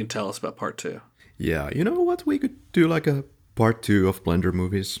he can tell us about Part 2. Yeah, you know what? We could do like a Part 2 of Blender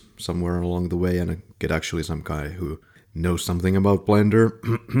movies somewhere along the way, and get actually some guy who knows something about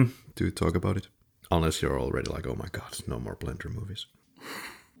Blender to talk about it. Unless you're already like, oh my god, no more Blender movies.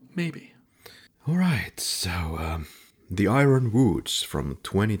 Maybe. Alright, so The Iron Woods from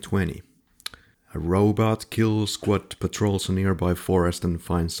 2020. A robot kill squad patrols a nearby forest and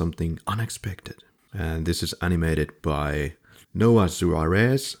finds something unexpected. And this is animated by Noah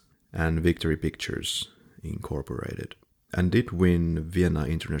Suarez and Victory Pictures Incorporated. and did win Vienna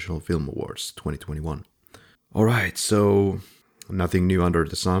International Film Awards 2021. Alright, so nothing new under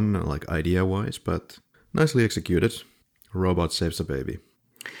the sun, like idea-wise, but nicely executed. A robot saves a baby.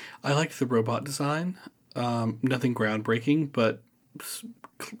 I liked the robot design. Nothing groundbreaking, but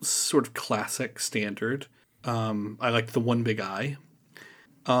sort of classic, standard. I liked the one big eye.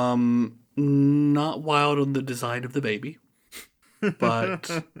 Not wild on the design of the baby,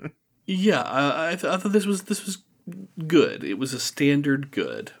 but yeah, I thought this was good. It was a standard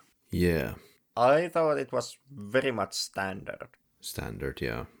good. Yeah. I thought it was very much standard. Standard,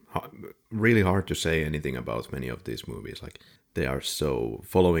 yeah. Really hard to say anything about many of these movies. Like, they are so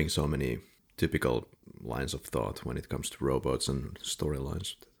following so many typical lines of thought when it comes to robots and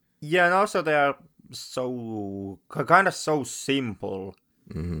storylines. Yeah, and also they are so kind of so simple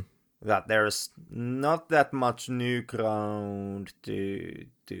that there's not that much new ground to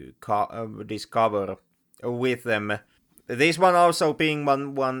discover with them. This one also being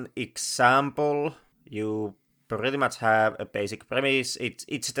one example, you pretty much have a basic premise. It's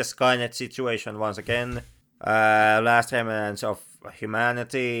the Skynet situation once again. Last remnants of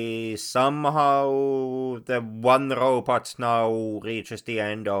humanity. Somehow the one robot now reaches the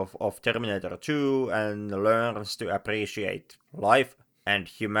end of Terminator 2 and learns to appreciate life and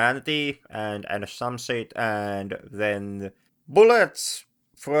humanity and some shit, and then bullets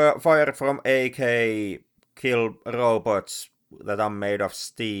fired from AK kill robots that are made of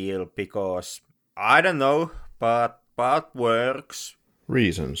steel because, I don't know, but works.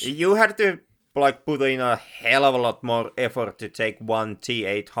 Reasons. You had to put in a hell of a lot more effort to take one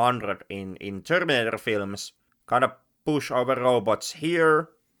T-800 in Terminator films, kind of push over robots here,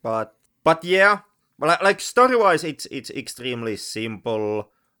 but yeah, like story-wise, it's extremely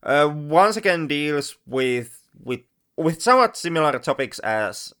simple. Once again, deals with somewhat similar topics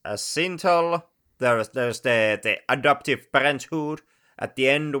as Sintel. There's the adoptive parenthood at the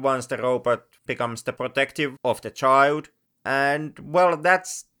end once the robot becomes the protective of the child, and well,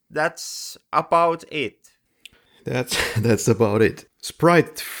 that's about it. That's about it.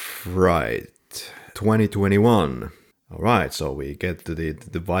 Sprite Fright 2021. Alright, so we get to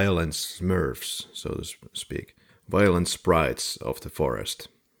the violent Smurfs, so to speak. Violent sprites of the forest.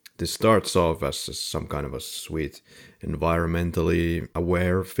 This starts off as some kind of a sweet, environmentally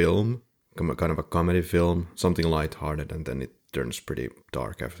aware film, kind of a comedy film, something lighthearted, and then it turns pretty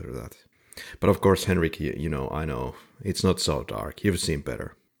dark after that. But of course, Henrik, I know, it's not so dark. You've seen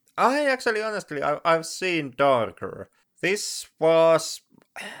better. Honestly, I've seen darker. This was...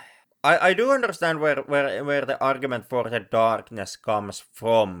 I do understand where the argument for the darkness comes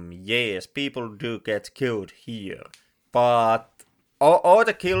from. Yes, people do get killed here. But all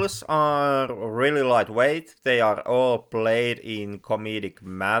the kills are really lightweight. They are all played in comedic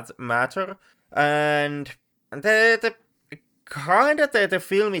matter. And the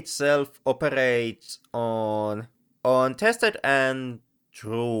film itself operates on tested and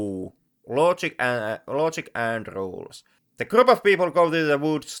true logic and rules. The group of people go to the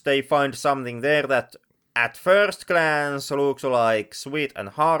woods, they find something there that at first glance looks like sweet and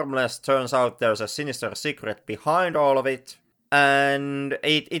harmless. Turns out there's a sinister secret behind all of it. And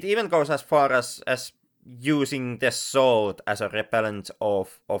it even goes as far as using the sword as a repellent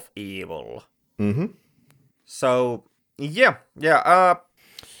of evil. Mm-hmm. So, yeah.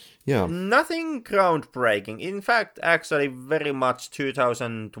 Nothing groundbreaking. In fact, actually very much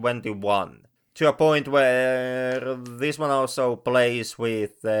 2021. To a point where this one also plays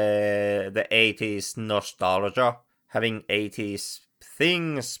with the 80s nostalgia. Having 80s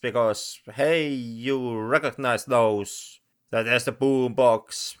things because, hey, you recognize those. That there's the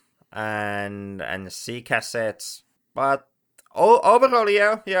boombox and C cassettes. But overall,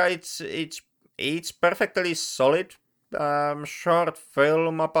 yeah, it's perfectly solid. Short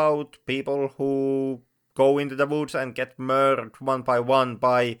film about people who go into the woods and get murdered one by one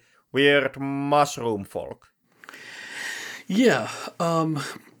by weird mushroom folk. Yeah,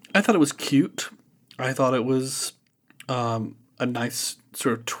 I thought it was cute. I thought it was a nice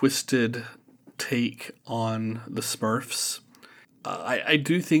sort of twisted take on the Smurfs. I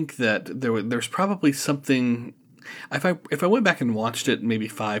do think that there's probably something. If I went back and watched it maybe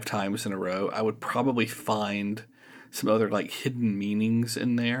 5 times in a row, I would probably find some other like hidden meanings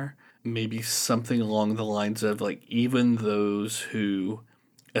in there. Maybe something along the lines of like even those who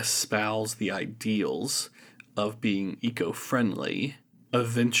espouse the ideals of being eco-friendly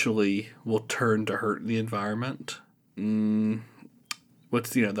eventually will turn to hurt the environment. What's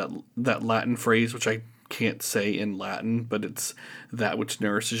that Latin phrase which I can't say in Latin, but it's that which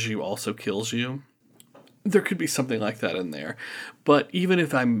nourishes you also kills you. There could be something like that in there. But even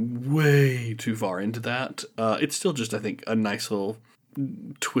if I'm way too far into that, it's still just, I think, a nice little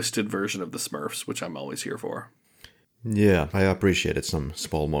twisted version of the Smurfs, which I'm always here for. Yeah, I appreciated some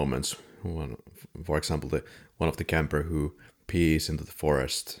small moments. For example, one of the camper who pees into the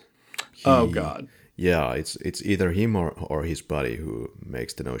forest. Oh, God. Yeah, it's either him or his buddy who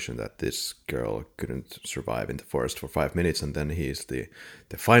makes the notion that this girl couldn't survive in the forest for 5 minutes, and then he's the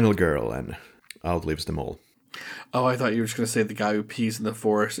final girl and outlives them all. Oh, I thought you were just going to say the guy who pees in the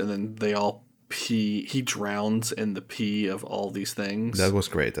forest and then they all pee. He drowns in the pee of all these things. That was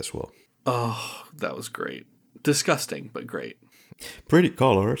great as well. Oh, that was great. Disgusting, but great. Pretty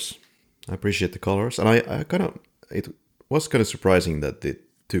colors. I appreciate the colors. And it was kind of surprising that they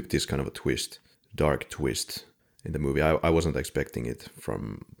took this kind of a twist, dark twist in the movie. I wasn't expecting it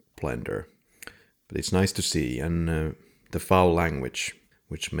from Blender. But it's nice to see. And the foul language,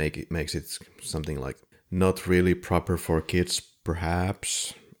 which makes it something like not really proper for kids,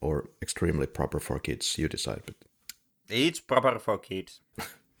 perhaps, or extremely proper for kids. You decide. But It's proper for kids.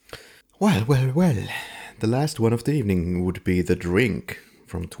 Well. The last one of the evening would be The Drink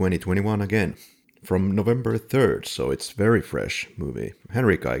from 2021 again. From November 3rd, so it's very fresh movie.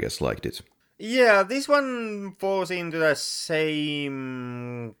 Henrik, I guess, liked it. Yeah, this one falls into the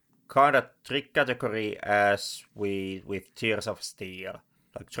same kind of trick category as with Tears of Steel.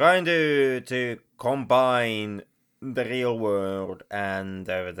 Like trying to combine the real world and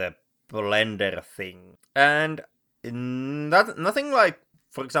the Blender thing. And nothing like,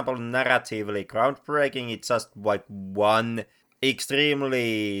 for example, narratively groundbreaking. It's just like one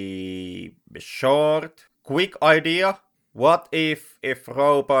extremely short, quick idea. What if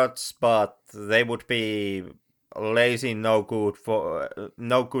robots, but they would be lazy, no gooders,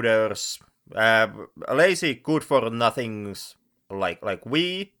 lazy, good for nothings, like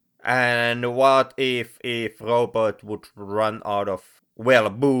we. And what if robot would run out of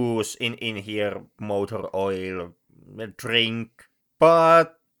booze in here, motor oil, drink.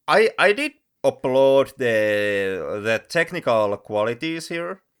 But I did applaud the technical qualities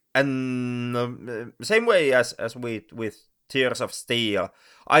here, and same way as with Tears of Steel,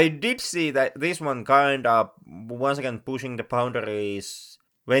 I did see that this one kind of once again pushing the boundaries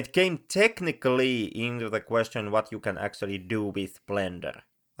when it came technically into the question what you can actually do with Blender.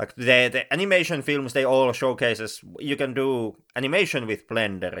 Like the animation films, they all showcases you can do animation with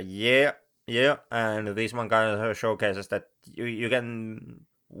Blender, yeah, and this one kind of showcases that you can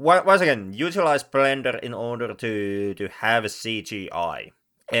once again utilize Blender in order to have CGI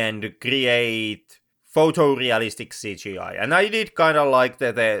and create photorealistic CGI. And I did kind of like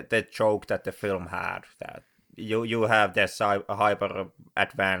the joke that the film had, that you have this hyper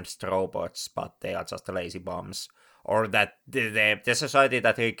advanced robots, but they are just lazy bums. Or that the society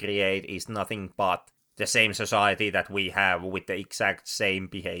that they create is nothing but the same society that we have with the exact same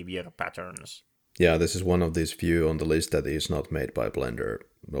behavior patterns. Yeah, this is one of these few on the list that is not made by Blender.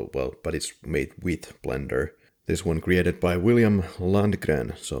 Well, but it's made with Blender. This one created by William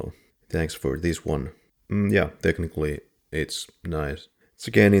Landgren, so thanks for this one. Yeah, technically it's nice. It's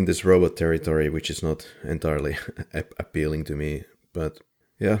again in this robot territory, which is not entirely appealing to me, but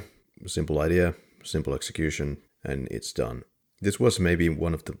yeah, simple idea, simple execution, and it's done. This was maybe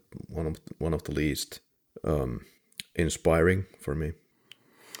one of the least inspiring for me.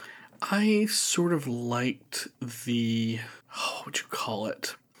 I sort of liked the what would you call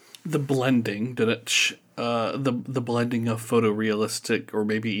it? The blending that the blending of photorealistic, or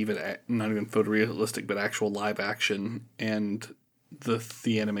maybe even not even photorealistic, but actual live action and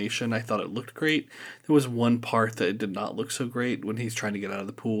the animation. I thought it looked great. There was one part that it did not look so great when he's trying to get out of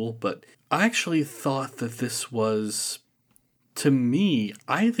the pool, but I actually thought that this was, to me,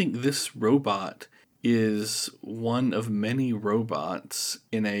 I think this robot is one of many robots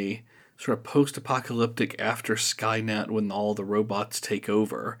in a sort of post-apocalyptic after Skynet, when all the robots take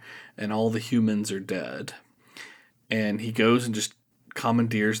over and all the humans are dead. And he goes and just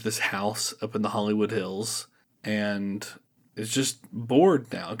commandeers this house up in the Hollywood Hills and is just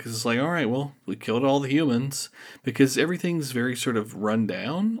bored now because it's like, all right, well, we killed all the humans, because everything's very sort of run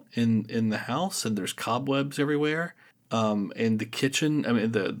down in the house, and there's cobwebs everywhere. And the kitchen, I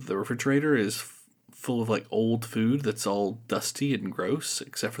mean, the refrigerator is full of like old food that's all dusty and gross,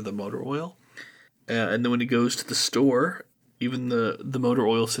 except for the motor oil. And then when he goes to the store, even the motor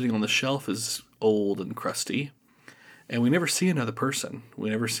oil sitting on the shelf is old and crusty. And we never see another person. We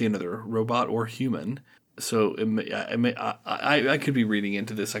never see another robot or human. So I could be reading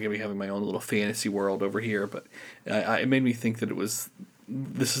into this. I could be having my own little fantasy world over here. But it made me think that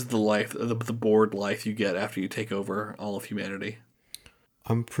this is the life, the bored life you get after you take over all of humanity.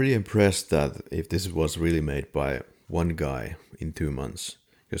 I'm pretty impressed that if this was really made by one guy in 2 months,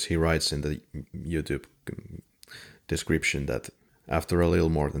 because he writes in the YouTube description that after a little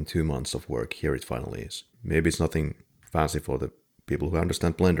more than 2 months of work, here it finally is. Maybe it's nothing fancy for the people who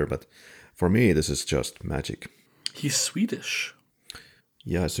understand Blender, but for me, this is just magic. He's Swedish.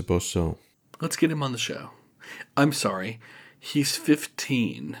 Yeah, I suppose so. Let's get him on the show. I'm sorry. He's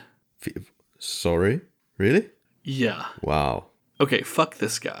 15. Sorry? Really? Yeah. Wow. Okay, fuck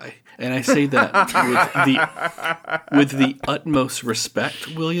this guy. And I say that with the utmost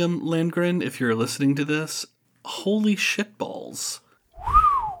respect, William Landgren, if you're listening to this. Holy shitballs.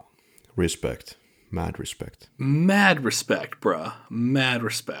 Respect. Mad respect. Mad respect, bruh. Mad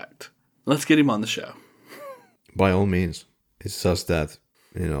respect. Let's get him on the show. By all means. It's just that,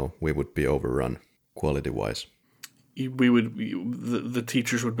 we would be overrun quality-wise. The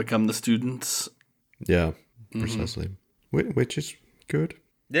teachers would become the students. Yeah, precisely. Which is good.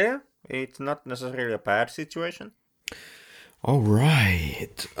 Yeah, it's not necessarily a bad situation. All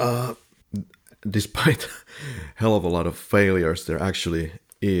right. Despite hell of a lot of failures, there actually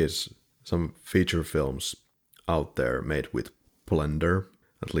is some feature films out there made with Blender,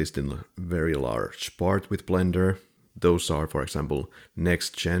 at least in a very large part with Blender. Those are, for example,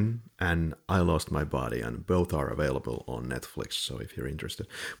 Next Gen and I Lost My Body, and both are available on Netflix, so if you're interested.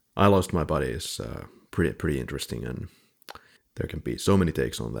 I Lost My Body is pretty interesting, and there can be so many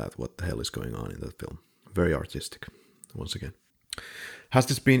takes on that. What the hell is going on in that film? Very artistic, once again. Has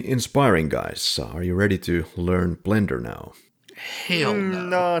this been inspiring, guys? Are you ready to learn Blender now? Hell no.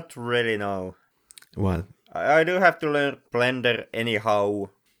 Not really, no. What? I do have to learn Blender anyhow,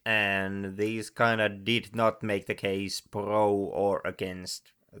 and these kind of did not make the case pro or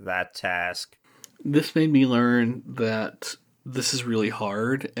against that task. This made me learn that this is really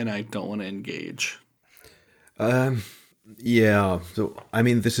hard, and I don't want to engage. Yeah, so I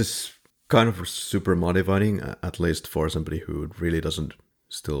mean, this is kind of super motivating, at least for somebody who really doesn't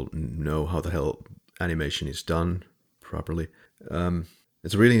still know how the hell animation is done properly.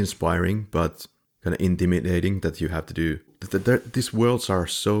 It's really inspiring, but kind of intimidating that you have to do. These worlds are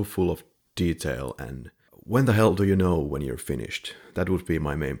so full of detail, and when the hell do you know when you're finished? That would be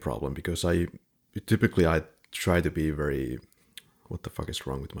my main problem, because I try to be very... What the fuck is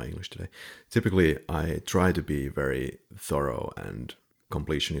wrong with my English today? Typically, I try to be very thorough and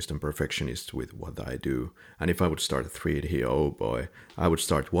completionist and perfectionist with what I do. And if I would start a 3D, oh boy, I would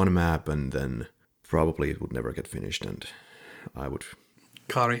start one map and then probably it would never get finished, and I would...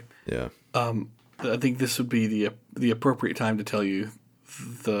 Kari, Yeah. I think this would be the appropriate time to tell you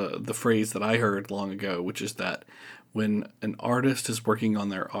the phrase that I heard long ago, which is that when an artist is working on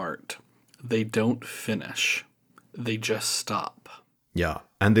their art, they don't finish. They just stop. Yeah,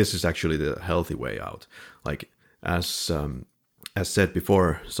 and this is actually the healthy way out. Like, as said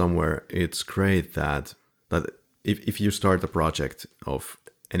before somewhere, it's great that if you start a project of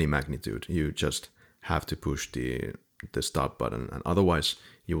any magnitude, you just have to push the stop button, and otherwise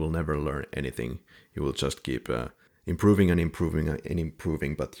you will never learn anything. You will just keep improving and improving and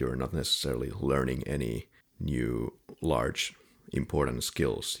improving, but you're not necessarily learning any new, large, important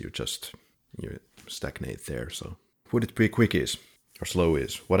skills. You stagnate there. So would it be quickies or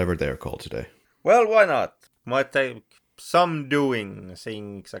slowies, whatever they're called today? Well, why not? Might take some doing,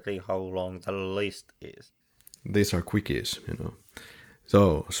 seeing exactly how long the list is. These are quickies,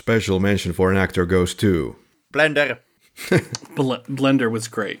 So, special mention for an actor goes to... Blender. Blender was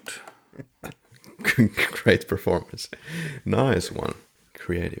great. Great performance. Nice one.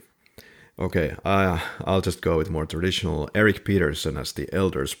 Creative. Okay, I'll just go with more traditional. Eric Peterson as the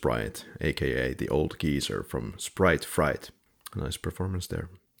Elder Sprite, aka the old geezer from Sprite Fright. Nice performance there.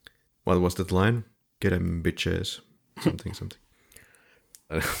 What was that line? Get 'em bitches. Something.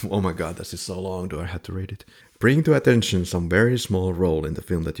 Oh my god, this is so long. Do I have to read it? Bring to attention some very small role in the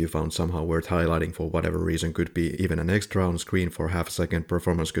film that you found somehow worth highlighting for whatever reason. Could be even an extra on screen for half a second.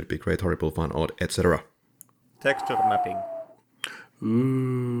 Performance could be great, horrible, fun, odd, etc. Texture mapping.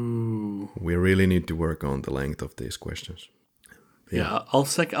 Ooh. We really need to work on the length of these questions. Yeah, I'll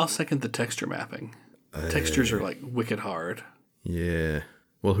second the texture mapping. Textures are like wicked hard. Yeah.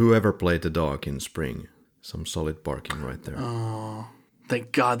 Well, whoever played the dog in Spring, some solid barking right there. Oh,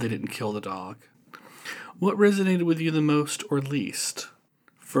 thank God they didn't kill the dog. What resonated with you the most or least?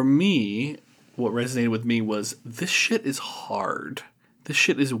 For me, what resonated with me was, this shit is hard. This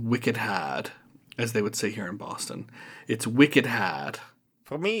shit is wicked had, as they would say here in Boston. It's wicked had.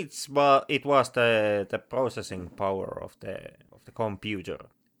 For me, it was the processing power of the computer,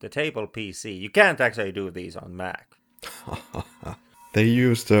 the table PC. You can't actually do these on Mac. They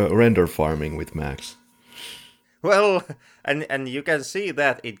used render farming with Macs. Well, and you can see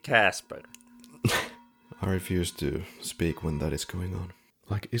that in Casper. I refuse to speak when that is going on.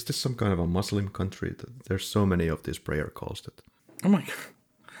 Like, is this some kind of a Muslim country? There's so many of these prayer calls that... Oh my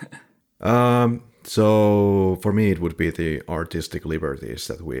god. So for me, it would be the artistic liberties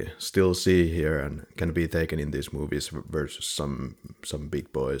that we still see here and can be taken in these movies versus some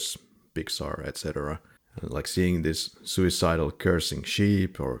big boys, Pixar, etc. Like seeing this suicidal cursing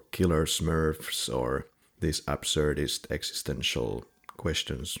sheep or killer smurfs or these absurdist existential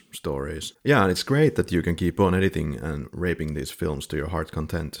questions, stories. Yeah, and it's great that you can keep on editing and raping these films to your heart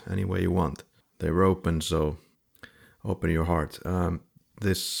content any way you want. They're open, so open your heart.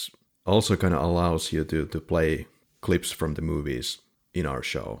 This also kind of allows you to play clips from the movies in our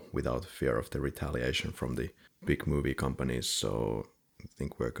show without fear of the retaliation from the big movie companies. So I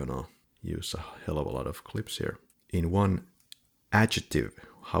think we're gonna use a hell of a lot of clips here. In one adjective,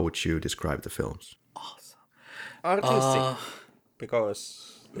 how would you describe the films? Awesome. Artistic.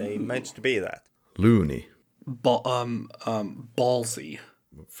 Because they meant to be that. Loony. Ballsy.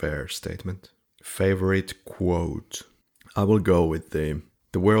 Fair statement. Favorite quote. I will go with the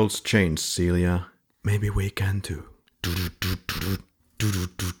world's changed, Celia. Maybe we can too.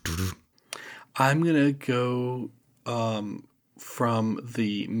 I'm gonna go from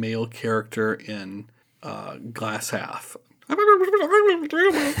the male character in Glass Half.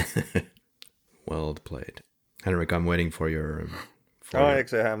 Well played. Henrik, I'm waiting for your... I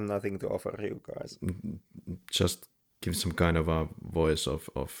actually have nothing to offer you guys. Just give some kind of a voice of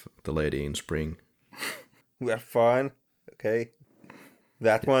the lady in spring. We are fine. Okay.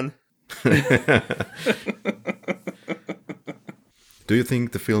 That one. Do you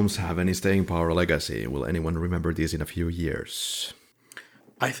think the films have any staying power or legacy? Will anyone remember these in a few years?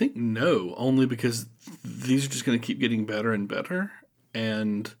 I think no, only because these are just going to keep getting better and better.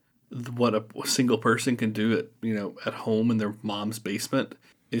 And what a single person can do at home in their mom's basement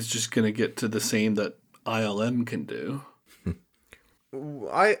is just going to get to the same that ILM can do.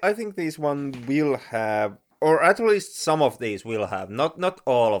 I think these one will have, or at least some of these will have, not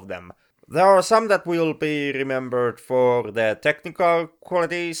all of them. There are some that will be remembered for their technical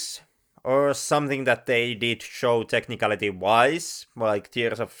qualities, or something that they did show technicality-wise, like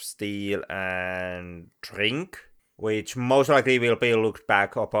Tears of Steel and Drink, which most likely will be looked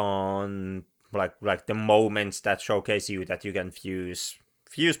back upon like the moments that showcase you that you can fuse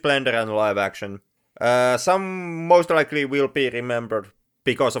Blender and live action. Some most likely will be remembered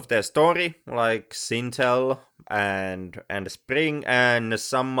because of their story, like Sintel and Spring, and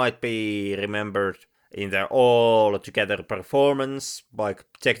some might be remembered in their all-together performance, like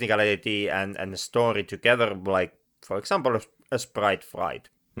technicality and the story together, like, for example, a Sprite Fright.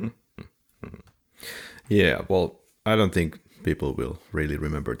 Yeah, well, I don't think people will really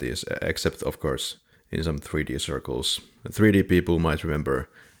remember this, except, of course, in some 3D circles. 3D people might remember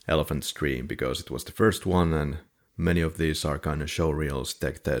Elephant's Dream because it was the first one, and many of these are kind of showreels,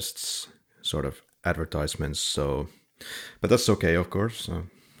 tech tests, sort of advertisements, so... But that's okay, of course.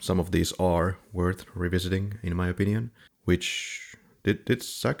 Some of these are worth revisiting, in my opinion. Which... Did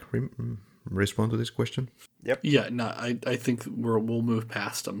Zach respond to this question? Yep. Yeah, no, I think we'll move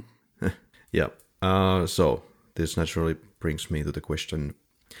past them. Yeah. So, this naturally brings me to the question.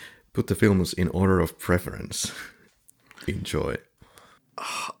 Put the films in order of preference. Enjoy.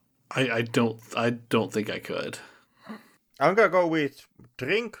 I don't think I could. I'm gonna go with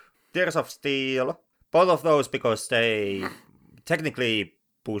Drink, Tears of Steel. Both of those because they technically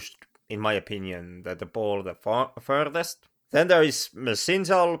pushed, in my opinion, the ball the furthest. Then there is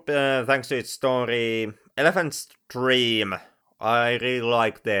Sintel, thanks to its story. Elephant's Dream. I really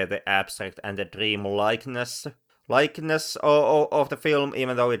like the abstract and the dream likeness of the film,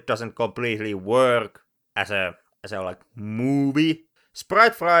 even though it doesn't completely work as a like movie.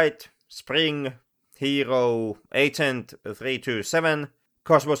 Sprite Fright, Spring, Hero, Agent 327,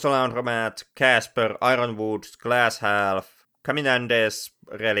 Cosmos Laundromat, Casper, Ironwood, Glass Half, Caminandes,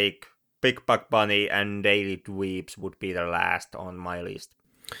 Relic, Big Buck Bunny, and Daily Dweeps would be the last on my list.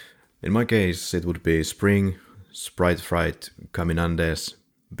 In my case, it would be Spring, Sprite Fright, Caminandes,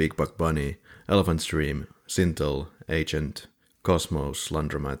 Big Buck Bunny, Elephant's Dream, Sintel, Agent, Cosmos,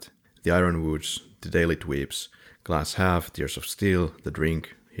 Laundromat, The Ironwoods, The Daily Dweeps, Glass Half, Tears of Steel, The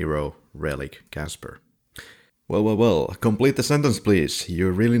Drink, Hero, Relic, Casper. Well, complete the sentence please.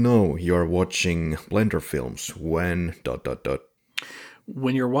 You really know you're watching Blender films when...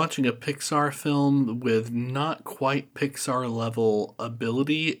 When you're watching a Pixar film with not quite Pixar level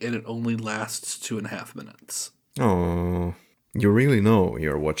ability and it only lasts 2.5 minutes. Oh, you really know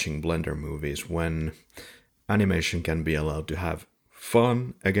you're watching Blender movies when animation can be allowed to have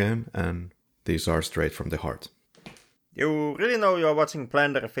fun again, and these are straight from the heart. You really know you're watching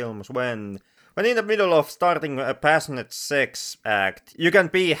Blender films when in the middle of starting a passionate sex act, you can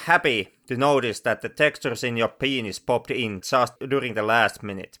be happy to notice that the textures in your penis popped in just during the last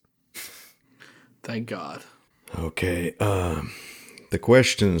minute. Thank God. Okay, the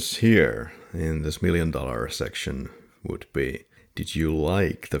questions here in this $1 million section would be, did you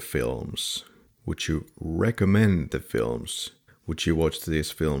like the films? Would you recommend the films? Would you watch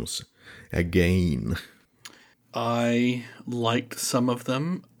these films again? I liked some of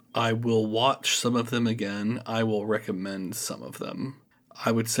them. I will watch some of them again. I will recommend some of them.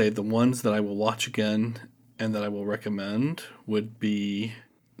 I would say the ones that I will watch again and that I will recommend would be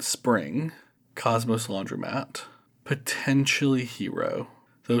Spring, Cosmos Laundromat, potentially Hero.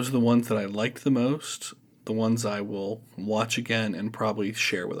 Those are the ones that I liked the most, the ones I will watch again and probably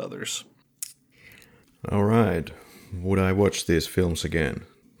share with others. All right. Would I watch these films again?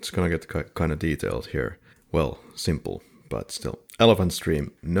 It's gonna get kind of detailed here. Well, simple, but still. Elephant's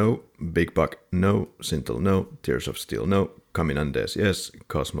Dream, no. Big Buck, no. Sintel, no. Tears of Steel, no. Caminandes, yes.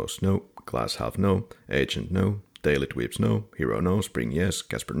 Cosmos, no. Glass Half, no. Agent, no. Daily Dweeps, no. Hero, no. Spring, yes.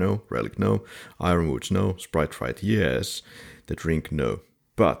 Casper, no. Relic, no. Ironwoods, no. Sprite Fright, yes. The Drink, no.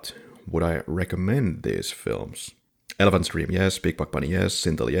 But would I recommend these films? Elephant's Dream, yes. Big Buck Bunny, yes.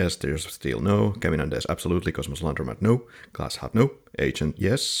 Sintel, yes. Tears of Steel, no. Caminandes, absolutely. Cosmos Laundromat, no. Glass Half, no. Agent,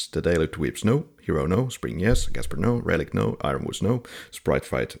 yes. The Daily Dweeps, no. Hero, no. Spring, yes. Casper, no. Relic, no. Ironwoods, no. Sprite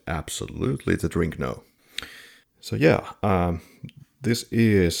Fright, absolutely. The Drink, no. So yeah, this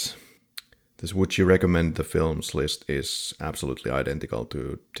would you recommend the films list is absolutely identical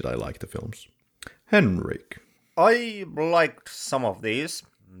to did I like the films. Henrik. I liked some of these,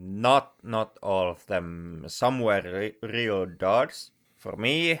 not all of them. Some were real duds for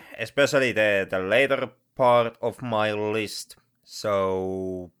me, especially the later part of my list.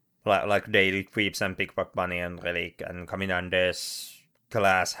 So like Daily Creeps and Big Buck Bunny and Relic and Caminandes,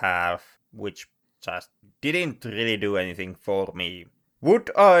 Glass Half, which just didn't really do anything for me. Would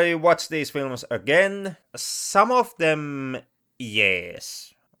I watch these films again? Some of them,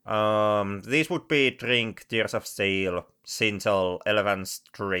 yes. These would be Drink, Tears of Steel, Sintel, Elephant's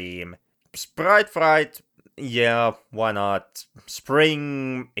Dream, Sprite Fright, yeah, why not?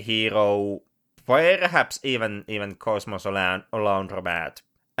 Spring, Hero, perhaps even Cosmos Laundromat.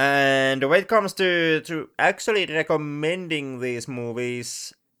 And when it comes to actually recommending these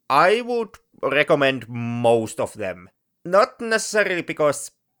movies, I would recommend most of them. Not necessarily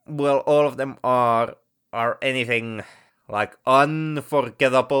because, well, all of them are anything like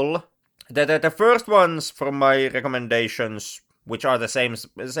unforgettable. The first ones from my recommendations, which are the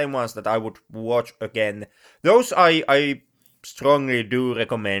same ones that I would watch again, those I strongly do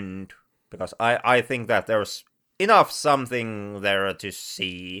recommend, because I think that there's enough something there to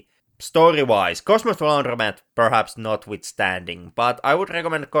see. Story-wise, Cosmos Laundromat perhaps notwithstanding, but I would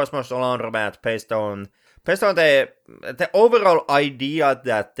recommend Cosmos Laundromat based on the overall idea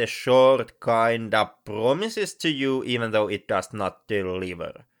that the short kinda promises to you, even though it does not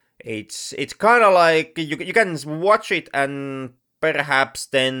deliver. It's kind of like you can watch it and perhaps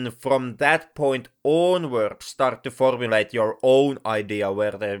then from that point onward start to formulate your own idea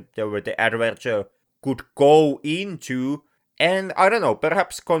where the adventure could go into, and I don't know,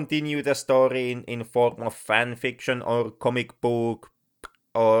 perhaps continue the story in form of fanfiction or comic book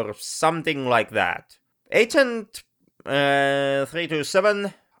or something like that. Agent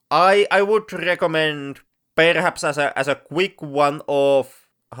 327, I would recommend perhaps as a quick one-off,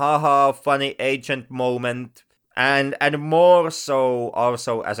 haha, funny agent moment, and more so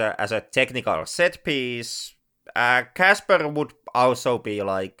also as a technical set piece. Casper would also be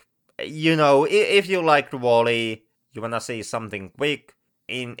like, you know, if you liked WALL-E, you wanna see something quick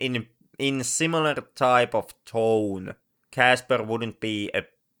in similar type of tone, Casper wouldn't be a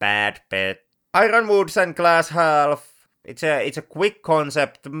bad bet. Ironwoods and Glass Half, it's a quick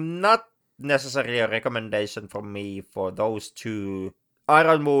concept, not necessarily a recommendation from me for those two.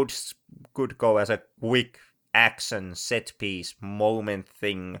 Ironwoods could go as a quick action set piece moment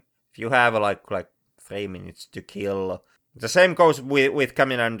thing. If you have like 3 minutes to kill. The same goes with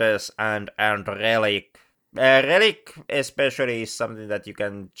Caminandes and Relic. Relic especially is something that you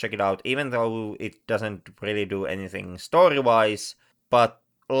can check it out, even though it doesn't really do anything story-wise, but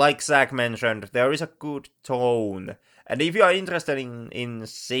like Zach mentioned, there is a good tone. And if you are interested in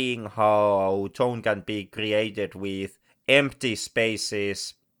seeing how tone can be created with empty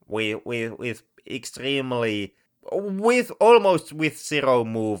spaces, with extremely, with almost with zero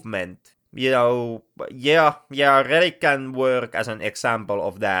movement, you know, yeah, Relic can work as an example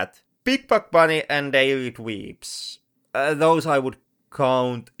of that. Big Buck Bunny and Daily Dweeps, those I would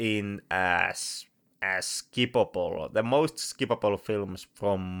count in as as skippable, the most skippable films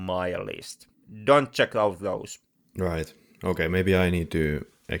from my list. Don't check out those. Right. Okay, maybe I need to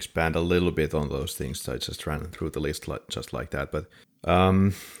expand a little bit on those things. I just ran through the list just like that. But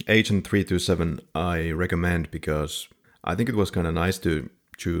Agent 327 I recommend because I think it was kind of nice to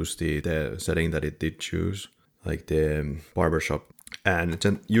choose the setting that it did choose, like the barbershop,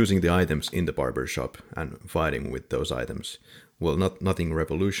 and using the items in the barbershop and fighting with those items. Well, nothing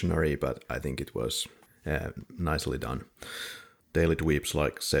revolutionary, but I think it was nicely done. Daily Dweeps,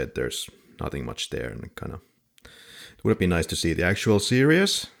 like said, there's nothing much there, and kind of it would have been nice to see the actual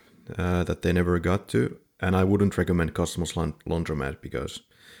series that they never got to. And I wouldn't recommend Cosmos Laundromat because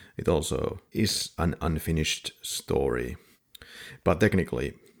it also is an unfinished story, but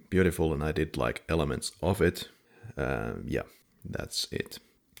technically beautiful, and I did like elements of it. Yeah, that's it.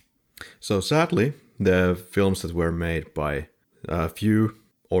 So sadly, the films that were made by a few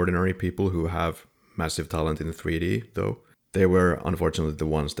ordinary people who have massive talent in 3D, though, they were unfortunately the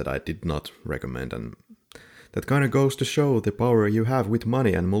ones that I did not recommend, and that kind of goes to show the power you have with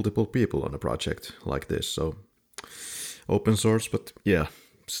money and multiple people on a project like this. So, open source, but yeah,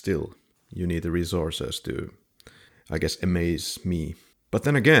 still, you need the resources to, I guess, amaze me. But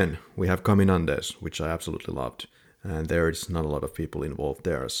then again, we have Caminandes, which I absolutely loved, and there is not a lot of people involved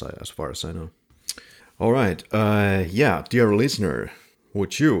there, as far as I know. All right, yeah, dear listener,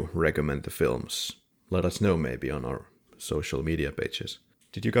 would you recommend the films? Let us know maybe on our social media pages.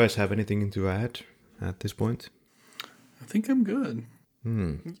 Did you guys have anything to add at this point? I think I'm good.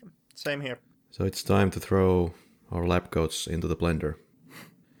 Same here. So it's time to throw our lab coats into the blender.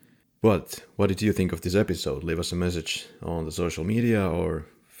 But what did you think of this episode? Leave us a message on the social media or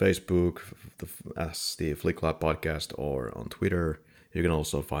Facebook as the Flick Lab Podcast, or on Twitter. You can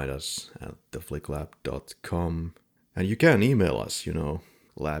also find us at theflicklab.com. And you can email us,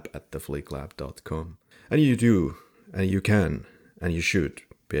 lab@theflicklab.com. And you do, and you can, and you should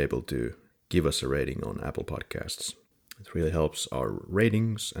be able to give us a rating on Apple Podcasts. It really helps our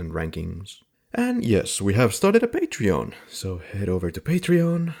ratings and rankings. And yes, we have started a Patreon. So head over to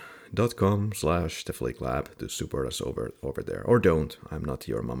patreon.com/theflicklab to support us over there. Or don't. I'm not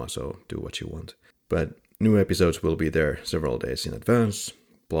your mama, so do what you want. But new episodes will be there several days in advance,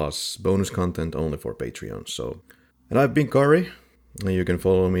 plus bonus content only for Patreon. So, and I've been Kari, and you can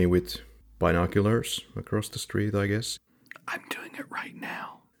follow me with binoculars across the street, I guess. I'm doing it right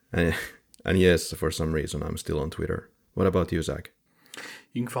now. And yes, for some reason, I'm still on Twitter. What about you, Zach?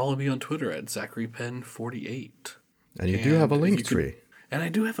 You can follow me on Twitter at ZacharyPen48. And you do have a link tree. And I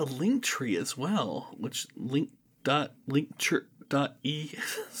do have a link tree as well, which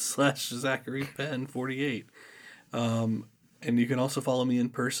link.linktree.e/ZacharyPen48. And you can also follow me in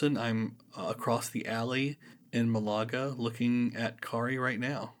person. I'm across the alley in Malaga looking at Kari right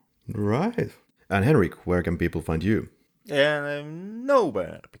now. Right. And Henrik, where can people find you?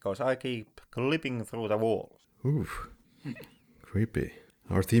 Nowhere, because I keep clipping through the walls. Oof. Creepy.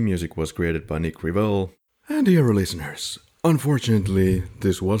 Our theme music was created by Nick Rivell. And dear listeners, unfortunately,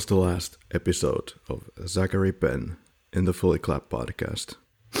 this was the last episode of Zachary Penn in the Flick Lab Podcast.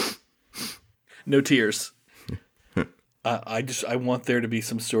 No tears. I want there to be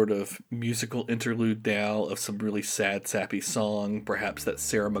some sort of musical interlude now of some really sad, sappy song. Perhaps that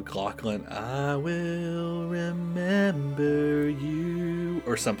Sarah McLachlan, I will remember you,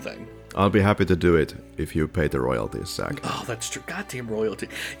 or something. I'll be happy to do it if you pay the royalties, Zach. Oh, that's true. Goddamn royalty.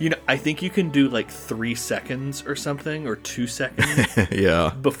 I think you can do like 3 seconds or something, or 2 seconds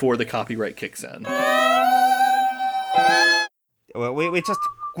Yeah. before the copyright kicks in. Well, we just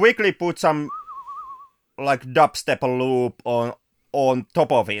quickly put some like dubstep loop on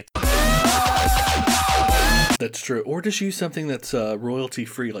top of it. That's true. Or just use something that's royalty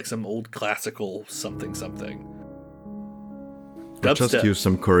free, like some old classical something. Or just use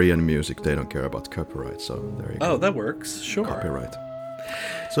some Korean music. They don't care about copyright, so there you go. Oh, that works. Sure. Copyright.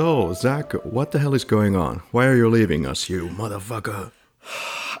 So, Zach, what the hell is going on? Why are you leaving us, you motherfucker?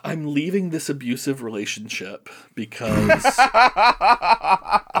 I'm leaving this abusive relationship because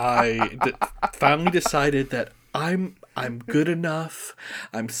I finally decided that I'm good enough,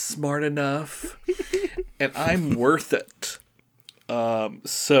 I'm smart enough, and I'm worth it.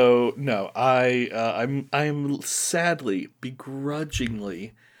 So no, I'm sadly,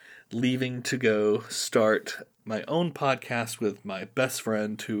 begrudgingly leaving to go start my own podcast with my best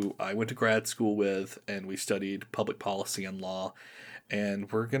friend who I went to grad school with, and we studied public policy and law.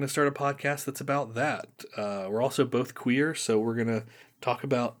 And we're going to start a podcast that's about that. We're also both queer, so we're going to talk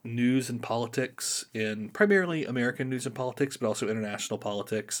about news and politics, in primarily American news and politics, but also international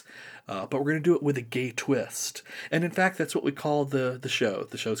politics. But we're going to do it with a gay twist. And in fact, that's what we call the show.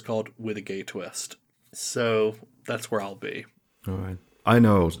 The show's called With a Gay Twist. So that's where I'll be. All right. I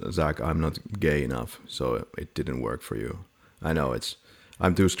know, Zach, I'm not gay enough, so it didn't work for you. I know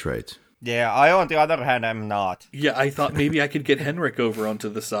I'm too straight. Yeah, I on the other hand, I'm not. Yeah, I thought maybe I could get Henrik over onto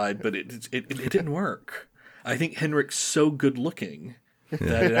the side, but it didn't work. I think Henrik's so good looking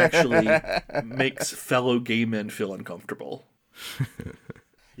that it actually makes fellow gay men feel uncomfortable.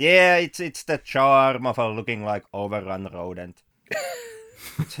 Yeah, it's the charm of looking like overrun rodent.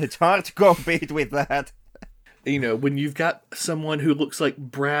 It's hard to compete with that. You know, when you've got someone who looks like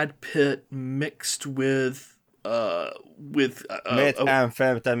Brad Pitt mixed with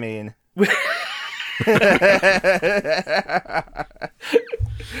methamphetamine.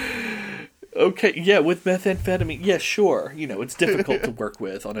 Okay, yeah, with methamphetamine, yeah, sure. You know, it's difficult to work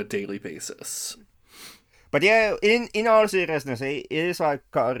with on a daily basis. But yeah, in all seriousness, it is like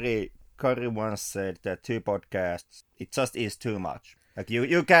Kari once said that 2 podcasts, it just is too much. Like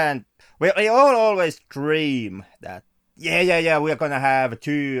you can't. We all always dream that yeah, we are gonna have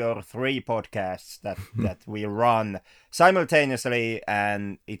 2 or 3 podcasts that we run simultaneously,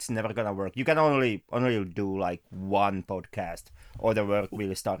 and it's never gonna work. You can only do like 1 podcast, or the work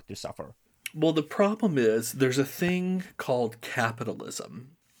will start to suffer. Well, the problem is there's a thing called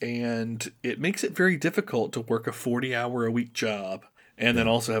capitalism, and it makes it very difficult to work a 40-hour-a-week job and then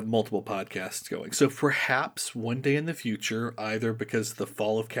also have multiple podcasts going. So perhaps one day in the future, either because of the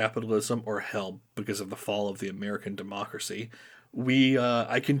fall of capitalism or hell, because of the fall of the American democracy,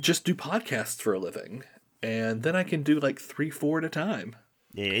 I can just do podcasts for a living, and then I can do like 3-4 at a time.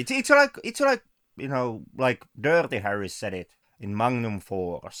 Yeah, it's like you know, like Dirty Harry said it in Magnum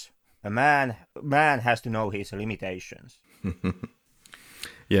Force. A man has to know his limitations.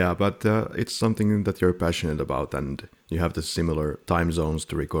 Yeah, but it's something that you're passionate about, and you have the similar time zones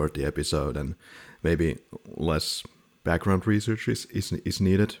to record the episode, and maybe less background research is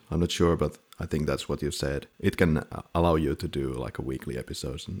needed. I'm not sure, but I think that's what you said. It can allow you to do like a weekly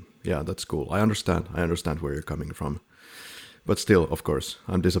episode, and yeah, that's cool. I understand where you're coming from. But still, of course,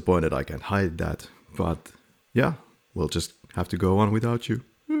 I'm disappointed I can't hide that. But yeah, we'll just have to go on without you.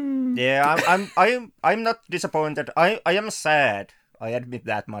 Yeah, I'm not disappointed. I am sad. I admit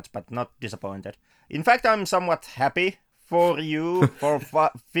that much, but not disappointed. In fact, I'm somewhat happy for you for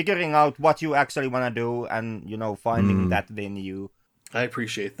figuring out what you actually want to do and, you know, finding that venue. I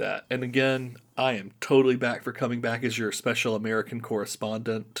appreciate that. And again, I am totally back for coming back as your special American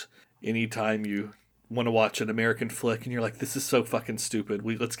correspondent. Anytime you want to watch an American flick and you're like, this is so fucking stupid,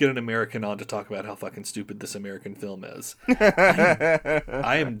 let's get an American on to talk about how fucking stupid this American film is.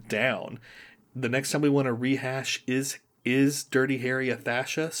 I am down. The next time we want to rehash is Dirty Harry a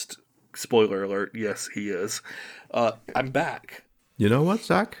fascist? Spoiler alert, yes, he is. I'm back. You know what,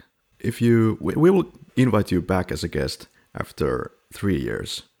 Zach? We will invite you back as a guest after 3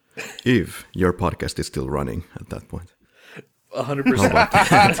 years, if your podcast is still running at that point. 100%.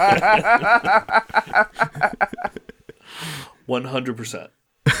 100%.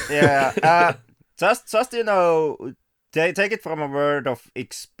 Yeah, just you know, take it from a word of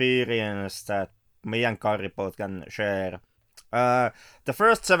experience that me and Kari both can share. The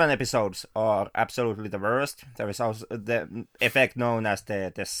first 7 episodes are absolutely the worst. There is also the effect known as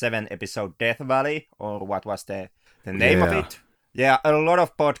the 7-episode Death Valley, or what was the name of it. Yeah, a lot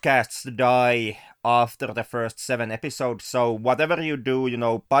of podcasts die after the first 7 episodes, so whatever you do, you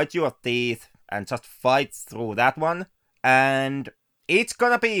know, bite your teeth and just fight through that one. And it's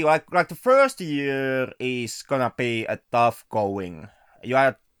gonna be, like the first year is gonna be a tough going. You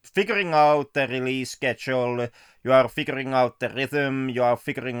are figuring out the release schedule, you are figuring out the rhythm, you are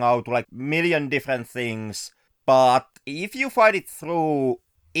figuring out like million different things, but if you fight it through,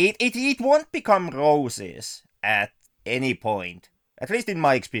 it won't become roses at any point. At least in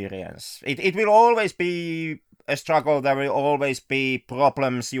my experience. It will always be a struggle, there will always be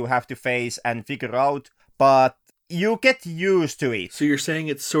problems you have to face and figure out, but you get used to it. So you're saying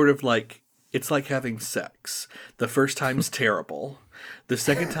it's sort of like, it's like having sex. The first time's terrible. The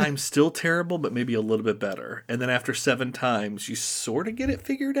second time's still terrible, but maybe a little bit better. And then after 7 times, you sort of get it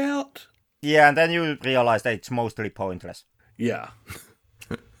figured out? Yeah, and then you realize that it's mostly pointless. Yeah.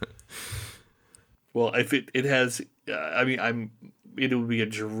 Well, if it has, it would be a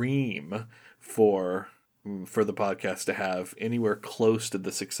dream for the podcast to have anywhere close to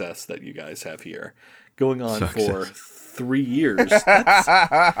the success that you guys have here. Going on for 3 years.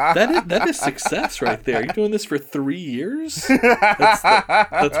 That is success right there. You're doing this for 3 years?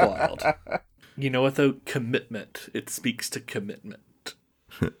 That's wild. You know what, though? Commitment. It speaks to commitment.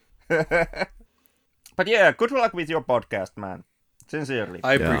 But yeah, good luck with your podcast, man. Sincerely.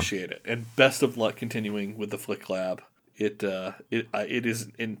 I appreciate it. And best of luck continuing with the Flick Lab. It is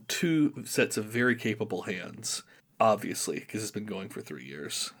in 2 sets of very capable hands, obviously, because it's been going for 3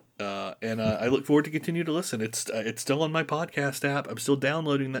 years. And I look forward to continue to listen. It's still on my podcast app. I'm still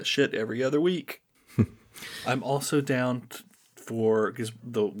downloading that shit every other week. I'm also down for, because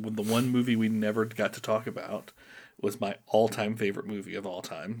the one movie we never got to talk about was my all-time favorite movie of all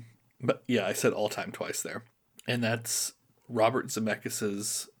time. But yeah, I said all-time twice there. And that's Robert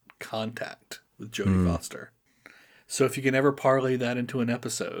Zemeckis' Contact with Jodie Foster. So if you can ever parlay that into an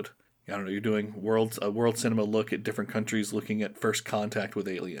episode, I don't know, you're doing a world cinema look at different countries looking at first contact with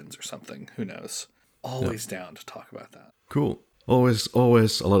aliens or something. Who knows? Always down to talk about that. Cool. Always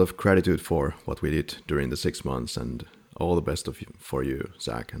a lot of gratitude for what we did during the 6 months, and all the best for you,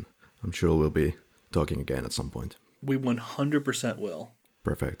 Zach. And I'm sure we'll be talking again at some point. We 100% will.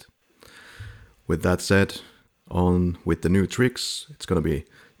 Perfect. With that said, on with the new tricks. It's going to be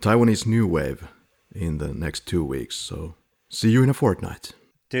Taiwanese New Wave in the next 2 weeks. So see you in a fortnight.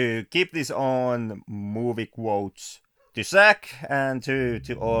 To keep this on movie quotes, to Zach and to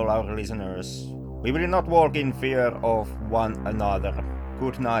all our listeners, we will not walk in fear of one another.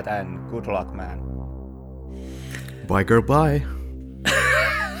 Good night and good luck, man. Bye, girl, bye.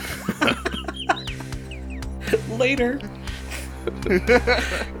 Later.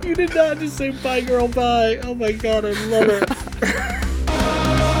 You did not just say bye, girl, bye. Oh my god, I love it.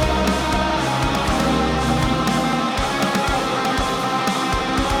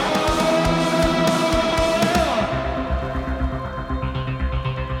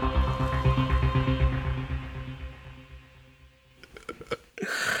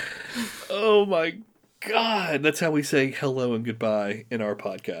 Oh my god, that's how we say hello and goodbye in our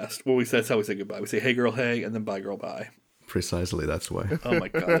podcast. That's how we say goodbye. We say hey girl, hey, and then bye girl, bye. Precisely, that's why. Oh my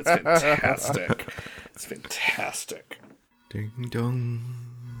god, it's fantastic. It's fantastic. Ding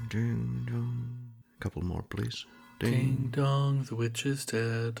dong, ding dong. Couple more, please. Ding dong, the witch is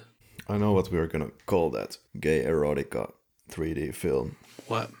dead. I know what we are gonna call that gay erotica 3D film.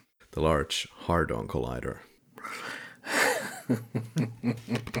 What? The Large Hard-On Collider.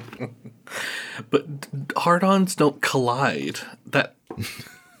 But hard-ons don't collide.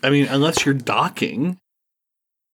 Unless you're docking.